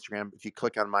on Instagram. If you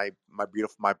click on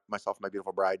myself, my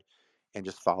beautiful bride, and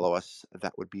just follow us,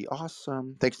 that would be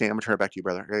awesome. Thanks, Nate. I'm gonna turn it back to you,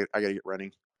 brother. I gotta get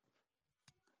running.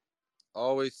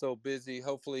 Always so busy.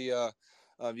 Hopefully,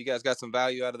 you guys got some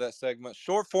value out of that segment.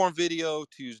 Short form video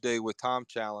Tuesday with Tom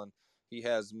Challen. He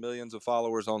has millions of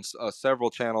followers on several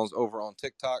channels over on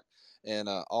TikTok, and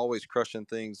always crushing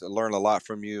things. I learn a lot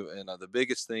from you. And the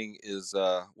biggest thing is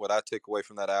what I took away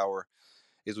from that hour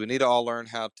is we need to all learn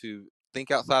how to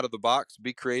think outside of the box,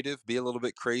 be creative, be a little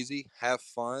bit crazy, have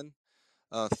fun.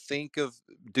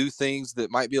 Do things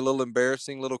that might be a little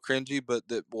embarrassing, a little cringy, but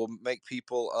that will make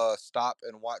people stop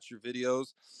and watch your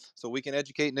videos. So we can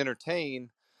educate and entertain,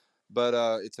 but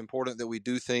it's important that we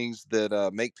do things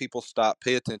that make people stop,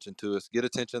 pay attention to us, get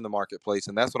attention in the marketplace.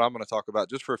 And that's what I'm going to talk about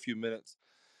just for a few minutes.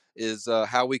 is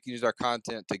how we can use our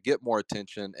content to get more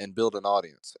attention and build an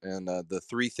audience. And the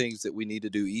 3 things that we need to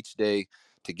do each day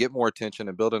to get more attention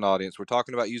and build an audience. We're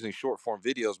talking about using short form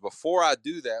videos. Before I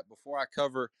do that, before I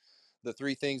cover the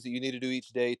 3 things that you need to do each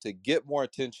day to get more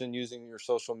attention using your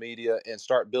social media and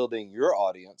start building your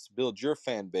audience, build your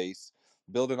fan base,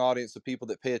 build an audience of people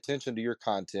that pay attention to your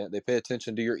content, they pay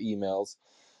attention to your emails,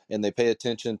 and they pay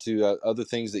attention to other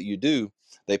things that you do.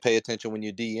 They pay attention when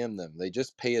you DM them. They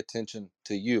just pay attention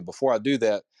to you. Before I do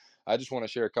that, I just want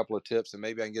to share a couple of tips, and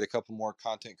maybe I can get a couple more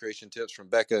content creation tips from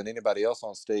Becca and anybody else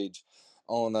on stage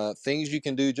on things you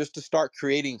can do just to start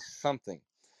creating something.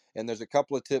 And there's a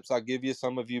couple of tips I'll give you.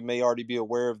 Some of you may already be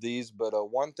aware of these, but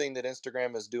one thing that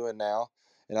Instagram is doing now,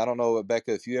 and I don't know,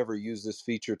 Becca, if you ever use this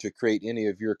feature to create any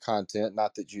of your content,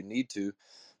 not that you need to,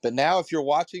 but now if you're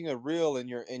watching a reel and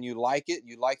you like it,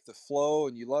 you like the flow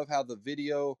and you love how the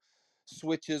video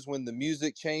switches when the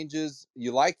music changes,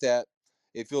 you like that.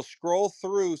 If you'll scroll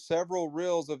through several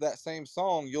reels of that same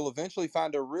song, you'll eventually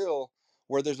find a reel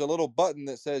where there's a little button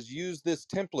that says use this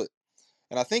template.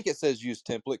 And I think it says use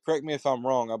template. Correct me if I'm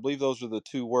wrong. I believe those are the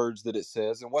 2 words that it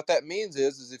says. And what that means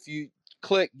is if you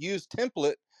click use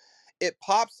template, it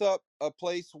pops up a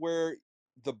place where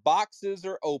the boxes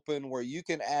are open where you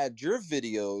can add your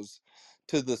videos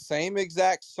to the same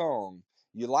exact song.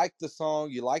 You like the song,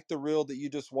 you like the reel that you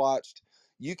just watched,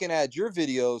 you can add your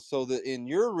videos so that in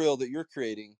your reel that you're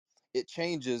creating, it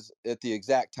changes at the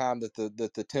exact time that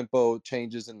the tempo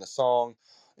changes in the song,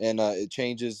 and it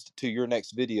changes to your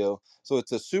next video. So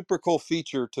it's a super cool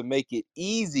feature to make it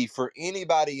easy for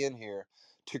anybody in here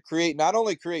to create, not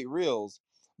only create reels,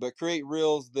 but create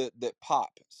reels that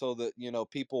pop, so that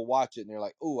people watch it and they're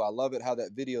like, "Oh, I love it how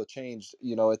that video changed,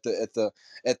 at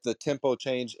the tempo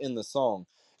change in the song."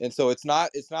 And so it's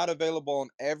not available on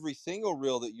every single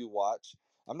reel that you watch.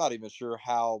 I'm not even sure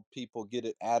how people get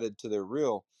it added to their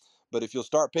reel, but if you'll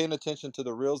start paying attention to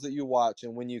the reels that you watch,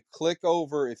 and when you click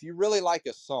over, if you really like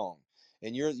a song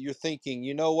and you're thinking,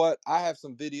 you know what, I have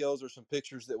some videos or some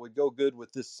pictures that would go good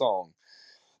with this song,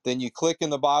 then you click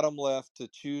in the bottom left to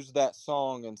choose that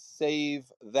song and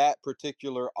save that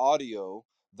particular audio,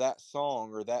 that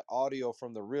song or that audio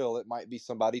from the reel. It might be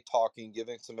somebody talking,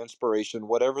 giving some inspiration,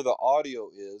 whatever the audio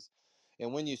is.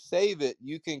 And when you save it,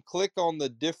 you can click on the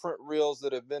different reels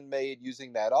that have been made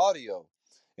using that audio.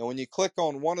 And when you click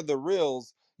on one of the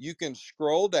reels, you can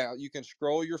scroll down, you can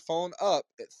scroll your phone up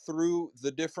through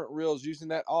the different reels using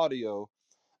that audio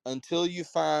until you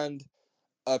find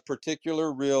a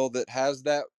particular reel that has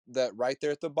that right there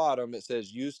at the bottom. It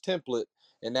says use template,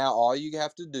 and now all you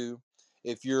have to do,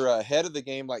 if you're ahead of the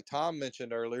game like Tom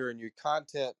mentioned earlier, and your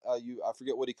content, I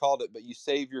forget what he called it, but you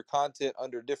save your content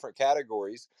under different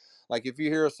categories. Like if you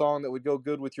hear a song that would go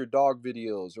good with your dog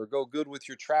videos or go good with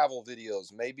your travel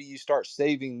videos, maybe you start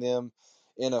saving them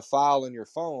in a file in your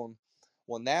phone.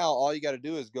 Well, now all you got to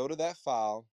do is go to that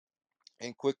file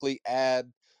and quickly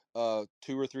add 2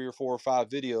 or 3 or 4 or 5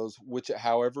 videos, which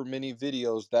however many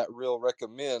videos that reel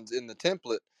recommends in the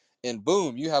template, and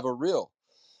boom, you have a reel.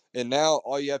 And now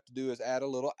all you have to do is add a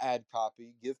little ad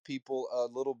copy, give people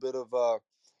a little bit of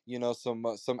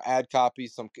some ad copy,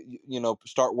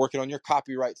 start working on your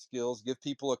copyright skills, give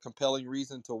people a compelling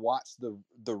reason to watch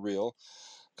the reel,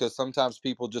 because sometimes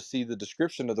people just see the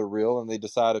description of the reel and they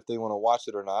decide if they want to watch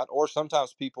it or not. Or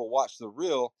sometimes people watch the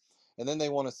reel and then they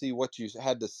want to see what you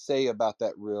had to say about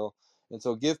that reel. And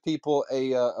so give people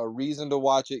a reason to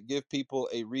watch it, give people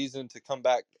a reason to come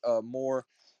back more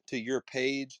to your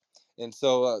page. And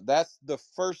so that's the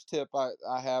first tip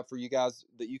I have for you guys,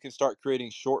 that you can start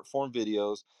creating short form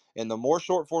videos. And the more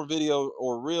short form video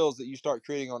or reels that you start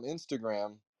creating on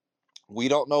Instagram, we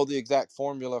don't know the exact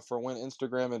formula for when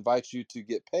Instagram invites you to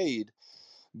get paid,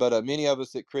 but many of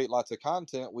us that create lots of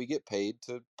content, we get paid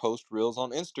to post reels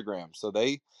on Instagram. So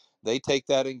they take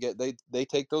that and they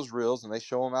take those reels and they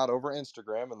show them out over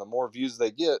Instagram, and the more views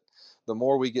they get, the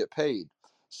more we get paid.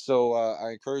 So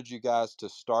I encourage you guys to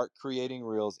start creating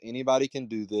reels. Anybody can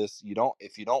do this.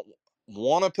 If you don't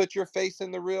want to put your face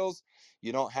in the reels,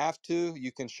 you don't have to.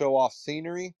 You can show off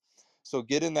scenery. So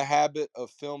get in the habit of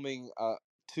filming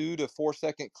 2 to 4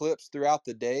 second clips throughout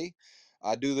the day.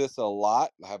 I do this a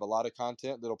lot. I have a lot of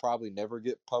content that'll probably never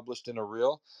get published in a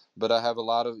reel, but I have a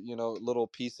lot of, little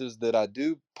pieces that I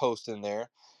do post in there.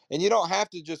 And you don't have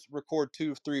to just record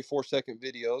 2, 3, 4 second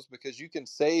videos, because you can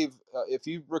save, if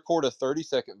you record a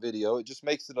 30-second video, it just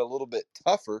makes it a little bit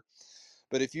tougher.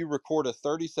 But if you record a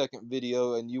 30-second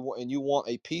video and you want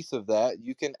a piece of that,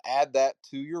 you can add that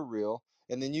to your reel,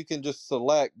 and then you can just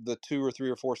select the 2 or 3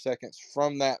 or 4 seconds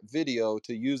from that video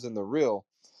to use in the reel.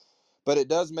 but it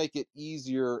does make it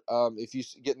easier if you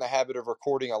get in the habit of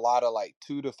recording a lot of like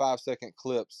 2 to 5 second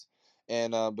clips,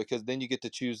 and because then you get to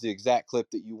choose the exact clip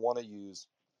that you want to use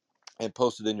and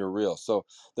post it in your reel. So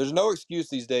there's no excuse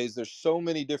these days. There's so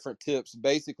many different tips.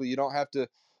 Basically, you don't have to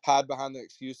hide behind the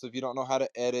excuse if you don't know how to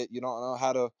edit, you don't know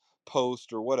how to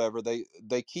post or whatever.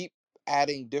 They keep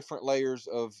adding different layers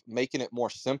of making it more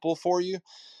simple for you,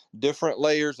 different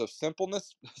layers of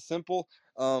simpleness, simple,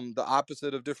 the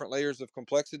opposite of different layers of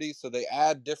complexity. So they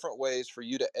add different ways for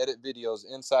you to edit videos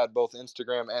inside both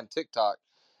Instagram and TikTok.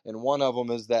 And one of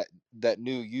them is that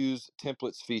new use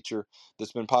templates feature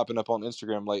that's been popping up on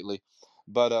Instagram lately.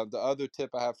 But the other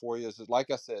tip I have for you is, like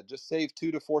I said, just save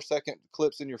 2 to 4 second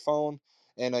clips in your phone,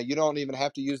 and you don't even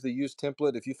have to use the use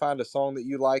template. If you find a song that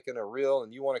you like in a reel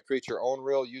and you want to create your own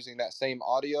reel using that same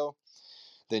audio,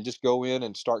 then just go in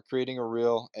and start creating a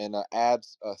reel and add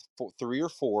 3 or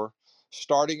 4.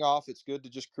 Starting off, it's good to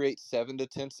just create 7 to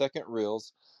 10 second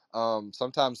reels.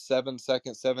 Sometimes 7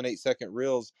 second, 7, 8 second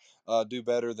reels do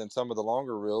better than some of the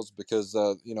longer reels because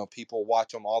people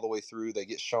watch them all the way through. They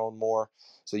get shown more,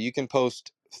 so you can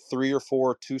post 3 or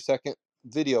 4 2 second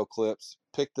video clips.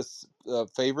 Pick the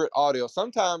favorite audio.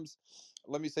 Sometimes,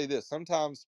 let me say this.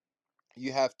 Sometimes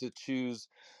you have to choose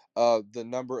the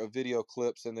number of video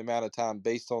clips and the amount of time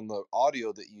based on the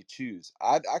audio that you choose.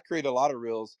 I create a lot of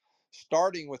reels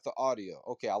starting with the audio.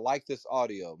 Okay, I like this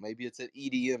audio. Maybe it's an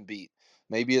EDM beat.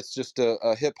 Maybe it's just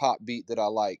a hip hop beat that I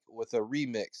like with a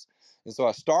remix. And so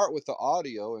I start with the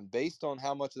audio, and based on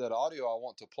how much of that audio I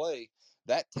want to play,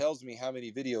 that tells me how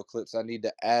many video clips I need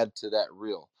to add to that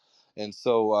reel. And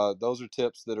so those are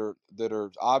tips that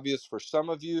are obvious for some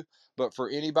of you, but for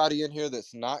anybody in here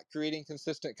that's not creating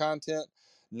consistent content,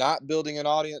 not building an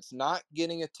audience, not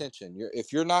getting attention,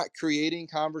 if you're not creating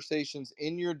conversations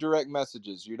in your direct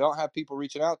messages, you don't have people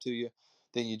reaching out to you,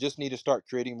 then you just need to start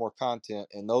creating more content.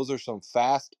 And those are some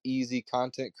fast, easy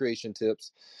content creation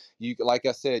tips. Like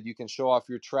I said, you can show off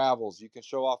your travels, you can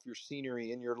show off your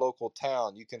scenery in your local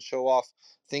town, you can show off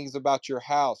things about your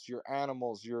house, your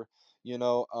animals, show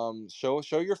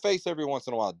your face every once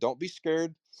in a while. Don't be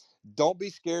scared. Don't be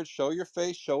scared. Show your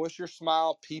face. Show us your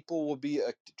smile. People will be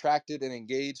attracted and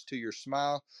engaged to your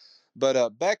smile.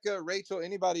 But Becca, Rachel,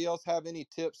 anybody else have any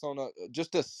tips on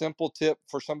just a simple tip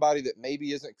for somebody that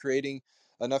maybe isn't creating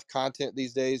enough content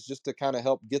these days, just to kind of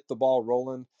help get the ball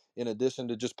rolling, in addition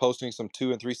to just posting some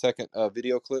 2 and 3 second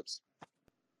video clips?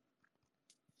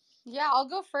 Yeah, I'll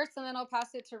go first and then I'll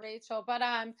pass it to Rachel. But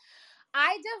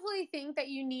I definitely think that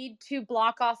you need to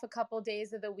block off a couple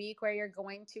days of the week where you're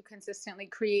going to consistently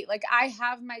create. Like, I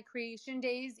have my creation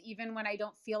days, even when I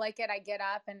don't feel like it. I get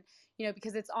up and,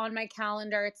 because it's on my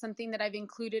calendar, it's something that I've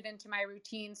included into my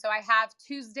routine. So I have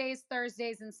Tuesdays,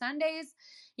 Thursdays, and Sundays.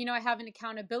 I have an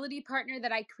accountability partner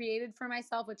that I created for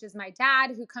myself, which is my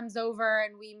dad, who comes over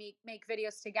and we make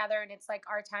videos together. And it's like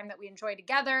our time that we enjoy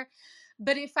together.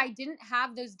 But if I didn't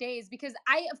have those days, because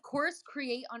I, of course,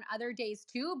 create on other days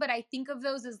too, but I think of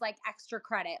those as like extra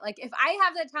credit. Like, if I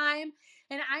have the time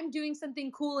and I'm doing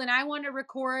something cool and I want to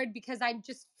record because I'm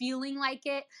just feeling like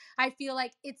it, I feel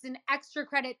like it's an extra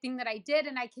credit thing that I did,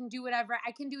 and I can do whatever.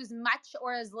 I can do as much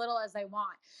or as little as I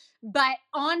want. But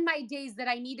on my days that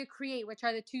I need to create, which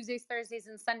are the Tuesdays, Thursdays,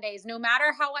 and Sundays, no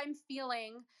matter how I'm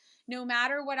feeling, no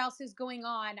matter what else is going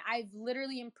on, I've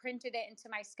literally imprinted it into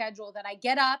my schedule that I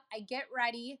get up, I get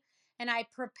ready, and I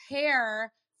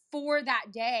prepare for that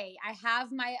day. I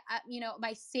have my,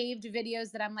 my saved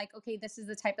videos that I'm like, okay, this is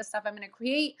the type of stuff I'm going to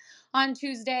create on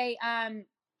Tuesday.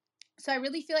 So I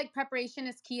really feel like preparation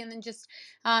is key, and then just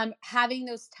having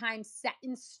those times set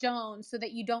in stone so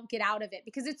that you don't get out of it,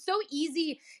 because it's so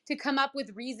easy to come up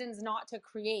with reasons not to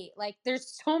create. Like,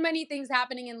 there's so many things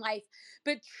happening in life,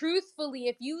 but truthfully,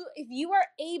 if you are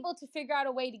able to figure out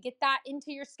a way to get that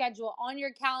into your schedule, on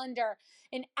your calendar,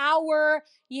 an hour,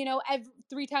 every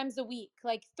 3 times a week,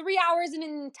 like 3 hours in an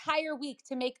entire week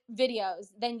to make videos,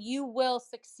 then you will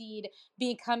succeed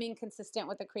becoming consistent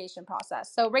with the creation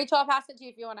process. So Rachel, I'll pass it to you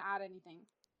if you want to add anything.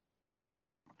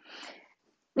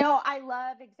 No, I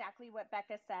love exactly what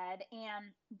Becca said.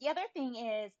 And the other thing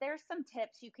is, there's some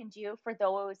tips you can do for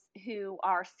those who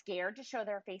are scared to show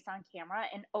their face on camera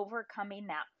and overcoming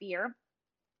that fear.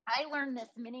 I learned this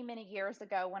many, many years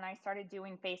ago when I started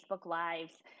doing Facebook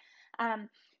Lives.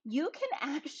 You can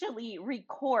actually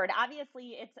record.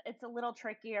 Obviously, it's a little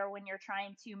trickier when you're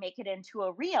trying to make it into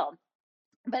a reel,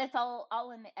 but it's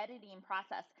all in the editing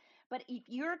process. But if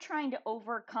you're trying to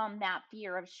overcome that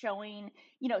fear of showing,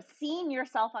 seeing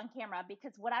yourself on camera,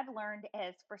 because what I've learned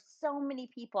is, for so many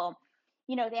people,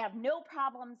 they have no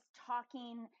problems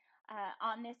talking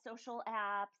on these social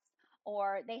apps,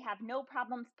 or they have no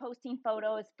problems posting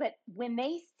photos, but when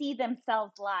they see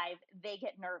themselves live, they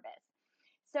get nervous.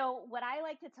 So, what I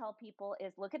like to tell people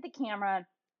is look at the camera,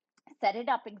 set it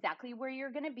up exactly where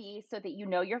you're going to be so that you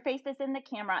know your face is in the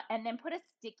camera, and then put a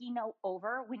sticky note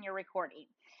over when you're recording.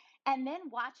 And then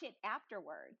watch it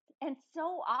afterwards. And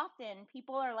so often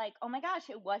people are like, oh my gosh,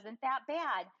 it wasn't that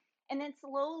bad. And then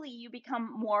slowly you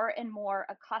become more and more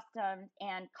accustomed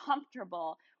and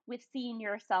comfortable with seeing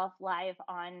yourself live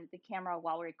on the camera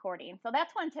while recording. So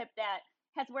that's one tip that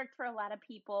has worked for a lot of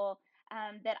people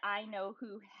that I know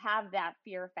who have that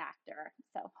fear factor.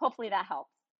 So hopefully that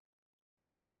helps.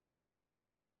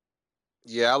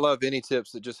 Yeah, I love any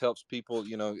tips that just helps people,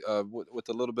 with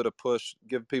a little bit of push,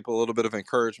 give people a little bit of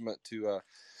encouragement to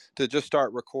just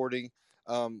start recording.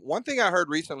 One thing I heard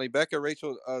recently, Becca,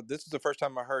 Rachel, this is the first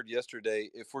time I heard yesterday.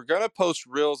 If we're gonna post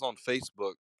reels on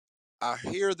Facebook, I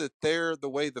hear that the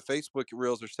way the Facebook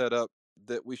reels are set up,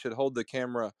 that we should hold the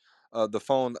camera, the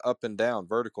phone up and down,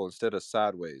 vertical instead of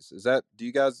sideways. Do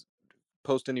you guys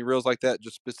post any reels like that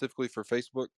just specifically for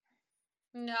Facebook?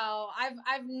 No,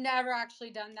 I've never actually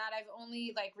done that. I've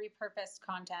only like repurposed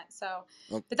content. So,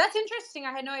 Oh, but that's interesting.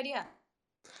 I had no idea.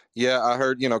 yeah, I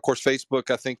heard, of course, Facebook,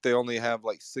 I think they only have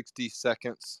like 60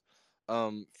 seconds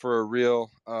for a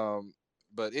reel.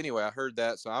 But anyway, I heard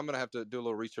that. So I'm going to have to do a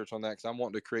little research on that because I'm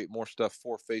wanting to create more stuff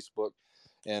for Facebook.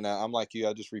 And I'm like you,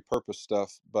 I just repurpose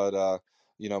stuff. But,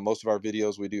 most of our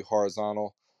videos we do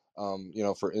horizontal,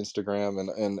 for Instagram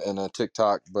and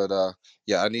TikTok. But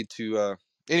yeah,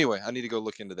 anyway, I need to go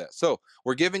look into that. So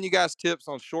we're giving you guys tips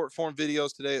on short form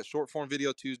videos today at Short Form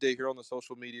Video Tuesday here on the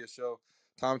Social Media Show.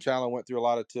 Tom Chandler went through a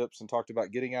lot of tips and talked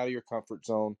about getting out of your comfort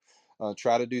zone.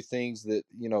 Try to do things that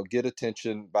get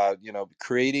attention by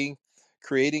creating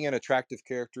an attractive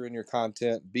character in your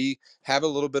content. Have a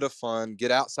little bit of fun.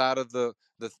 Get outside of the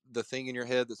thing in your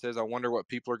head that says, "I wonder what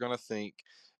people are going to think,"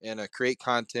 and create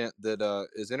content that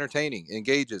is entertaining,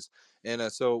 engages.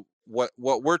 And so what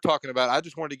we're talking about, I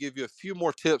just wanted to give you a few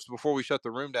more tips before we shut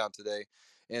the room down today.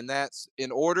 And that's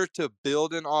in order to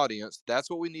build an audience. That's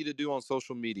what we need to do on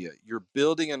social media. You're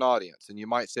building an audience, and you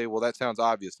might say, "Well, that sounds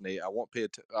obvious, Nate. I want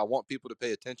people to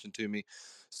pay attention to me,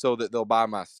 so that they'll buy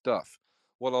my stuff."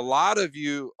 Well, a lot of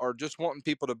you are just wanting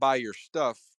people to buy your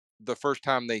stuff the first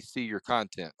time they see your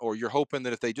content, or you're hoping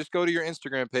that if they just go to your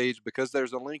Instagram page, because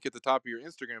there's a link at the top of your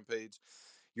Instagram page,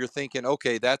 you're thinking,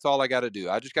 okay, that's all I got to do.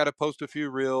 I just got to post a few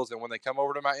reels. And when they come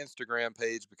over to my Instagram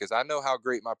page, because I know how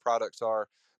great my products are,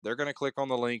 they're going to click on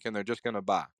the link and they're just going to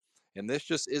buy. And this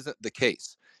just isn't the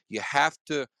case. You have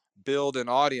to build an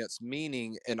audience,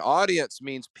 meaning an audience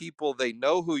means people, they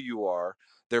know who you are,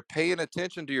 they're paying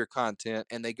attention to your content,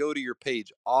 and they go to your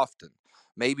page often.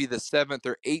 Maybe the seventh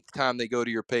or eighth time they go to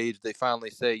your page, they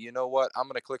finally say, you know what, I'm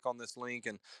going to click on this link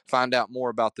and find out more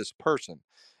about this person.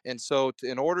 And so,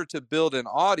 in order to build an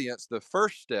audience, the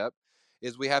first step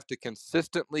is we have to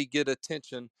consistently get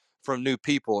attention from new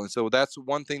people. And so that's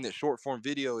one thing that short form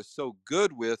video is so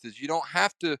good with, is you don't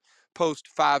have to post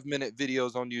 5-minute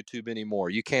videos on YouTube anymore.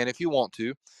 You can if you want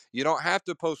to. You don't have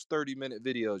to post 30-minute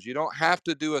videos. You don't have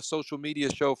to do a social media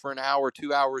show for an hour,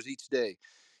 2 hours each day.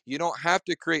 You don't have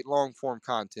to create long form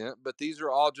content, but these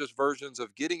are all just versions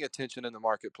of getting attention in the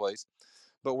marketplace.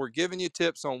 But we're giving you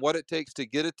tips on what it takes to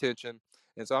get attention.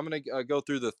 And so I'm going to go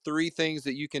through the 3 things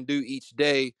that you can do each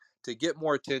day to get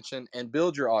more attention and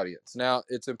build your audience. Now,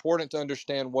 it's important to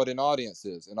understand what an audience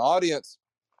is. An audience,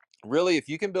 really, if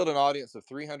you can build an audience of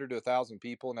 300 to 1,000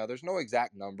 people, now there's no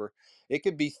exact number. It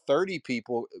could be 30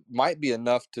 people, might be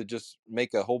enough to just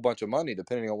make a whole bunch of money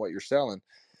depending on what you're selling.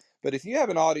 But if you have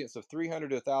an audience of 300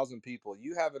 to 1,000 people,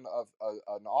 you have an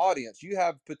audience, you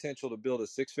have potential to build a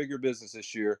 6-figure business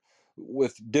this year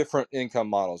with different income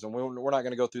models. And we're not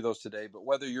going to go through those today, but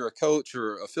whether you're a coach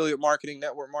or affiliate marketing,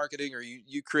 network marketing, or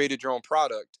you created your own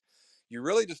product, you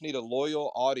really just need a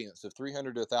loyal audience of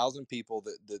 300 to 1,000 people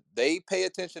that they pay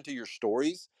attention to your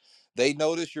stories. They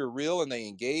notice you're real and they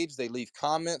engage. They leave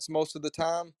comments most of the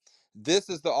time. This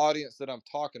is the audience that I'm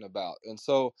talking about. And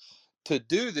so to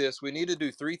do this, we need to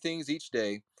do 3 things each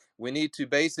day. We need to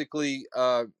basically,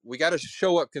 we got to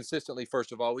show up consistently.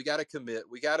 First of all, we got to commit.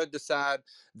 We got to decide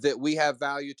that we have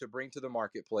value to bring to the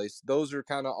marketplace. Those are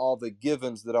kind of all the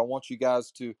givens that I want you guys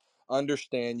to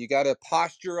understand. You got to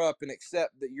posture up and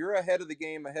accept that you're ahead of the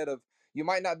game, you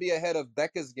might not be ahead of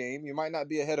Becca's game. You might not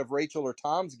be ahead of Rachel or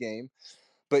Tom's game,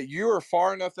 but you are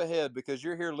far enough ahead because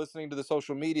you're here listening to the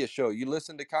social media show. You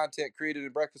listen to content created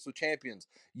at Breakfast with Champions.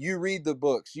 You read the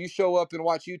books. You show up and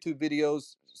watch YouTube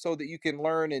videos so that you can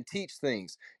learn and teach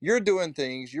things. You're doing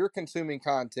things. You're consuming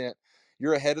content.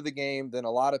 you're ahead of the game than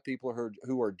a lot of people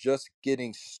who are just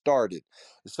getting started.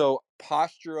 So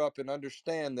posture up and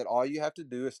understand that all you have to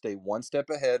do is stay one step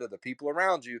ahead of the people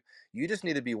around you. You just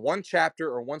need to be one chapter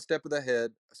or one step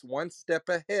ahead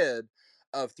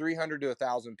of 300 to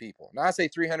 1,000 people. Now I say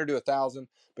 300 to 1,000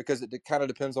 because it kind of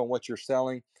depends on what you're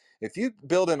selling. If you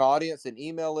build an audience, an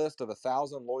email list of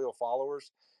 1,000 loyal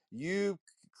followers, you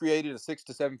created a 6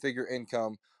 to 7 figure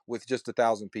income with just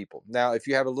 1,000 people. Now, if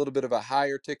you have a little bit of a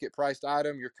higher ticket priced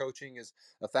item, your coaching is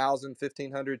 $1,000,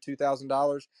 $1,500,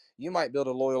 $2,000, you might build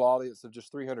a loyal audience of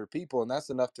just 300 people, and that's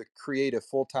enough to create a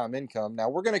full-time income. Now,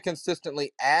 we're going to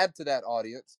consistently add to that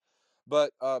audience,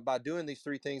 but by doing these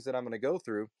three things that I'm going to go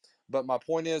through. But my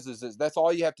point is that's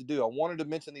all you have to do. I wanted to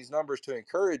mention these numbers to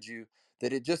encourage you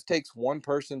that it just takes one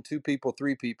person, two people,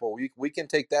 three people. We can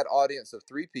take that audience of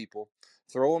 3 people,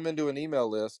 throw them into an email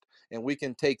list, and we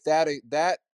can take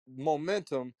that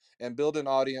momentum and build an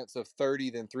audience of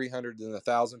 30, then 300, then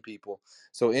 1,000 people.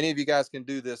 So any of you guys can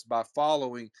do this by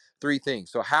following 3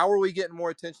 things. So how are we getting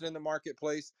more attention in the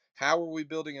marketplace? How are we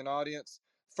building an audience?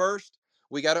 First,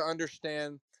 we got to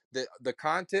understand that the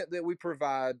content that we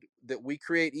provide, that we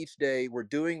create each day, we're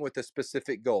doing with a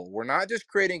specific goal. We're not just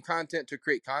creating content to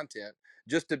create content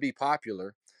just to be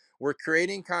popular. We're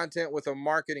creating content with a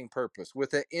marketing purpose,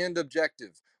 with an end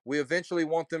objective. We eventually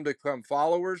want them to become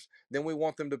followers. Then we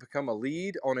want them to become a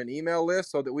lead on an email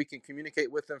list so that we can communicate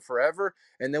with them forever.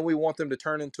 And then we want them to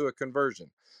turn into a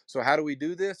conversion. So how do we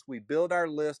do this? We build our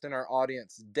list and our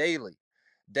audience daily.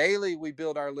 Daily, we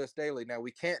build our list daily. Now,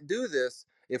 we can't do this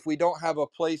if we don't have a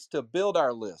place to build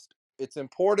our list. It's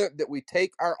important that we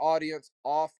take our audience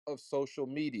off of social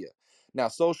media. Now,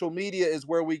 social media is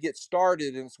where we get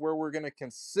started, and it's where we're going to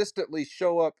consistently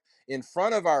show up in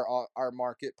front of our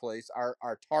marketplace,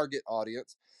 our target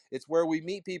audience. It's where we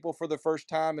meet people for the first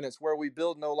time, and it's where we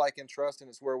build know, like, and trust, and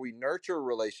it's where we nurture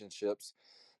relationships.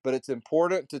 But it's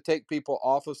important to take people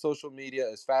off of social media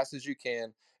as fast as you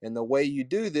can. And the way you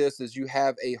do this is you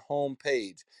have a home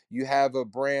page. You have a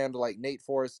brand like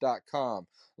nateforrest.com.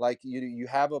 Like you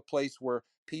have a place where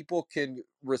people can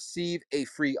receive a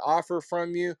free offer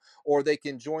from you, or they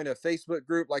can join a Facebook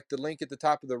group like the link at the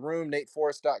top of the room,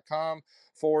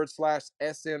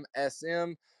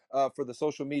 nateforrest.com/SMSM. For the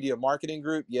social media marketing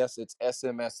group. Yes, it's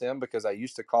SMSM because I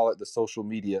used to call it the social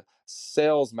media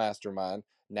sales mastermind.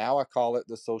 Now I call it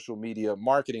the social media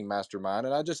marketing mastermind,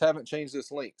 and I just haven't changed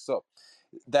this link. So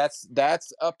that's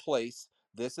a place.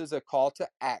 This is a call to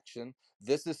action.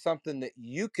 This is something that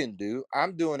you can do.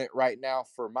 I'm doing it right now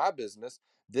for my business.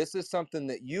 This is something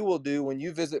that you will do when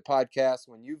you visit podcasts,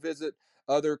 when you visit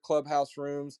other clubhouse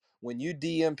rooms, when you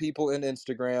DM people in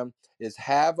Instagram, is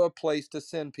have a place to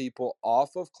send people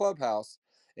off of Clubhouse.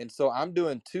 And so I'm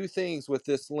doing 2 things with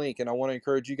this link, and I want to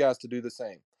encourage you guys to do the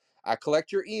same. I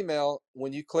collect your email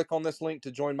when you click on this link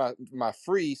to join my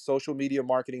free social media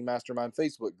marketing mastermind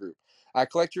Facebook group. I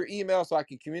collect your email so I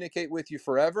can communicate with you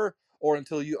forever or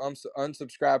until you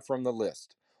unsubscribe from the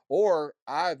list. Or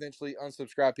I eventually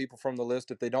unsubscribe people from the list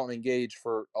if they don't engage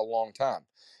for a long time.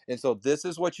 And so this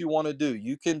is what you want to do.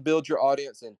 You can build your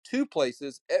audience in 2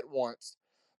 places at once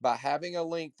by having a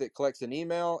link that collects an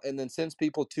email and then sends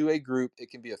people to a group.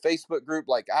 It can be a Facebook group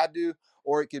like I do,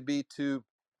 or it could be to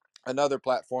another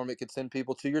platform. It could send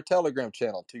people to your Telegram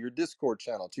channel, to your Discord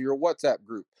channel, to your WhatsApp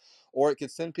group, or it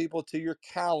could send people to your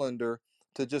calendar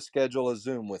to just schedule a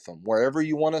Zoom with them, wherever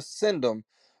you want to send them.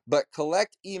 But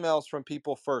collect emails from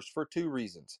people first for 2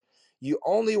 reasons. You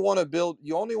only want to build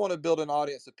an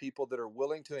audience of people that are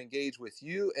willing to engage with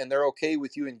you and they're okay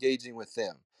with you engaging with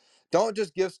them. Don't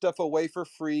just give stuff away for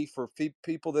free for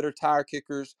people that are tire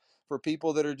kickers, for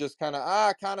people that are just kind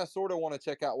of sort of want to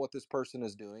check out what this person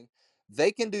is doing.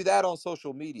 They can do that on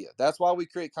social media. That's why we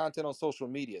create content on social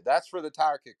media. That's for the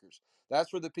tire kickers. That's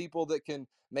for the people that can,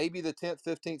 maybe the 10th,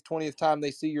 15th, 20th time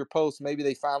they see your post, maybe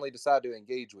they finally decide to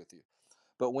engage with you.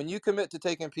 But when you commit to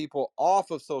taking people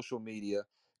off of social media,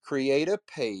 create a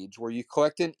page where you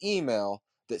collect an email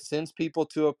that sends people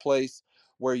to a place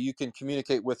where you can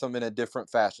communicate with them in a different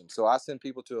fashion. So I send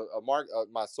people to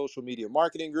my social media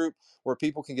marketing group where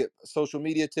people can get social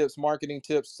media tips, marketing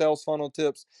tips, sales funnel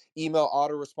tips, email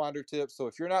autoresponder tips. So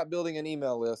if you're not building an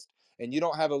email list and you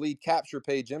don't have a lead capture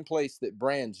page in place that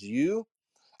brands you,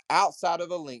 outside of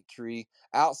a link tree,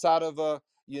 outside of a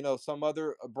some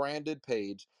other branded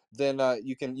page, then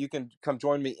you can come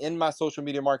join me in my social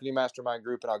media marketing mastermind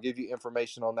group, and I'll give you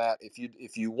information on that.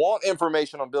 If you want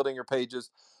information on building your pages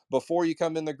before you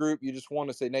come in the group, you just want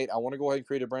to say, Nate, I want to go ahead and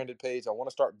create a branded page. I want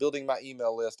to start building my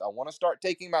email list. I want to start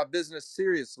taking my business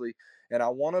seriously, and I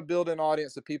want to build an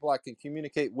audience of people I can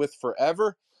communicate with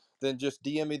forever. Then just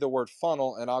DM me the word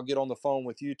funnel, and I'll get on the phone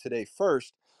with you today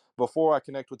first before I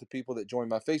connect with the people that join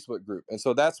my Facebook group. And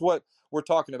so that's what we're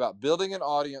talking about, building an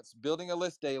audience, building a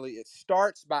list daily. It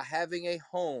starts by having a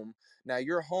home. Now,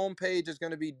 your home page is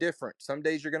going to be different. Some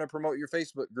days you're going to promote your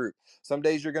Facebook group. Some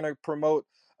days you're going to promote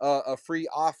a free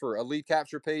offer, a lead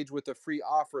capture page with a free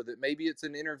offer that maybe it's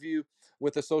an interview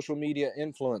with a social media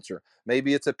influencer.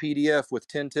 Maybe it's a PDF with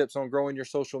 10 tips on growing your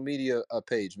social media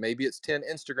page. Maybe it's 10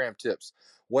 Instagram tips.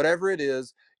 Whatever it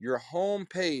is, your home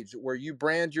page where you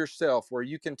brand yourself, where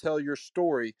you can tell your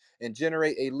story and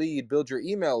generate a lead, build your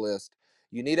email list.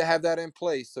 You need to have that in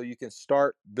place so you can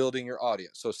start building your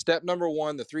audience. So step number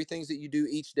one, the 3 things that you do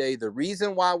each day. The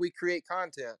reason why we create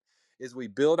content is we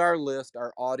build our list,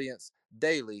 our audience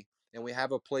daily, and we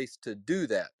have a place to do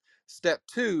that. Step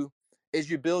 2 is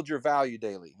you build your value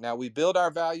daily. Now, we build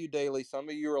our value daily. Some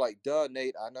of you are like, duh,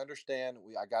 Nate, I understand.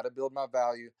 I got to build my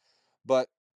value. But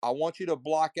I want you to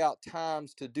block out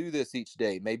times to do this each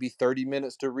day. Maybe 30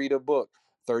 minutes to read a book,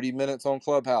 30 minutes on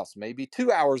Clubhouse, maybe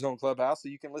 2 hours on Clubhouse so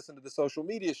you can listen to the social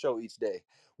media show each day.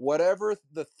 Whatever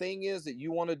the thing is that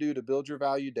you want to do to build your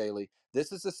value daily,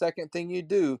 this is the second thing you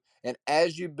do. And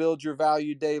as you build your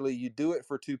value daily, you do it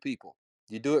for 2 people.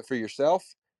 You do it for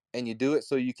yourself, and you do it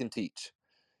so you can teach.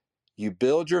 You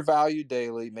build your value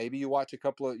daily. Maybe you watch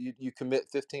you commit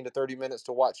 15 to 30 minutes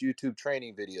to watch YouTube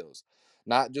training videos,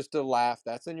 not just to laugh.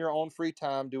 That's in your own free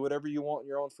time. Do whatever you want in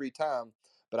your own free time.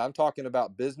 But I'm talking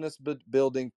about business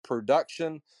building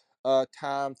production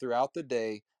time throughout the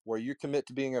day where you commit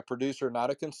to being a producer, not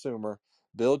a consumer.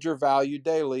 Build your value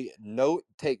daily.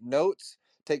 Take notes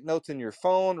in your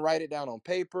phone, write it down on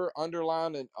paper,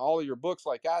 underline in all of your books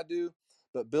like I do.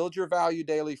 But build your value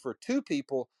daily for 2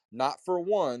 people, not for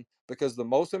 1, because the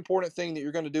most important thing that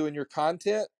you're going to do in your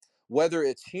content, whether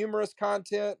it's humorous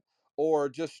content or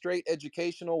just straight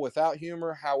educational without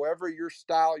humor, however your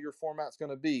style, your format's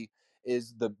going to be,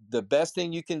 is the best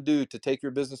thing you can do to take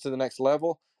your business to the next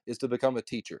level is to become a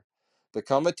teacher.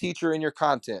 Become a teacher in your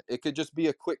content. It could just be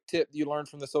a quick tip you learned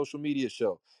from the social media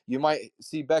show. You might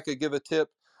see Becca give a tip,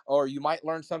 or you might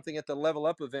learn something at the Level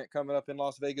Up event coming up in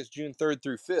Las Vegas, June 3rd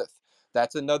through 5th.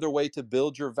 That's another way to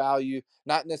build your value,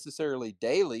 not necessarily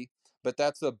daily, but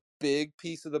that's a big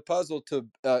piece of the puzzle to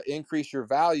increase your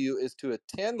value, is to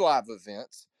attend live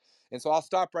events. And so I'll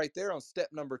stop right there on step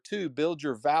number 2, build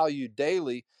your value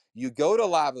daily. You go to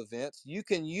live events, you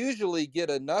can usually get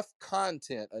enough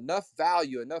content, enough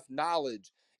value, enough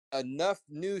knowledge, enough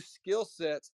new skill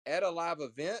sets at a live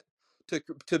event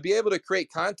to be able to create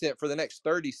content for the next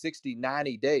 30, 60,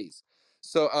 90 days.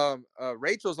 So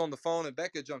Rachel's on the phone and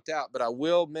Becca jumped out, but I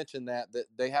will mention that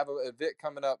they have an event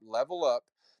coming up, Level Up,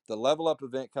 the Level Up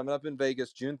event coming up in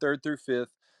Vegas, June 3rd through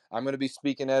 5th. I'm going to be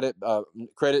speaking at it.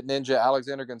 Credit Ninja,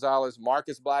 Alexander Gonzalez,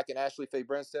 Marcus Black, and Ashley Faye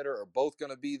Brenstetter are both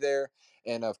going to be there.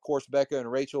 And of course, Becca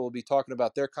and Rachel will be talking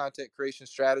about their content creation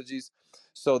strategies.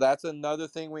 So that's another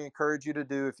thing we encourage you to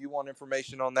do. If you want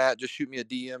information on that, just shoot me a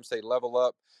DM, say Level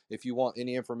Up. If you want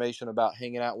any information about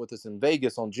hanging out with us in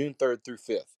Vegas on June 3rd through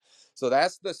 5th. So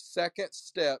that's the second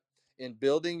step in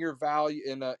building your value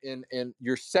in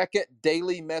your second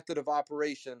daily method of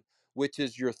operation, which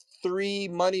is your 3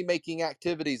 money-making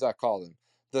activities, I call them.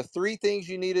 The 3 things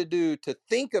you need to do to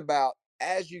think about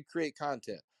as you create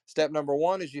content. Step number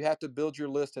 1 is you have to build your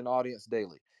list and audience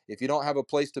daily. If you don't have a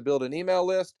place to build an email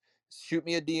list, shoot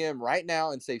me a DM right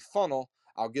now and say funnel.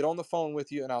 I'll get on the phone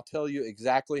with you and I'll tell you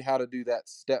exactly how to do that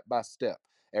step by step.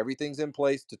 Everything's in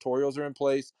place. Tutorials are in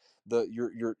place.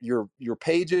 Your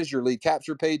pages, your lead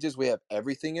capture pages, we have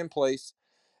everything in place.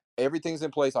 Everything's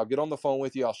in place. I'll get on the phone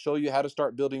with you. I'll show you how to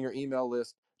start building your email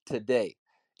list today.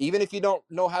 Even if you don't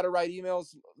know how to write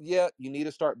emails yet, you need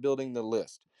to start building the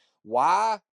list.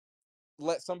 Why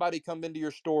let somebody come into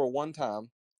your store one time,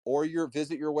 or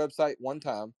visit your website one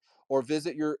time, or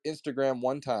visit your Instagram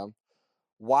one time?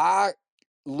 Why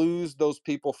lose those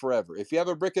people forever? If you have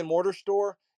a brick and mortar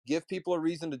store, give people a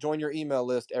reason to join your email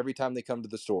list every time they come to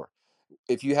the store.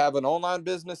 If you have an online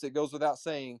business, it goes without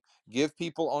saying, give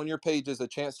people on your pages a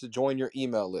chance to join your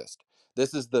email list.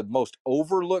 This is the most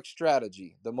overlooked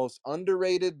strategy, the most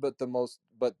underrated, but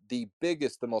the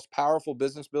biggest, the most powerful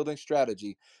business building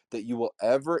strategy that you will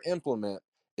ever implement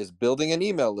is building an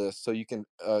email list so you can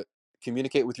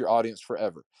communicate with your audience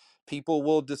forever. People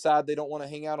will decide they don't want to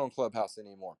hang out on Clubhouse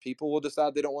anymore. People will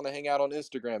decide they don't want to hang out on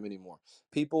Instagram anymore.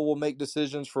 People will make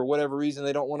decisions for whatever reason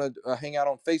they don't want to hang out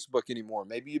on Facebook anymore.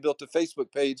 Maybe you built a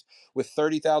Facebook page with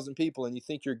 30,000 people and you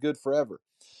think you're good forever.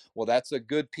 Well, that's a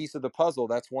good piece of the puzzle.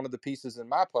 That's one of the pieces in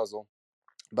my puzzle.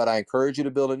 But I encourage you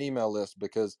to build an email list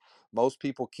because most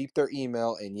people keep their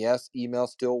email. And yes, email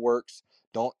still works.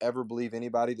 Don't ever believe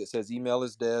anybody that says email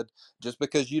is dead. Just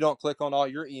because you don't click on all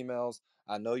your emails,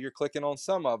 I know you're clicking on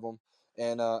some of them.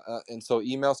 And so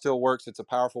email still works. It's a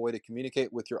powerful way to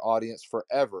communicate with your audience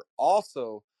forever.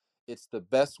 Also, it's the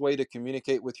best way to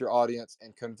communicate with your audience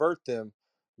and convert them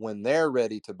when they're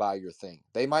ready to buy your thing.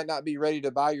 They might not be ready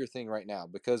to buy your thing right now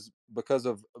because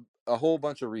of a whole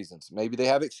bunch of reasons. Maybe they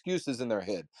have excuses in their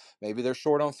head. Maybe they're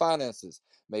short on finances.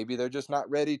 Maybe they're just not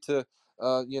ready to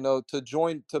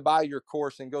to buy your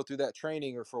course and go through that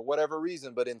training, or for whatever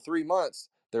reason. But in 3 months,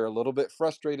 they're a little bit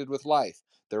frustrated with life.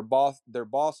 Their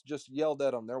boss just yelled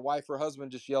at them. Their wife or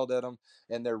husband just yelled at them,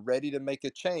 and they're ready to make a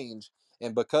change.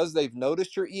 And because they've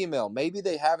noticed your email, maybe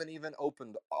they haven't even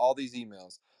opened all these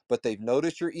emails, but they've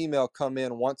noticed your email come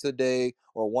in once a day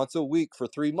or once a week for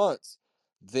 3 months.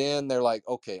 Then they're like,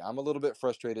 okay, I'm a little bit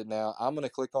frustrated now. I'm going to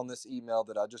click on this email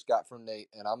that I just got from Nate,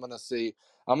 and I'm going to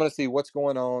see what's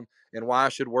going on and why I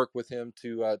should work with him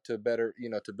to better,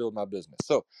 to build my business.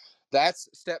 So that's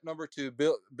step number 2,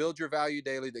 build your value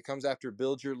daily. That comes after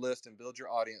build your list and build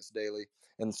your audience daily.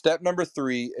 And step number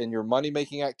 3 in your money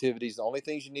making activities, the only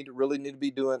things you really need to be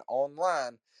doing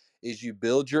online is you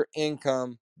build your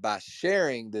income by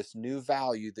sharing this new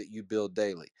value that you build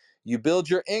daily. You build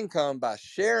your income by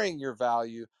sharing your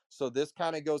value. So this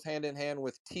kind of goes hand in hand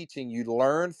with teaching. You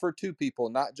learn for 2 people,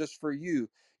 not just for you.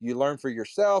 You learn for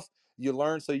yourself. You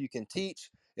learn so you can teach,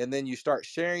 and then you start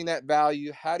sharing that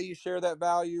value. How do you share that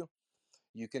value?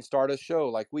 You can start a show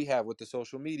like we have with the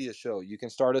social media show. You can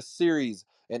start a series,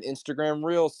 an Instagram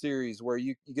reel series, where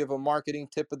you give a marketing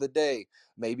tip of the day.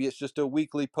 Maybe it's just a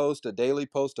weekly post, a daily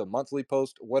post, a monthly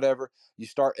post, whatever. You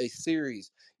start a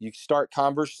series. You start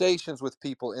conversations with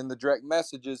people in the direct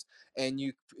messages, and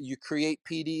you create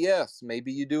PDFs.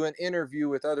 Maybe you do an interview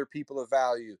with other people of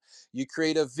value. You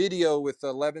create a video with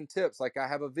 11 tips. Like I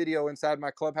have a video inside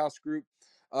my Clubhouse group,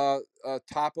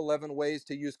 top 11 ways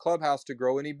to use Clubhouse to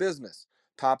grow any business.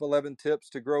 Top 11 tips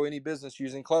to grow any business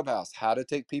using Clubhouse. How to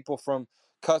take people from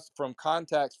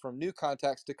new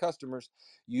contacts to customers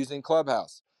using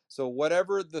Clubhouse. So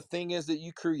whatever the thing is that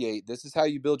you create, this is how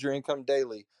you build your income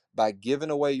daily, by giving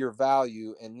away your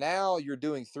value. And now you're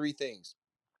doing 3 things.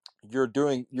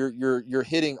 You're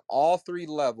hitting all 3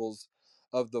 levels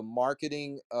of the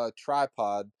marketing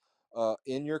tripod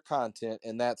in your content,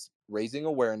 and that's raising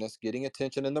awareness, getting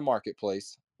attention in the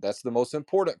marketplace. That's the most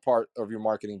important part of your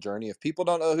marketing journey. If people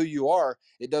don't know who you are,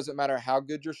 it doesn't matter how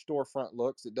good your storefront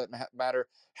looks. It doesn't matter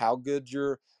how good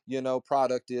your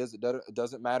product is. It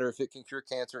doesn't matter if it can cure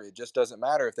cancer. It just doesn't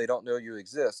matter if they don't know you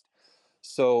exist.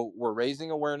 So we're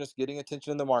raising awareness, getting attention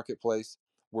in the marketplace.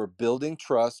 We're building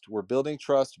trust. We're building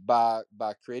trust by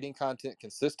creating content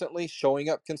consistently, showing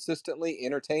up consistently,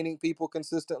 entertaining people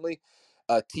consistently,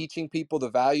 teaching people the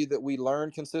value that we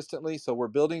learn consistently. So we're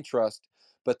building trust.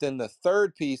 But then the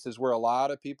third piece is where a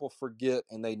lot of people forget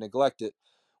and they neglect it.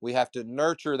 We have to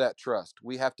nurture that trust.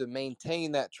 We have to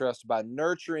maintain that trust by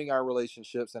nurturing our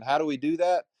relationships. And how do we do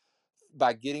that?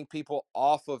 By getting people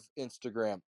off of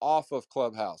Instagram, off of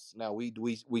Clubhouse. Now we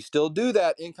still do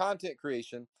that in content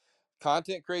creation.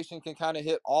 Content creation can kind of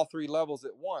hit all 3 levels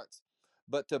at once.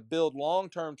 But to build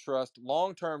long-term trust,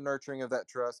 long-term nurturing of that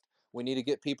trust, we need to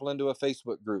get people into a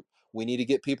Facebook group. We need to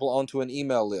get people onto an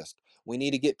email list. We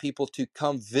need to get people to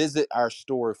come visit our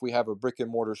store if we have a brick and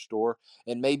mortar store.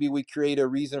 And maybe we create a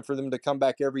reason for them to come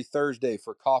back every Thursday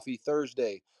for Coffee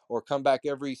Thursday, or come back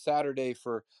every Saturday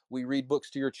for We Read Books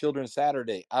to Your Children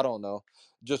Saturday. I don't know.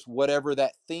 Just whatever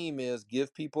that theme is,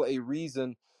 give people a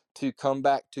reason to come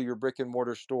back to your brick and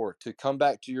mortar store, to come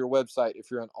back to your website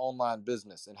if you're an online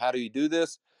business. And how do you do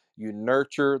this? You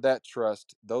nurture that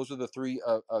trust. Those are the 3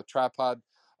 tripod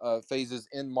phases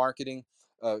in marketing: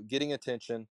 getting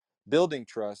attention, building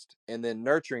trust, and then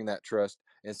nurturing that trust.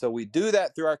 And so we do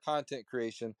that through our content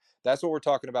creation. That's what we're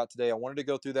talking about today. I wanted to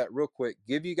go through that real quick,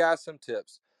 give you guys some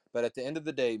tips. But at the end of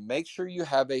the day, make sure you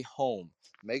have a home.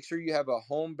 Make sure you have a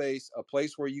home base, a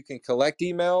place where you can collect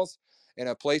emails, and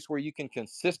a place where you can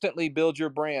consistently build your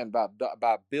brand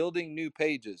by building new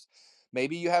pages.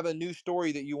 Maybe you have a new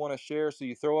story that you want to share, so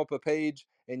you throw up a page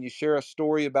and you share a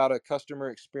story about a customer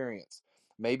experience.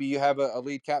 Maybe you have a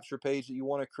lead capture page that you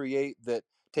want to create that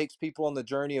takes people on the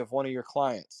journey of one of your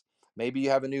clients. Maybe you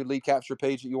have a new lead capture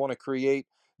page that you want to create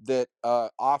that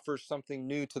offers something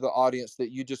new to the audience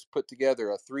that you just put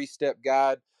together, a 3-step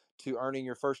guide to earning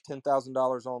your first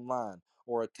 $10,000 online,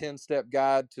 or a 10-step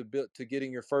guide to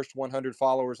getting your first 100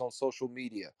 followers on social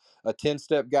media, a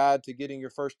 10-step guide to getting your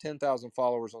first 10,000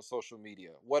 followers on social media.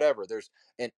 Whatever. There's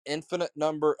an infinite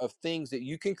number of things that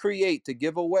you can create to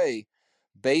give away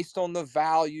based on the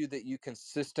value that you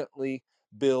consistently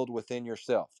build within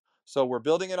yourself. So we're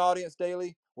building an audience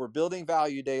daily, we're building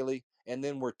value daily, and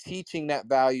then we're teaching that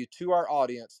value to our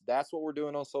audience. That's what we're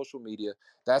doing on social media.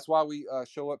 That's why we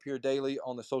show up here daily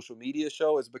on the social media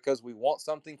show, is because we want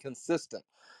something consistent.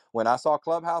 When I saw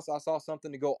Clubhouse, I saw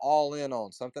something to go all in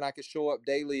on, something I could show up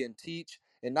daily and teach,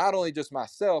 and not only just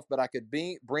myself, but I could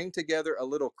bring together a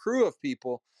little crew of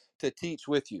people to teach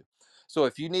with you. So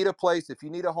if you need a place, if you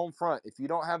need a home front, if you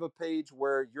don't have a page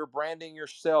where you're branding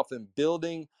yourself and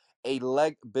building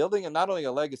building not only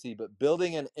a legacy, but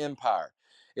building an empire.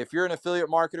 If you're an affiliate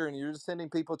marketer and you're just sending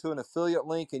people to an affiliate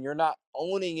link and you're not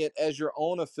owning it as your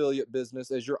own affiliate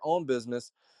business, as your own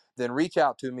business, then reach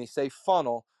out to me, say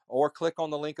funnel, or click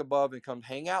on the link above and come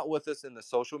hang out with us in the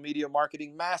social media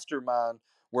marketing mastermind,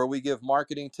 where we give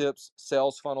marketing tips,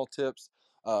 sales funnel tips,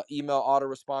 email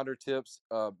autoresponder tips,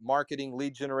 marketing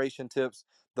lead generation tips.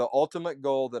 The ultimate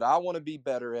goal that I want to be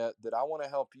better at, that I want to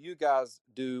help you guys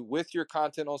do with your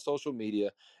content on social media,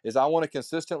 is I want to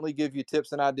consistently give you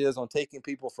tips and ideas on taking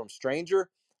people from stranger,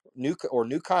 new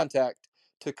contact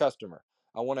to customer.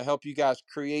 I want to help you guys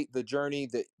create the journey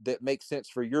that makes sense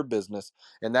for your business.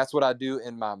 And that's what I do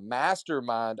in my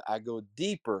mastermind. I go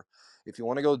deeper. If you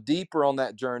want to go deeper on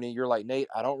that journey, you're like, Nate,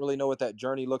 I don't really know what that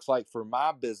journey looks like for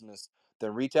my business,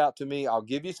 then reach out to me. I'll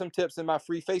give you some tips in my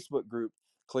free Facebook group.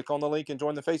 Click on the link and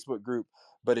join the Facebook group.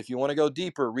 But if you want to go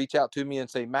deeper, reach out to me and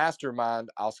say mastermind.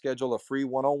 I'll schedule a free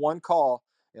one-on-one call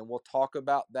and we'll talk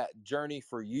about that journey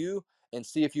for you and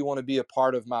see if you want to be a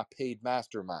part of my paid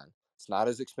mastermind. It's not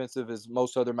as expensive as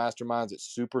most other masterminds. It's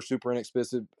super, super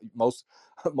inexpensive. Most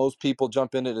people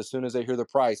jump in it as soon as they hear the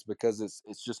price because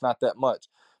it's just not that much.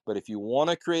 But if you want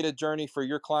to create a journey for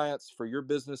your clients, for your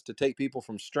business, to take people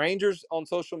from strangers on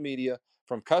social media,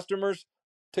 from customers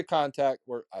to contact,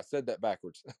 or I said that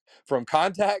backwards, from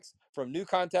new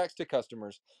contacts to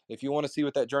customers. If you want to see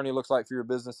what that journey looks like for your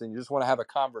business and you just want to have a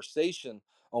conversation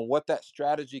on what that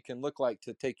strategy can look like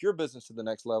to take your business to the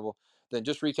next level, then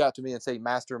just reach out to me and say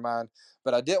mastermind.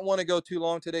 But I didn't want to go too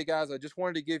long today, guys. I just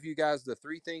wanted to give you guys the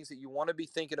 3 things that you want to be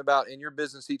thinking about in your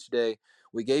business each day.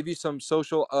 We gave you some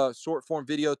social short form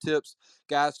video tips.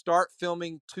 Guys, start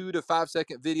filming 2 to 5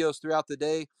 second videos throughout the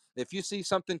day. If you see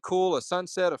something cool, a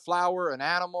sunset, a flower, an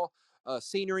animal,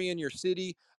 scenery in your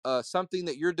city, something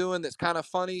that you're doing that's kind of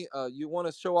funny, you want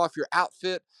to show off your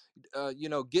outfit,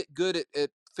 get good at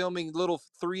filming little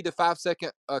 3 to 5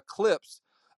 second clips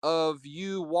of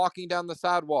you walking down the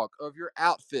sidewalk, of your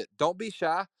outfit. Don't be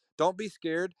shy. Don't be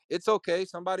scared. It's okay.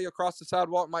 Somebody across the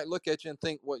sidewalk might look at you and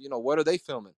think, what are they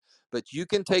filming? But you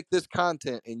can take this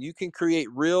content and you can create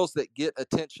reels that get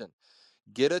attention.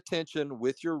 Get attention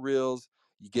with your reels.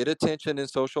 You get attention in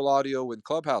social audio in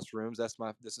Clubhouse rooms.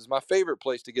 This is my favorite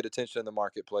place to get attention in the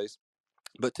marketplace.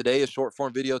 But today is short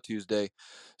form video Tuesday.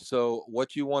 So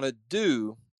what you want to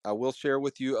do, I will share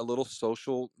with you a little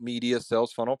social media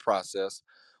sales funnel process.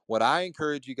 What I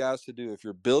encourage you guys to do, if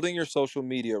you're building your social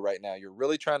media right now, you're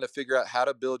really trying to figure out how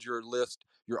to build your list,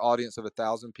 your audience of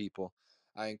 1,000 people.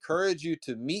 I encourage you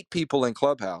to meet people in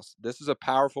Clubhouse. This is a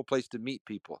powerful place to meet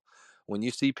people. When you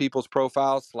see people's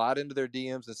profiles, slide into their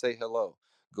DMs and say hello.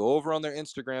 Go over on their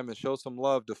Instagram and show some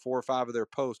love to 4 or 5 of their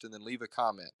posts and then leave a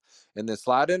comment. And then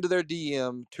slide into their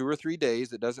DM 2 or 3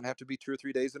 days. It doesn't have to be 2 or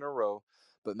 3 days in a row,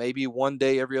 but maybe one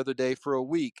day every other day for a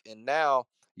week. And now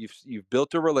you've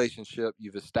built a relationship,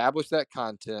 you've established that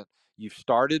content, you've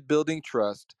started building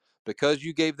trust because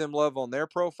you gave them love on their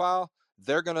profile.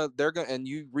 And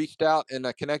you reached out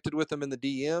and connected with them in the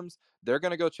DMs. They're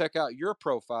gonna go check out your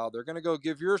profile. They're gonna go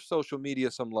give your social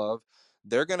media some love.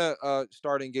 They're gonna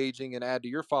start engaging and add to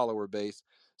your follower base.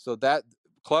 So that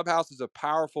Clubhouse is a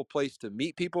powerful place to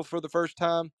meet people for the first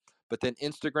time, but then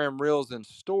Instagram Reels and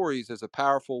Stories is a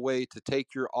powerful way to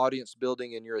take your audience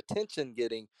building and your attention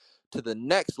getting to the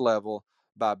next level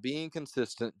by being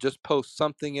consistent. Just post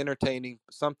something entertaining,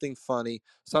 something funny,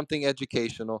 something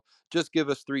educational. Just give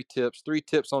us 3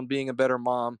 tips on being a better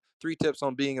mom, 3 tips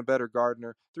on being a better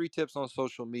gardener, 3 tips on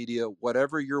social media,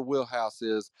 whatever your wheelhouse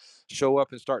is. Show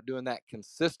up and start doing that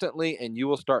consistently, and you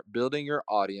will start building your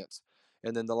audience.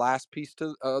 And then the last piece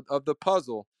of the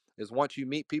puzzle is, once you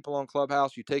meet people on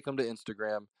Clubhouse, you take them to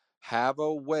Instagram. Have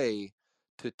a way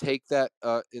to take that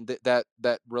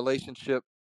relationship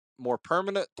more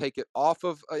permanent. Take it off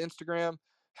of Instagram.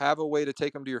 Have a way to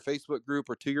take them to your Facebook group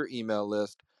or to your email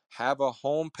list. Have a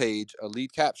home page, a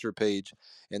lead capture page,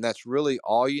 and that's really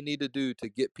all you need to do to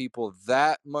get people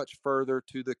that much further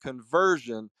to the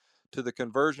conversion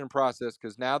process.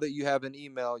 Because now that you have an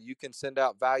email, you can send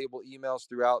out valuable emails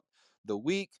throughout the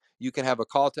week. You can have a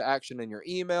call to action in your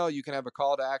email. You can have a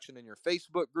call to action in your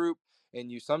Facebook group. And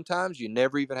sometimes you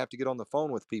never even have to get on the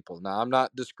phone with people. Now, I'm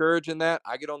not discouraging that.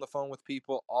 I get on the phone with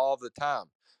people all the time.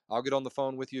 I'll get on the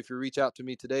phone with you if you reach out to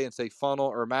me today and say funnel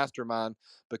or mastermind,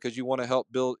 because you want help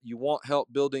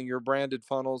building your branded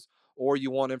funnels, or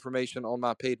you want information on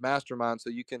my paid mastermind so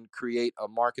you can create a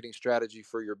marketing strategy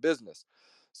for your business.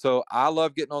 So I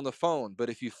love getting on the phone, but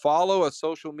if you follow a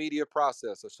social media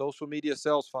process, a social media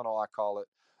sales funnel, I call it,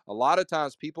 a lot of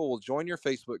times people will join your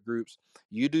Facebook groups.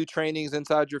 You do trainings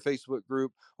inside your Facebook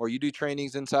group, or you do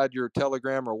trainings inside your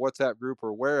Telegram or WhatsApp group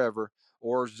or wherever,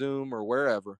 or Zoom or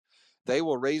wherever. They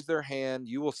will raise their hand.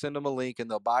 You will send them a link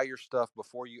and they'll buy your stuff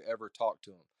before you ever talk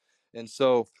to them. And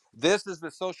so this is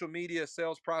the social media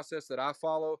sales process that I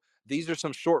follow. These are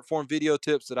some short form video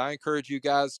tips that I encourage you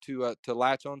guys to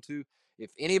latch onto.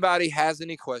 If anybody has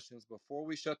any questions before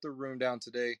we shut the room down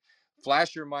today,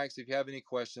 flash your mics if you have any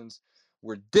questions.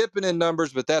 We're dipping in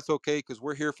numbers, but that's okay because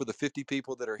we're here for the 50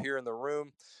 people that are here in the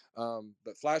room.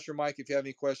 But flash your mic if you have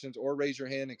any questions, or raise your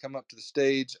hand and come up to the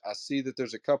stage. I see that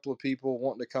there's a couple of people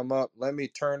wanting to come up. Let me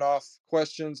turn off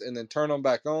questions and then turn them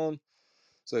back on.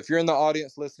 So if you're in the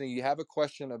audience listening, you have a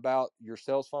question about your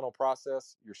sales funnel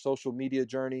process, your social media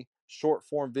journey, short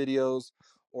form videos,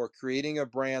 or creating a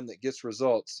brand that gets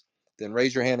results, then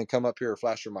raise your hand and come up here or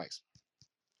flash your mics.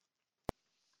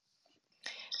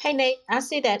 Hey Nate, I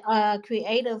see that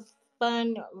Creative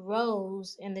Fun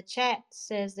Rose in the chat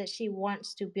says that she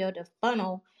wants to build a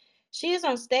funnel. She is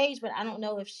on stage, but I don't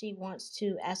know if she wants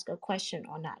to ask a question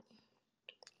or not.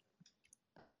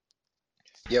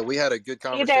 Yeah, we had a good Hey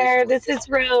conversation. there, this is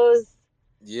Rose.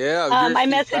 Yeah, I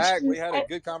she's messaged. back. We had a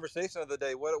good conversation of the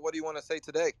day. What do you want to say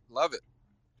today? Love it.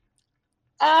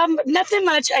 Nothing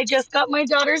much. I just got my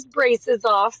daughter's braces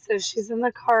off, so she's in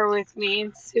the car with me.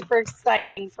 It's super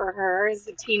exciting for her as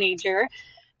a teenager.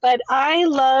 But I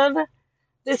love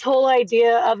this whole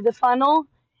idea of the funnel,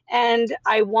 and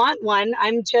I want one.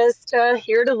 I'm just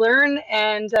here to learn,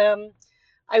 and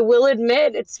I will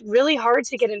admit it's really hard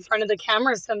to get in front of the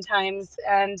camera sometimes.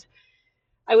 And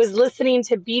I was listening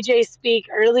to BJ speak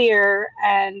earlier,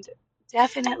 and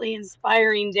definitely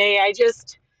inspiring day. I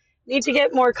just need to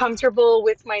get more comfortable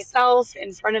with myself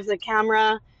in front of the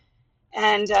camera.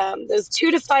 And those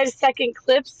 2 to 5 second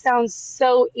clips sound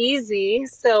so easy.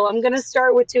 So I'm going to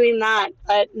start with doing that.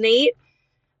 But Nate,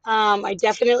 I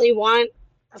definitely want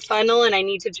a funnel, and I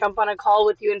need to jump on a call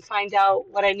with you and find out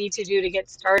what I need to do to get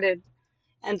started.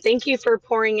 And thank you for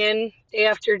pouring in day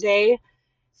after day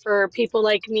for people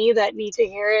like me that need to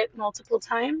hear it multiple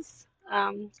times.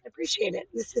 I appreciate it.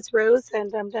 This is Rose,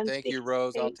 and I'm done Thank speaking. you,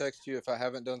 Rose. Thanks. I'll text you if I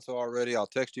haven't done so already. I'll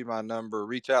text you my number.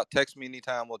 Reach out, text me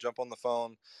anytime. We'll jump on the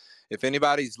phone. If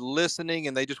anybody's listening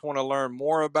and they just want to learn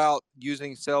more about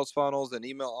using sales funnels and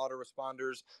email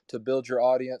autoresponders to build your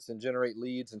audience and generate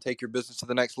leads and take your business to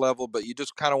the next level, but you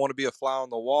just kind of want to be a fly on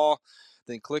the wall,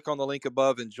 then click on the link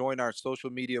above and join our social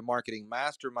media marketing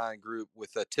mastermind group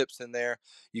with tips in there.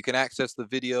 You can access the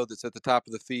video that's at the top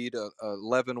of the feed,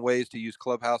 11 ways to use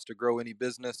Clubhouse to grow any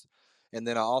business. And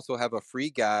then I also have a free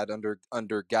guide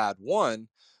under guide 1,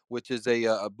 which is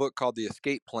a book called The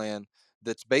Escape Plan.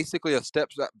 That's basically a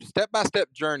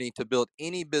step-by-step journey to build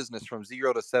any business from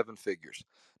 0 to 7 figures.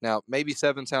 Now, maybe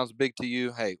 7 sounds big to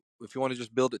you. Hey, if you want to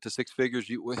just build it to 6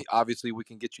 figures, obviously we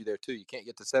can get you there too. You can't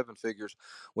get to 7 figures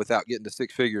without getting to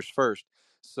 6 figures first.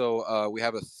 So we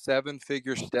have a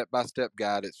 7-figure step-by-step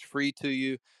guide. It's free to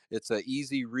you. It's an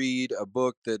easy read, a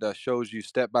book that shows you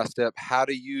step-by-step how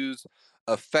to use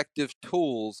effective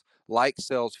tools like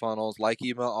sales funnels, like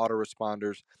email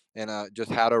autoresponders, and just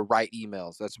how to write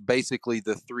emails. That's basically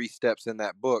the 3 steps in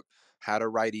that book: how to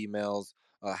write emails,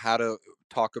 how to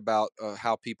talk about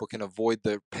how people can avoid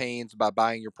the pains by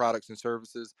buying your products and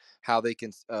services, how they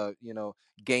can,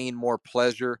 gain more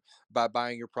pleasure by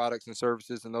buying your products and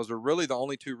services. And those are really the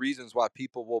only 2 reasons why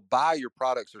people will buy your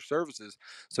products or services.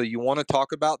 So you want to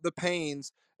talk about the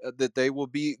pains that they will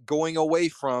be going away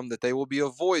from, that they will be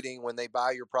avoiding when they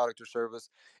buy your product or service,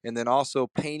 and then also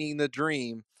painting the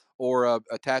dream, or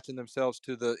attaching themselves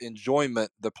to the enjoyment,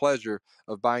 the pleasure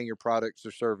of buying your products or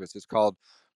service. It's called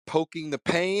Poking the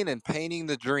Pain and Painting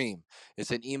the Dream. It's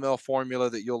an email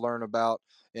formula that you'll learn about,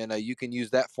 and you can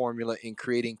use that formula in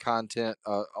creating content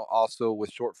also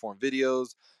with short form videos,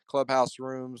 Clubhouse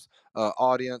rooms.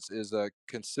 Audience is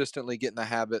consistently getting the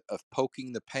habit of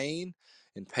poking the pain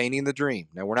and painting the dream.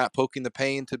 Now, we're not poking the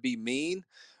pain to be mean.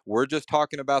 We're just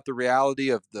talking about the reality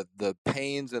of the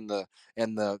pains and the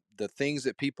things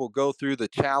that people go through, the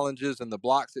challenges and the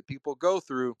blocks that people go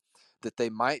through, that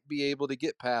they might be able to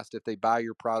get past if they buy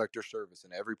your product or service.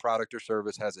 And every product or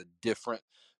service has a different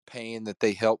pain that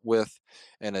they help with,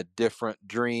 and a different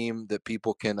dream that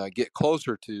people can get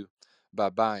closer to by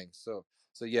buying. So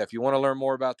yeah, if you want to learn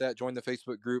more about that, join the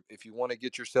Facebook group. If you want to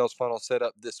get your sales funnel set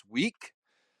up this week,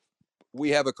 We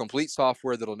have a complete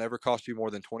software that'll never cost you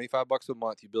more than $25 a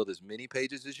month. You build as many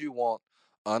pages as you want,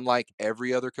 unlike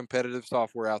every other competitive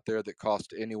software out there that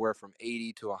costs anywhere from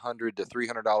 $80 to $100 to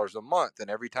 $300 a month. And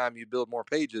every time you build more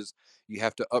pages, you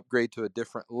have to upgrade to a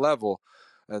different level.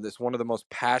 And it's one of the most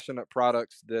passionate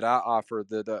products that I offer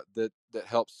that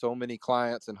helps so many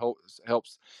clients and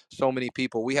helps so many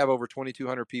people. We have over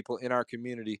 2,200 people in our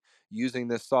community using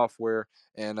this software,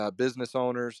 and business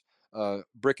owners,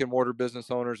 brick and mortar business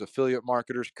owners, affiliate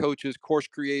marketers, coaches, course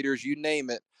creators, you name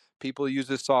it. People use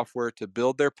this software to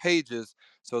build their pages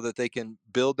so that they can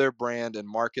build their brand and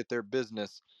market their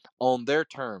business on their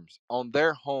terms, on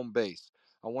their home base.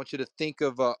 I want you to think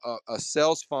of a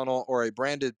sales funnel or a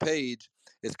branded page.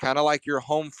 It's kind of like your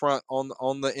home front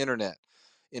on the internet.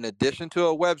 In addition to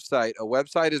a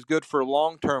website is good for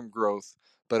long-term growth,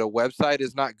 but a website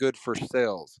is not good for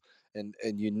sales. And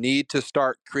you need to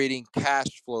start creating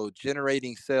cash flow,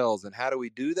 generating sales. And how do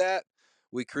we do that?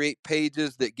 We create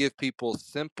pages that give people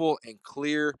simple and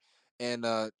clear and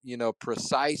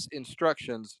precise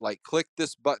instructions, like click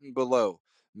this button below.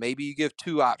 Maybe you give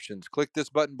two options: click this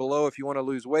button below if you want to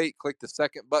lose weight, click the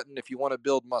second button if you want to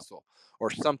build muscle, or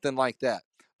something like that.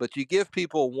 But you give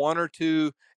people one or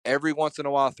two, every once in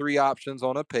a while, three options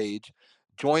on a page.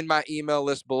 Join my email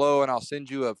list below, and I'll send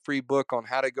you a free book on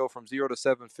how to go from 0 to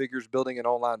 7 figures building an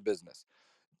online business.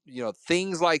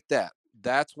 Things like that.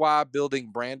 That's why building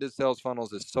branded sales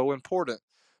funnels is so important,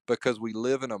 because we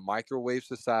live in a microwave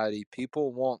society.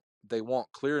 People want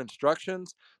clear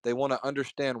instructions. They want to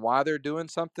understand why they're doing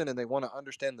something, and they want to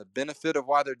understand the benefit of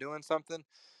why they're doing something.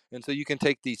 And so you can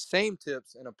take these same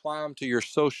tips and apply them to your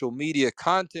social media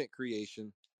content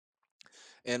creation,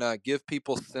 and give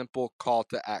people simple call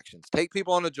to actions. Take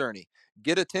people on a journey,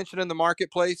 get attention in the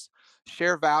marketplace,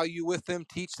 share value with them,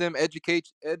 teach them, educate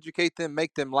them,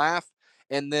 make them laugh,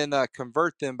 and then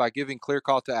convert them by giving clear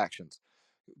call to actions.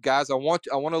 Guys, I want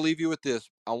to leave you with this.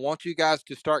 I want you guys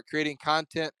to start creating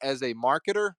content as a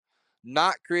marketer,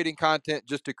 not creating content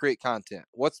just to create content.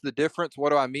 What's the difference? What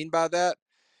do I mean by that?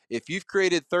 If you've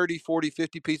created 30, 40,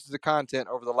 50 pieces of content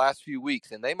over the last few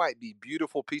weeks, and they might be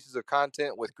beautiful pieces of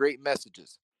content with great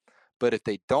messages, but if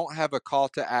they don't have a call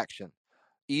to action,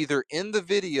 either in the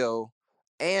video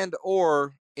and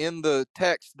or in the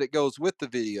text that goes with the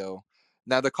video.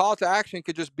 Now, the call to action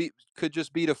could just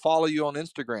be to follow you on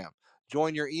Instagram,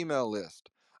 join your email list,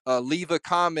 leave a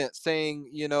comment saying,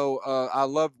 I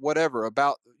love whatever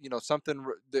about, something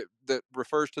that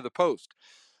refers to the post.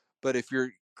 But if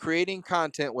you're creating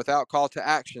content without call to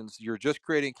actions, you're just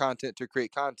creating content to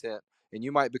create content, and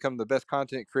you might become the best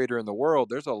content creator in the world.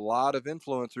 There's a lot of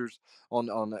influencers on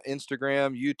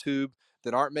Instagram, YouTube,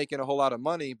 that aren't making a whole lot of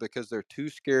money because they're too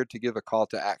scared to give a call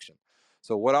to action.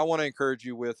 So what I want to encourage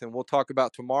you with, and we'll talk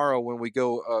about tomorrow when we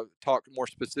go talk more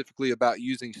specifically about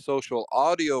using social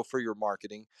audio for your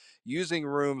marketing, using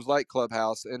rooms like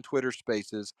Clubhouse and Twitter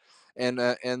Spaces, and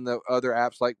the other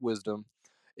apps like Wisdom,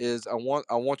 is I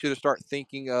want you to start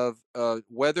thinking of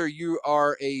whether you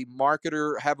are a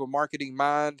marketer, have a marketing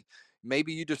mind.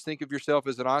 Maybe you just think of yourself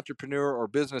as an entrepreneur or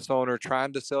business owner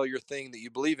trying to sell your thing that you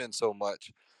believe in so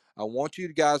much. I want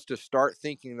you guys to start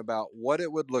thinking about what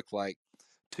it would look like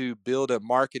to build a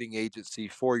marketing agency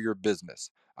for your business.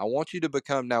 I want you to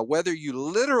become, now, whether you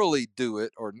literally do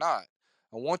it or not,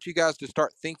 I want you guys to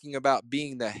start thinking about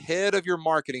being the head of your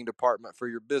marketing department for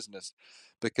your business,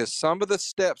 because some of the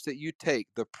steps that you take,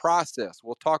 the process,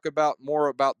 we'll talk about more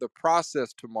about the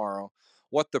process tomorrow,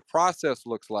 what the process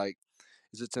looks like,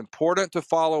 is it's important to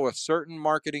follow a certain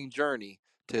marketing journey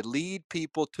to lead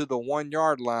people to the 1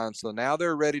 yard line. So now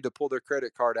they're ready to pull their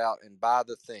credit card out and buy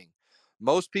the thing.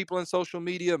 Most people in social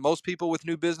media, most people with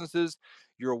new businesses,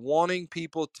 you're wanting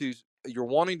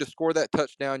to score that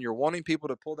touchdown. You're wanting people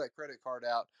to pull that credit card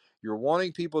out. You're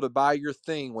wanting people to buy your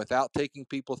thing without taking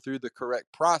people through the correct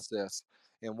process.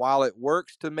 And while it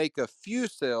works to make a few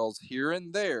sales here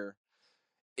and there,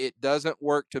 it doesn't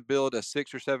work to build a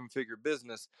 6 or 7 figure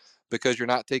business, because you're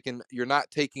not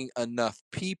taking enough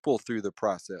people through the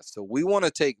process. So we want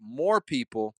to take more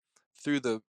people through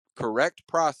the correct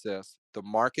process, the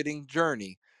marketing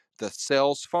journey, the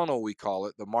sales funnel, we call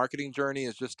it. The marketing journey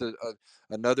is just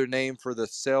another name for the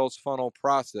sales funnel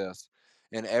process.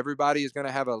 And everybody is going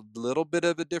to have a little bit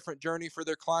of a different journey for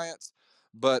their clients.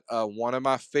 But one of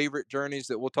my favorite journeys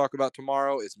that we'll talk about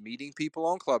tomorrow is meeting people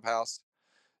on Clubhouse,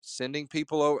 sending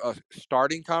people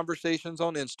starting conversations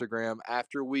on Instagram.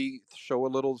 After we show a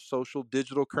little social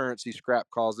digital currency, Scrap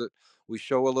calls it, we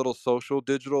show a little social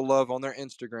digital love on their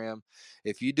Instagram.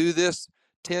 If you do this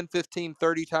 10, 15,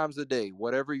 30 times a day,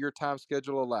 whatever your time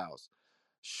schedule allows,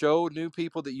 Show new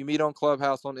people that you meet on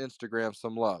Clubhouse on Instagram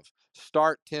some love.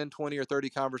 Start 10, 20, or 30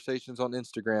 conversations on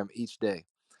Instagram each day.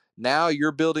 Now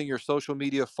you're building your social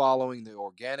media following the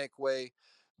organic way,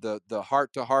 the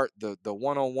heart to heart, the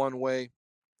one-on-one way.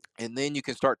 And then you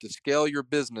can start to scale your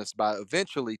business by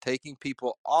eventually taking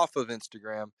people off of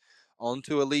Instagram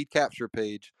onto a lead capture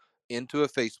page, into a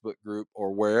Facebook group,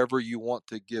 or wherever you want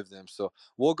to give them. So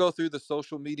we'll go through the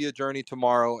social media journey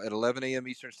tomorrow at 11 a.m.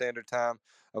 Eastern Standard Time.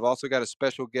 I've also got a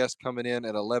special guest coming in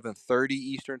at 11:30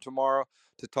 Eastern tomorrow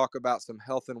to talk about some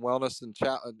health and wellness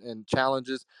and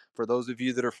challenges for those of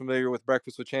you that are familiar with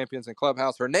Breakfast with Champions and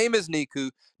Clubhouse. Her name is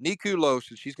Niku Loesch,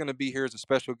 and she's going to be here as a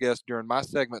special guest during my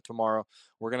segment tomorrow.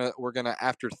 We're gonna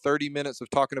after 30 minutes of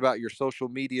talking about your social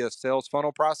media sales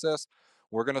funnel process,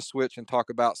 we're gonna switch and talk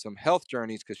about some health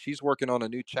journeys because she's working on a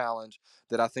new challenge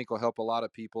that I think will help a lot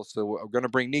of people. So we're gonna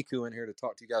bring Niku in here to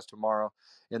talk to you guys tomorrow,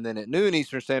 and then at noon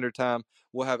Eastern Standard Time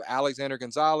we'll have Alexander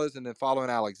Gonzalez, and then following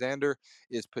Alexander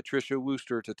is Patricia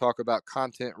Wooster to talk about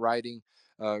content writing,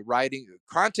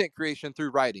 content creation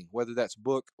through writing, whether that's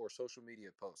book or social media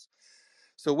posts.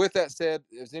 So with that said,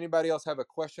 does anybody else have a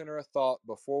question or a thought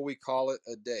before we call it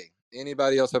a day?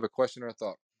 Anybody else have a question or a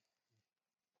thought?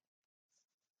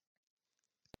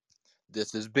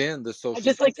 This has been the I'd social.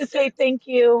 just like to say thank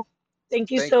you.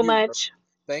 Thank you Thank so you. much.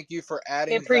 Thank you for I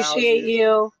adding appreciate value.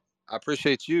 you. I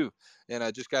appreciate you. And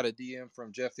I just got a DM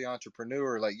from Jeff the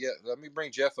Entrepreneur. Like, yeah, let me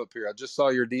bring Jeff up here. I just saw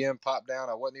your DM pop down.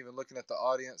 I wasn't even looking at the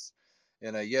audience.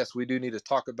 And yes, we do need to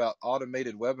talk about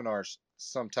automated webinars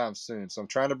sometime soon. So I'm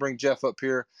trying to bring Jeff up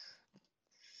here.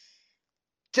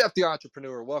 Jeff the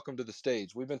Entrepreneur, welcome to the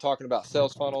stage. We've been talking about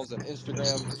sales funnels and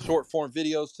Instagram short form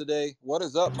videos today. What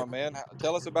is up, my man?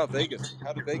 Tell us about Vegas.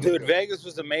 How did Vegas Dude, go? Vegas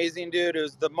was amazing, dude. It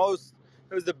was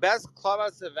the best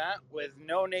clubhouse event with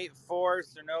no Nate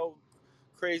Force or no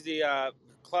crazy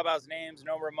clubhouse names,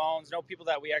 no Ramones, no people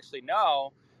that we actually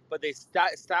know, but they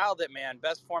styled it, man.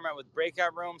 Best format with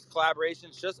breakout rooms,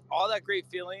 collaborations, just all that great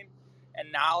feeling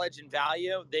and knowledge and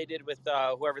value they did with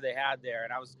whoever they had there.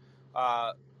 And I was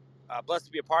blessed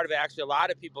to be a part of it. Actually, a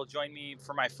lot of people joined me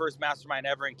for my first mastermind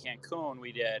ever in Cancun.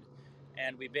 We did,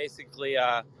 and we basically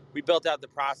we built out the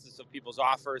process of people's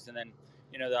offers, and then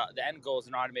the end goal is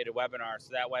an automated webinar. So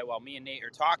that way, while me and Nate are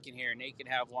talking here, Nate can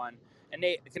have one. And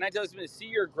Nate, can I tell you something? To see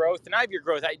your growth, and I have your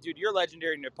growth. Dude, you're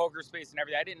legendary in the poker space and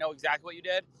everything. I didn't know exactly what you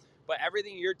did, but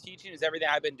everything you're teaching is everything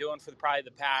I've been doing for probably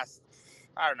the past,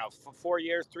 I don't know, 4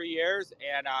 years, 3 years.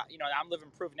 And I'm living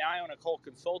proof now. I own a whole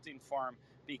consulting firm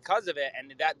because of it,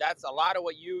 and that's a lot of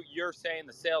what you're saying,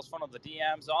 the sales funnel, the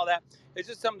DMs, all that. It's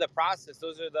just some of the process.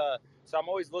 So I'm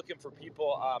always looking for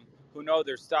people who know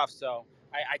their stuff. So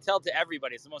I tell to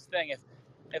everybody, it's the most thing.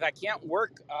 If I can't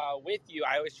work with you,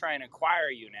 I always try and acquire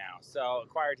you now. So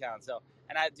Acquire Town. So,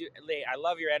 and I do, Lee, I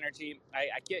love your energy.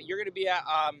 I can't. You're going to be at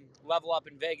Level Up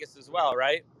in Vegas as well,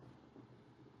 right?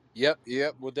 Yep.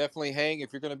 We'll definitely hang.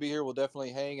 If you're going to be here, we'll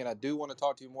definitely hang. And I do want to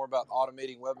talk to you more about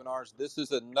automating webinars. This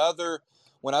is another,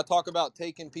 when I talk about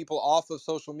taking people off of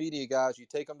social media, guys, you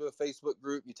take them to a Facebook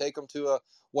group, you take them to a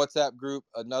WhatsApp group.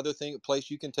 Another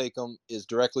place you can take them is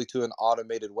directly to an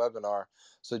automated webinar.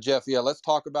 So Jeff, yeah, let's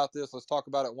talk about this. Let's talk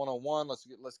about it one-on-one.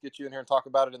 Let's get you in here and talk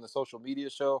about it in the social media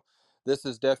show. This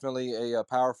is definitely a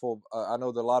powerful, I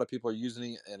know that a lot of people are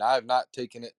using it, and I have not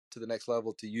taken it to the next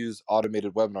level to use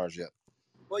automated webinars yet.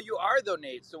 Well, you are though,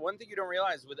 Nate. So one thing you don't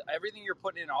realize with everything you're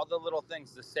putting in, all the little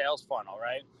things, the sales funnel,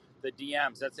 right? The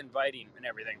DMs, that's inviting and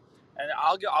everything. And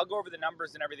I'll go over the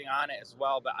numbers and everything on it as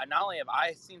well. But not only have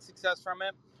I seen success from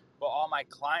it, but all my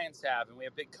clients have, and we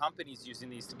have big companies using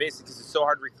these to basically, because it's so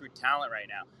hard to recruit talent right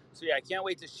now. So yeah, I can't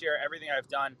wait to share everything I've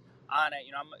done on it.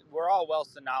 We're all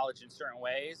wealth of knowledge in certain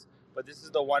ways, but this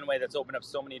is the one way that's opened up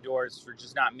so many doors for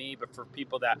just not me, but for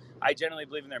people that I genuinely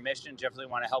believe in their mission, definitely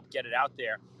want to help get it out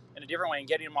there in a different way and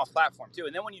getting them off platform too.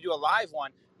 And then when you do a live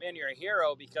one, man, you're a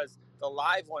hero because the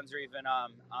live ones are even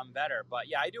better. But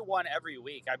yeah, I do one every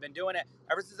week. I've been doing it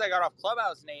ever since I got off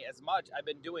Clubhouse, Nate, as much. I've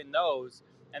been doing those,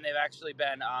 and they've actually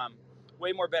been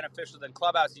way more beneficial than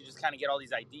Clubhouse. You just kind of get all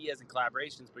these ideas and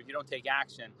collaborations, but if you don't take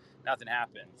action, nothing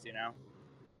happens,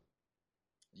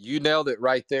 You nailed it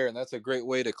right there, and that's a great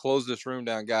way to close this room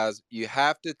down, guys. You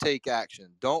have to take action.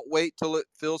 Don't wait till it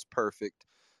feels perfect.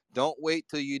 Don't wait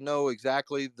till you know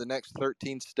exactly the next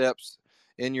 13 steps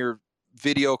in your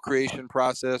video creation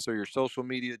process or your social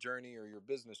media journey or your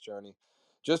business journey.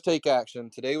 Just take action.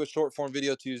 Today was Short Form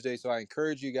Video Tuesday, so I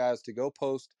encourage you guys to go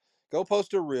post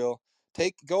a reel.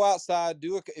 Go outside,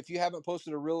 if you haven't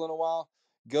posted a reel in a while,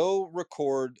 go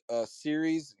record a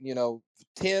series,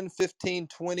 10, 15,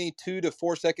 20, 2 to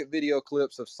 4 second video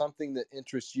clips of something that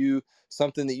interests you,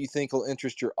 something that you think will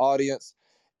interest your audience,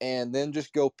 and then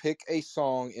just go pick a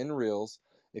song in Reels.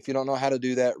 If you don't know how to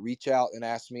do that, reach out and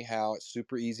ask me how. It's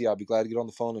super easy. I'll be glad to get on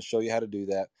the phone and show you how to do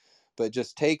that. But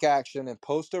just take action and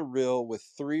post a reel with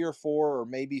 3 or 4 or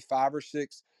maybe 5 or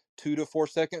 6 2 to 4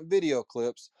 second video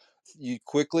clips. You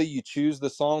choose the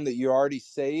song that you already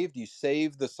saved. You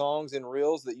save the songs in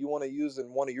Reels that you want to use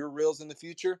in one of your Reels in the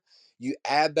future. You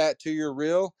add that to your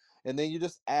reel, and then you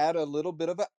just add a little bit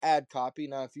of an ad copy.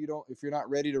 Now, if you're not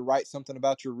ready to write something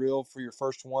about your reel for your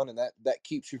first one, and that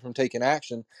keeps you from taking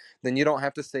action, then you don't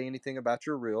have to say anything about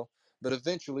your reel. But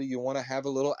eventually you want to have a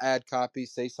little ad copy,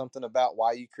 say something about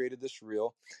why you created this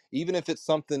reel, even if it's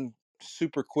something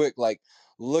super quick, like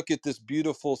look at this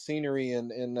beautiful scenery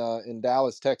in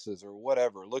Dallas, Texas, or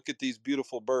whatever. Look at these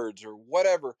beautiful birds, or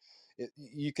whatever.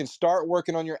 You can start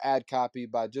working on your ad copy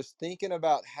by just thinking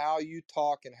about how you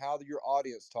talk and how your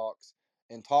audience talks,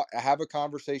 and have a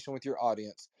conversation with your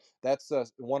audience. That's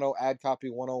ad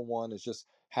copy 101 is just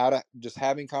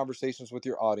having conversations with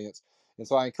your audience. And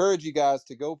so I encourage you guys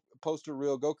to go post a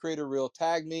reel, go create a reel,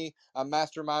 tag me. I'm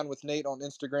Mastermind with Nate on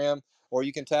Instagram, or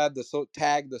you can tag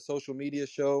the social media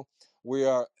show. We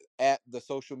are at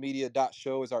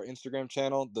thesocialmedia.show is our Instagram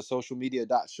channel,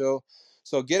 thesocialmedia.show.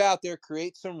 So get out there,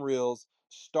 create some reels,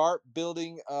 start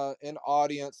building an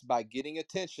audience by getting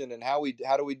attention. And how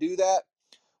do we do that?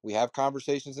 We have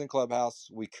conversations in Clubhouse.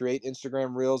 We create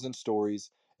Instagram reels and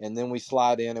stories, and then we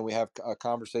slide in and we have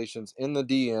conversations in the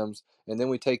DMs, and then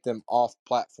we take them off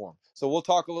platform. So we'll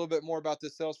talk a little bit more about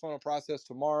this sales funnel process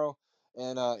tomorrow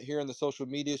and here in the social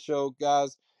media show.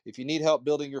 Guys, if you need help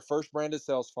building your first branded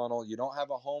sales funnel, you don't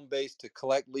have a home base to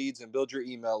collect leads and build your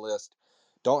email list,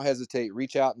 don't hesitate.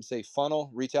 Reach out and say funnel.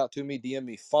 Reach out to me, DM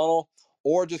me funnel,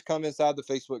 or just come inside the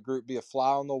Facebook group, be a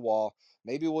fly on the wall.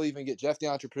 Maybe we'll even get Jeff the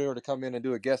Entrepreneur to come in and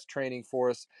do a guest training for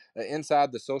us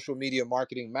inside the Social Media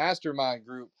Marketing Mastermind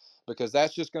group, because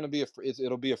that's just going to be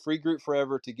it'll be a free group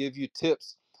forever to give you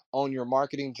tips on your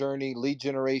marketing journey, lead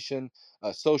generation,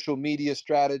 social media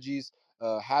strategies,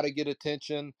 how to get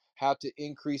attention, how to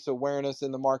increase awareness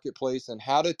in the marketplace, and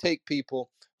how to take people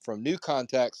from new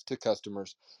contacts to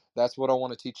customers. That's what I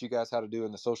want to teach you guys how to do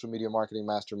in the Social Media Marketing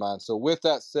Mastermind. So with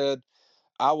that said,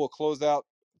 I will close out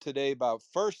today by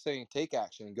first saying take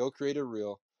action, go create a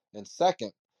reel. And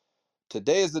second,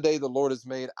 today is the day the Lord has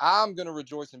made. I'm going to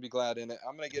rejoice and be glad in it.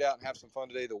 I'm going to get out and have some fun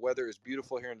today. The weather is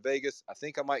beautiful here in Vegas. I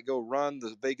think I might go run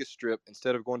the Vegas Strip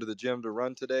instead of going to the gym to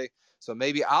run today. So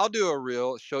maybe I'll do a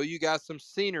reel, show you guys some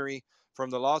scenery from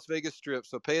the Las Vegas Strip.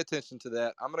 So pay attention to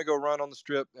that. I'm going to go run on the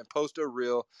Strip and post a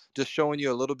reel just showing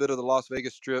you a little bit of the Las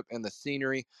Vegas Strip and the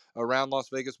scenery around Las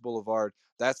Vegas Boulevard.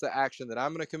 That's the action that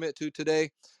I'm going to commit to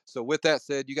today. So with that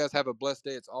said, you guys have a blessed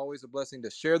day. It's always a blessing to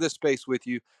share this space with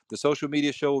you. The Social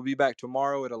Media Show will be back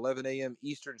tomorrow at 11 a.m.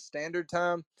 Eastern Standard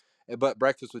Time. But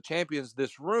Breakfast with Champions,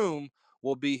 this room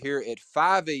will be here at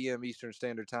 5 a.m. Eastern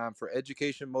Standard Time for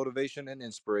education, motivation, and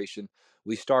inspiration.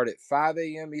 We start at 5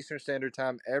 a.m. Eastern Standard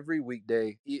Time every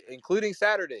weekday, including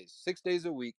Saturdays, 6 days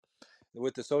a week,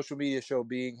 with the Social Media Show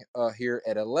being here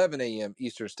at 11 a.m.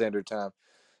 Eastern Standard Time.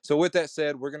 So with that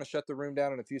said, we're going to shut the room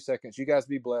down in a few seconds. You guys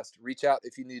be blessed. Reach out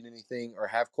if you need anything or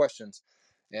have questions.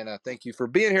 And thank you for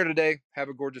being here today. Have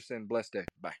a gorgeous and blessed day.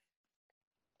 Bye.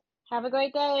 Have a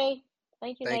great day.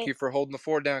 Thank you, Thank Nate. you for holding the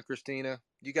fort down, Christina.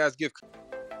 You guys give...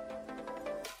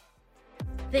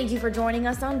 Thank you for joining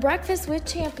us on Breakfast with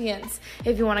Champions.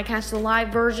 If you want to catch the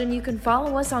live version, you can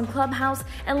follow us on Clubhouse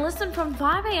and listen from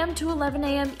 5 a.m. to 11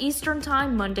 a.m. Eastern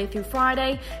Time, Monday through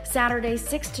Friday, Saturdays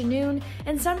 6 to noon,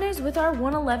 and Sundays with our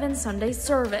 111 Sunday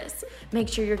service. Make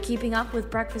sure you're keeping up with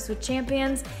Breakfast with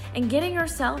Champions and getting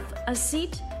yourself a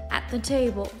seat at the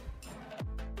table.